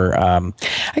more, I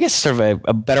guess, sort of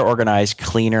a better organized,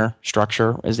 cleaner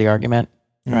structure is the argument,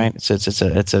 right? So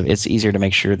it's easier to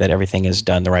make sure that everything is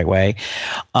done the right way.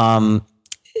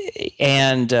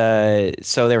 And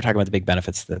so they were talking about the big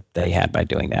benefits that they had by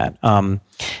doing that.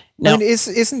 Now,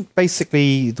 isn't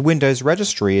basically the Windows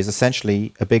registry is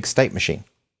essentially a big state machine?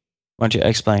 Why don't you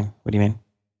explain? What do you mean?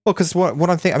 Well, because what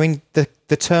I'm thinking, I mean,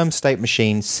 the term state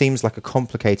machine seems like a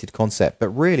complicated concept, but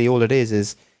really all it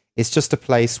is it's just a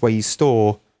place where you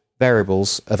store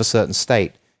variables of a certain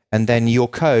state, and then your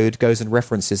code goes and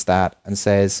references that and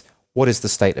says, what is the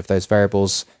state of those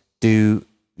variables?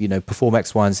 Perform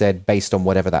X, Y, and Z based on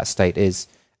whatever that state is.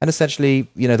 And essentially,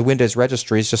 the Windows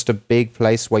registry is just a big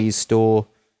place where you store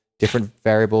different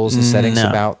variables and settings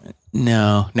about.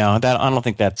 No, I don't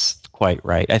think that's quite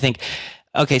right. I think,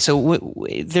 okay, so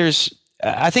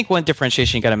I think one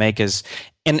differentiation you got to make is,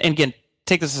 and again,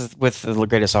 take this with the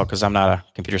greatest salt because I'm not a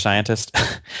computer scientist,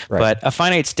 right. But a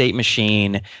finite state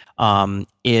machine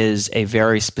is a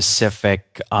very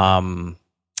specific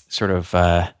sort of,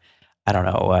 I don't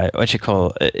know what you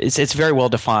call it. It's very well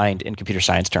defined in computer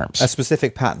science terms. A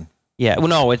specific pattern. Yeah. Well,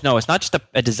 no, it's not just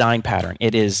a design pattern.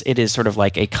 It is sort of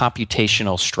like a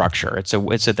computational structure. It's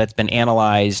a that's been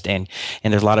analyzed and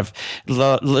there's a lot of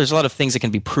things that can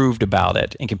be proved about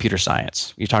it in computer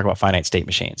science. You talk about finite state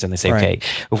machines, and they say, okay,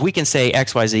 if we can say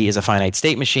XYZ is a finite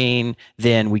state machine,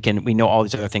 then we know all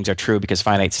these other things are true because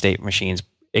finite state machines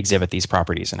exhibit these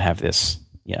properties and have this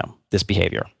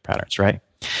behavior patterns, right?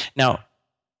 Now,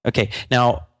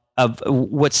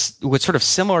 what's sort of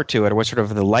similar to it, or what's sort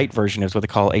of the light version, is what they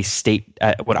call a state,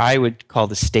 what I would call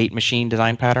the state machine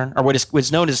design pattern, or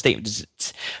what's known as state.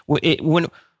 When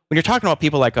you're talking about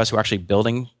people like us who are actually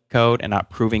building code and not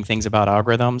proving things about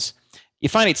algorithms, a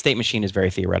finite state machine is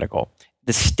very theoretical.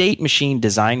 The state machine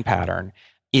design pattern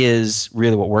is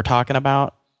really what we're talking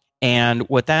about. And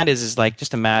what that is like,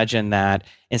 just imagine that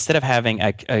instead of having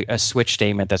a switch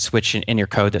statement that's switching in your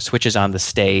code that switches on the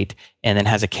state and then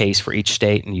has a case for each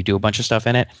state and you do a bunch of stuff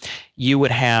in it, you would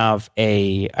have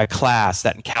a class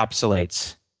that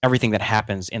encapsulates everything that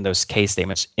happens in those case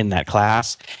statements in that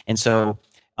class. And so,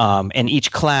 and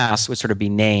each class would sort of be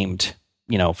named,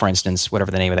 for instance,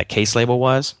 whatever the name of that case label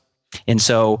was. And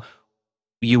so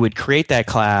you would create that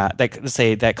class, let's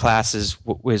say that class is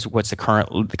what's the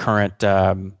current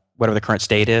whatever the current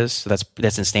state is, so that's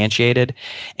instantiated,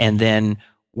 and then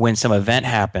when some event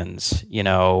happens,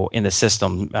 in the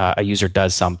system, a user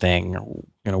does something,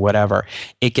 whatever,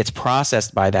 it gets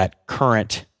processed by that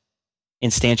current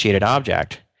instantiated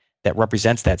object that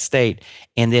represents that state,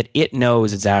 and that it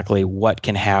knows exactly what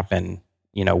can happen,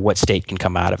 what state can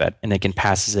come out of it, and it can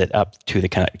passes it up to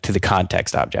the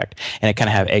context object, and it kind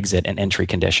of have exit and entry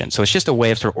conditions. So it's just a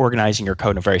way of sort of organizing your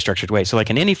code in a very structured way. So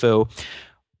like in AnyFu,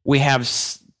 we have,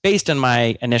 based on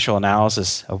my initial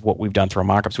analysis of what we've done through our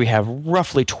mockups, we have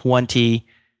roughly 20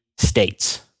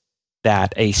 states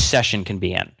that a session can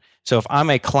be in. So if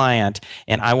I'm a client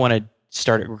and I want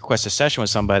to request a session with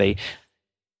somebody,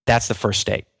 that's the first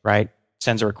state, right?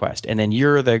 Sends a request. And then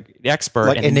you're the expert.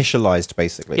 Like initialized,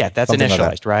 basically. Yeah, that's initialized,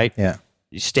 like that. Right? Yeah.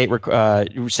 State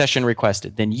session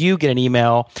requested. Then you get an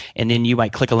email, and then you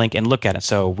might click a link and look at it.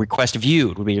 So request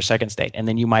viewed would be your second state, and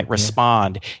then you might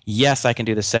respond, yes, I can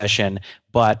do the session,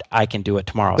 but I can do it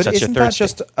tomorrow. But so that's isn't your third that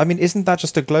just? state. I mean, isn't that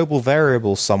just a global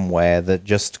variable somewhere that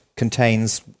just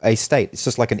contains a state? It's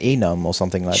just like an enum or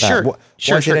something like that. Why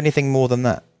is it anything more than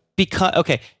that? Because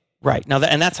right now,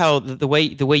 and that's how the way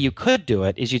you could do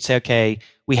it is you'd say, okay,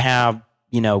 we have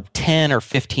 10 or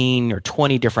 15 or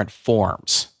 20 different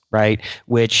forms. Right,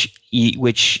 which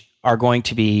are going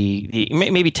to be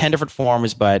maybe 10 different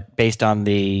forms, but based on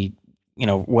the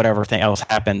whatever thing else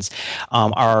happens,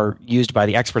 are used by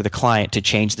the expert, the client, to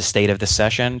change the state of the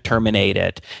session, terminate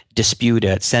it, dispute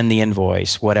it, send the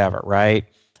invoice, whatever. Right,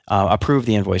 approve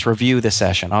the invoice, review the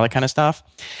session, all that kind of stuff.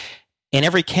 In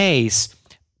every case,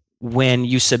 when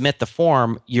you submit the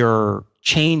form, your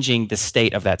changing the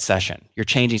state of that session. You're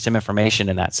changing some information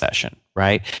in that session,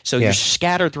 right? So you're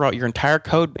scattered throughout your entire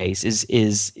code base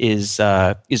is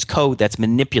code that's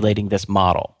manipulating this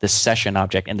model, this session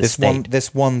object, and this state.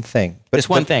 This one thing. This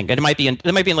one thing. And it might be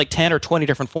in like 10 or 20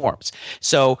 different forms.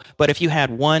 So, but if you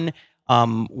had one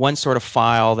sort of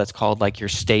file that's called like your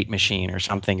state machine or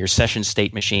something, your session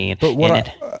state machine. But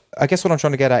I guess what I'm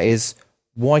trying to get at is,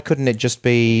 why couldn't it just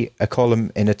be a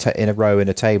column in a row in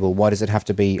a table? Why does it have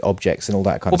to be objects and all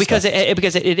that kind of stuff? Well,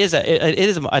 because it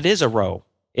is a row.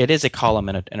 It is a column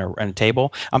in a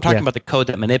table. I'm talking about the code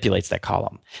that manipulates that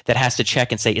column, that has to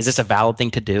check and say, is this a valid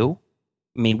thing to do?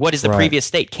 I mean, what is the previous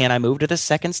state? Can I move to the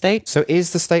second state? So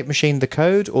is the state machine the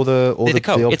code or the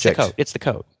code? The object? It's the code. It's the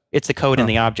code. It's the code in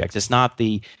the object. It's not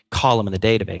the column in the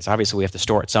database. Obviously, we have to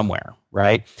store it somewhere,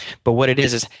 right? But what it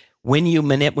is when you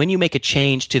make a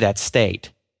change to that state,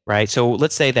 right? So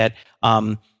let's say that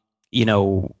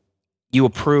you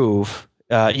approve.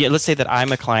 Let's say that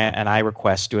I'm a client and I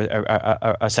request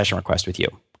a session request with you.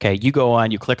 Okay, you go on,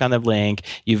 you click on the link,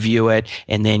 you view it,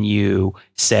 and then you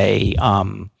say,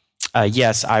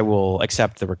 yes, I will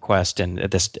accept the request, and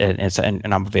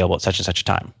I'm available at such and such a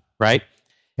time, right?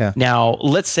 Yeah. Now,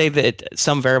 let's say that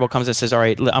some variable comes and says, all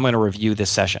right, I'm going to review this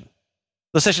session.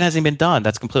 The session hasn't been done.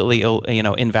 That's completely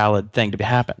invalid thing to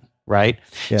happen, right?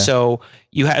 Yeah. So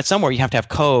you have somewhere you have to have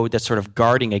code that's sort of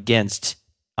guarding against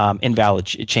invalid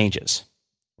changes,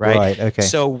 right? Right. Okay.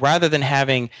 So rather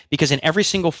than because in every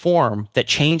single form that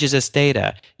changes this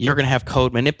data, you're going to have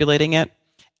code manipulating it,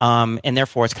 and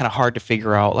therefore it's kind of hard to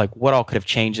figure out like what all could have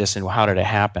changed this and how did it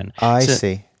happen. I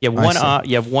see. You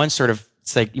have one sort of.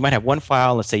 It's like you might have one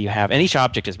file. Let's say you have, and each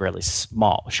object is really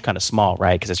small, kind of small,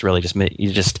 right? Because it's really just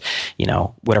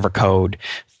whatever code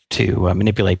to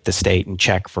manipulate the state and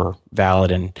check for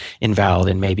valid and invalid,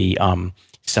 and maybe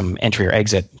some entry or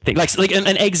exit thing. Like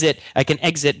an exit, like an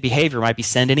exit behavior might be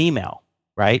send an email,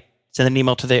 right? Send an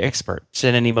email to the expert.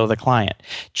 Send an email to the client.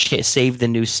 Save the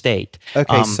new state.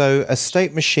 Okay, so a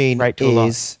state machine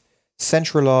is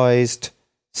centralized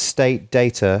state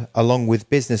data along with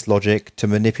business logic to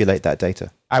manipulate that data.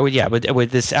 I would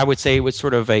say it was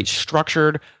sort of a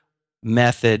structured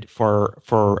method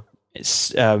for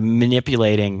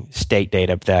manipulating state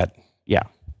data.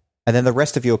 And then the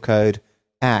rest of your code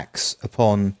acts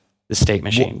upon the state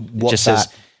machine.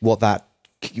 What that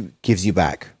gives you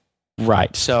back.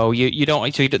 Right. So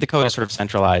the code is sort of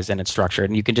centralized and it's structured,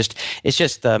 and you can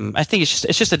I think it's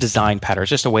just a design pattern. It's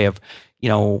just a way of,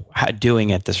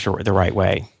 doing it the right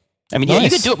way. I mean, you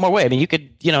could do it more way. I mean, you could,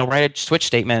 write a switch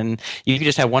statement, and you could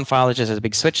just have one file that just has a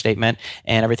big switch statement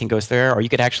and everything goes there. Or you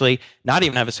could actually not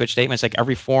even have a switch statement. It's like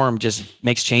every form just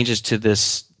makes changes to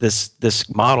this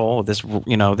model,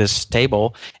 this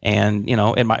table, and,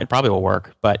 it probably will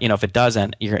work. But, if it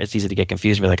doesn't, it's easy to get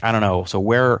confused and be like, I don't know. So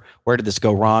where did this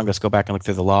go wrong? Let's go back and look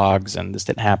through the logs, and this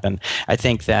didn't happen. I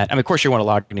think that, of course you want to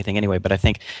log anything anyway, but I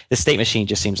think the state machine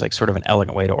just seems like sort of an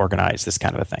elegant way to organize this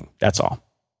kind of a thing. That's all.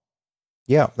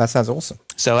 Yeah, that sounds awesome.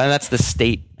 So, and that's the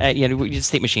state,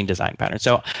 state machine design pattern.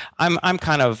 So, I'm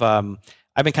kind of,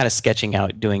 I've been kind of sketching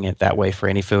out doing it that way for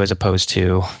AnyFu as opposed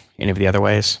to any of the other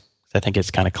ways. I think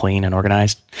it's kind of clean and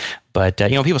organized. But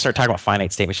people start talking about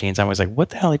finite state machines. I'm always like,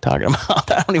 what the hell are you talking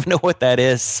about? I don't even know what that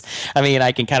is. I mean,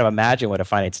 I can kind of imagine what a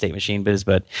finite state machine is,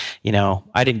 but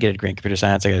I didn't get a degree in computer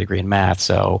science. I got a degree in math.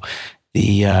 So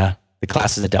the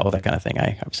classes that dealt with that kind of thing,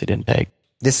 I obviously didn't take.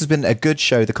 This has been a good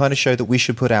show, the kind of show that we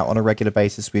should put out on a regular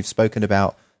basis. We've spoken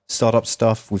about startup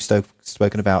stuff. We've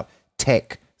spoken about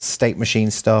tech, state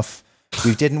machine stuff.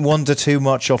 We didn't wander too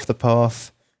much off the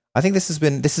path. I think this has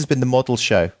been the model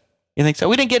show. You think so?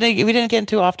 We didn't get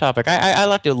too off topic. I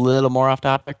like to do a little more off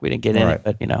topic. We didn't get in it,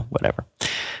 but whatever.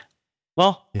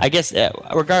 Well, yeah. I guess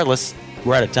regardless,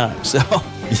 we're out of time. So, all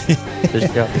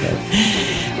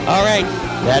right,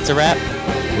 that's a wrap.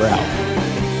 We're out.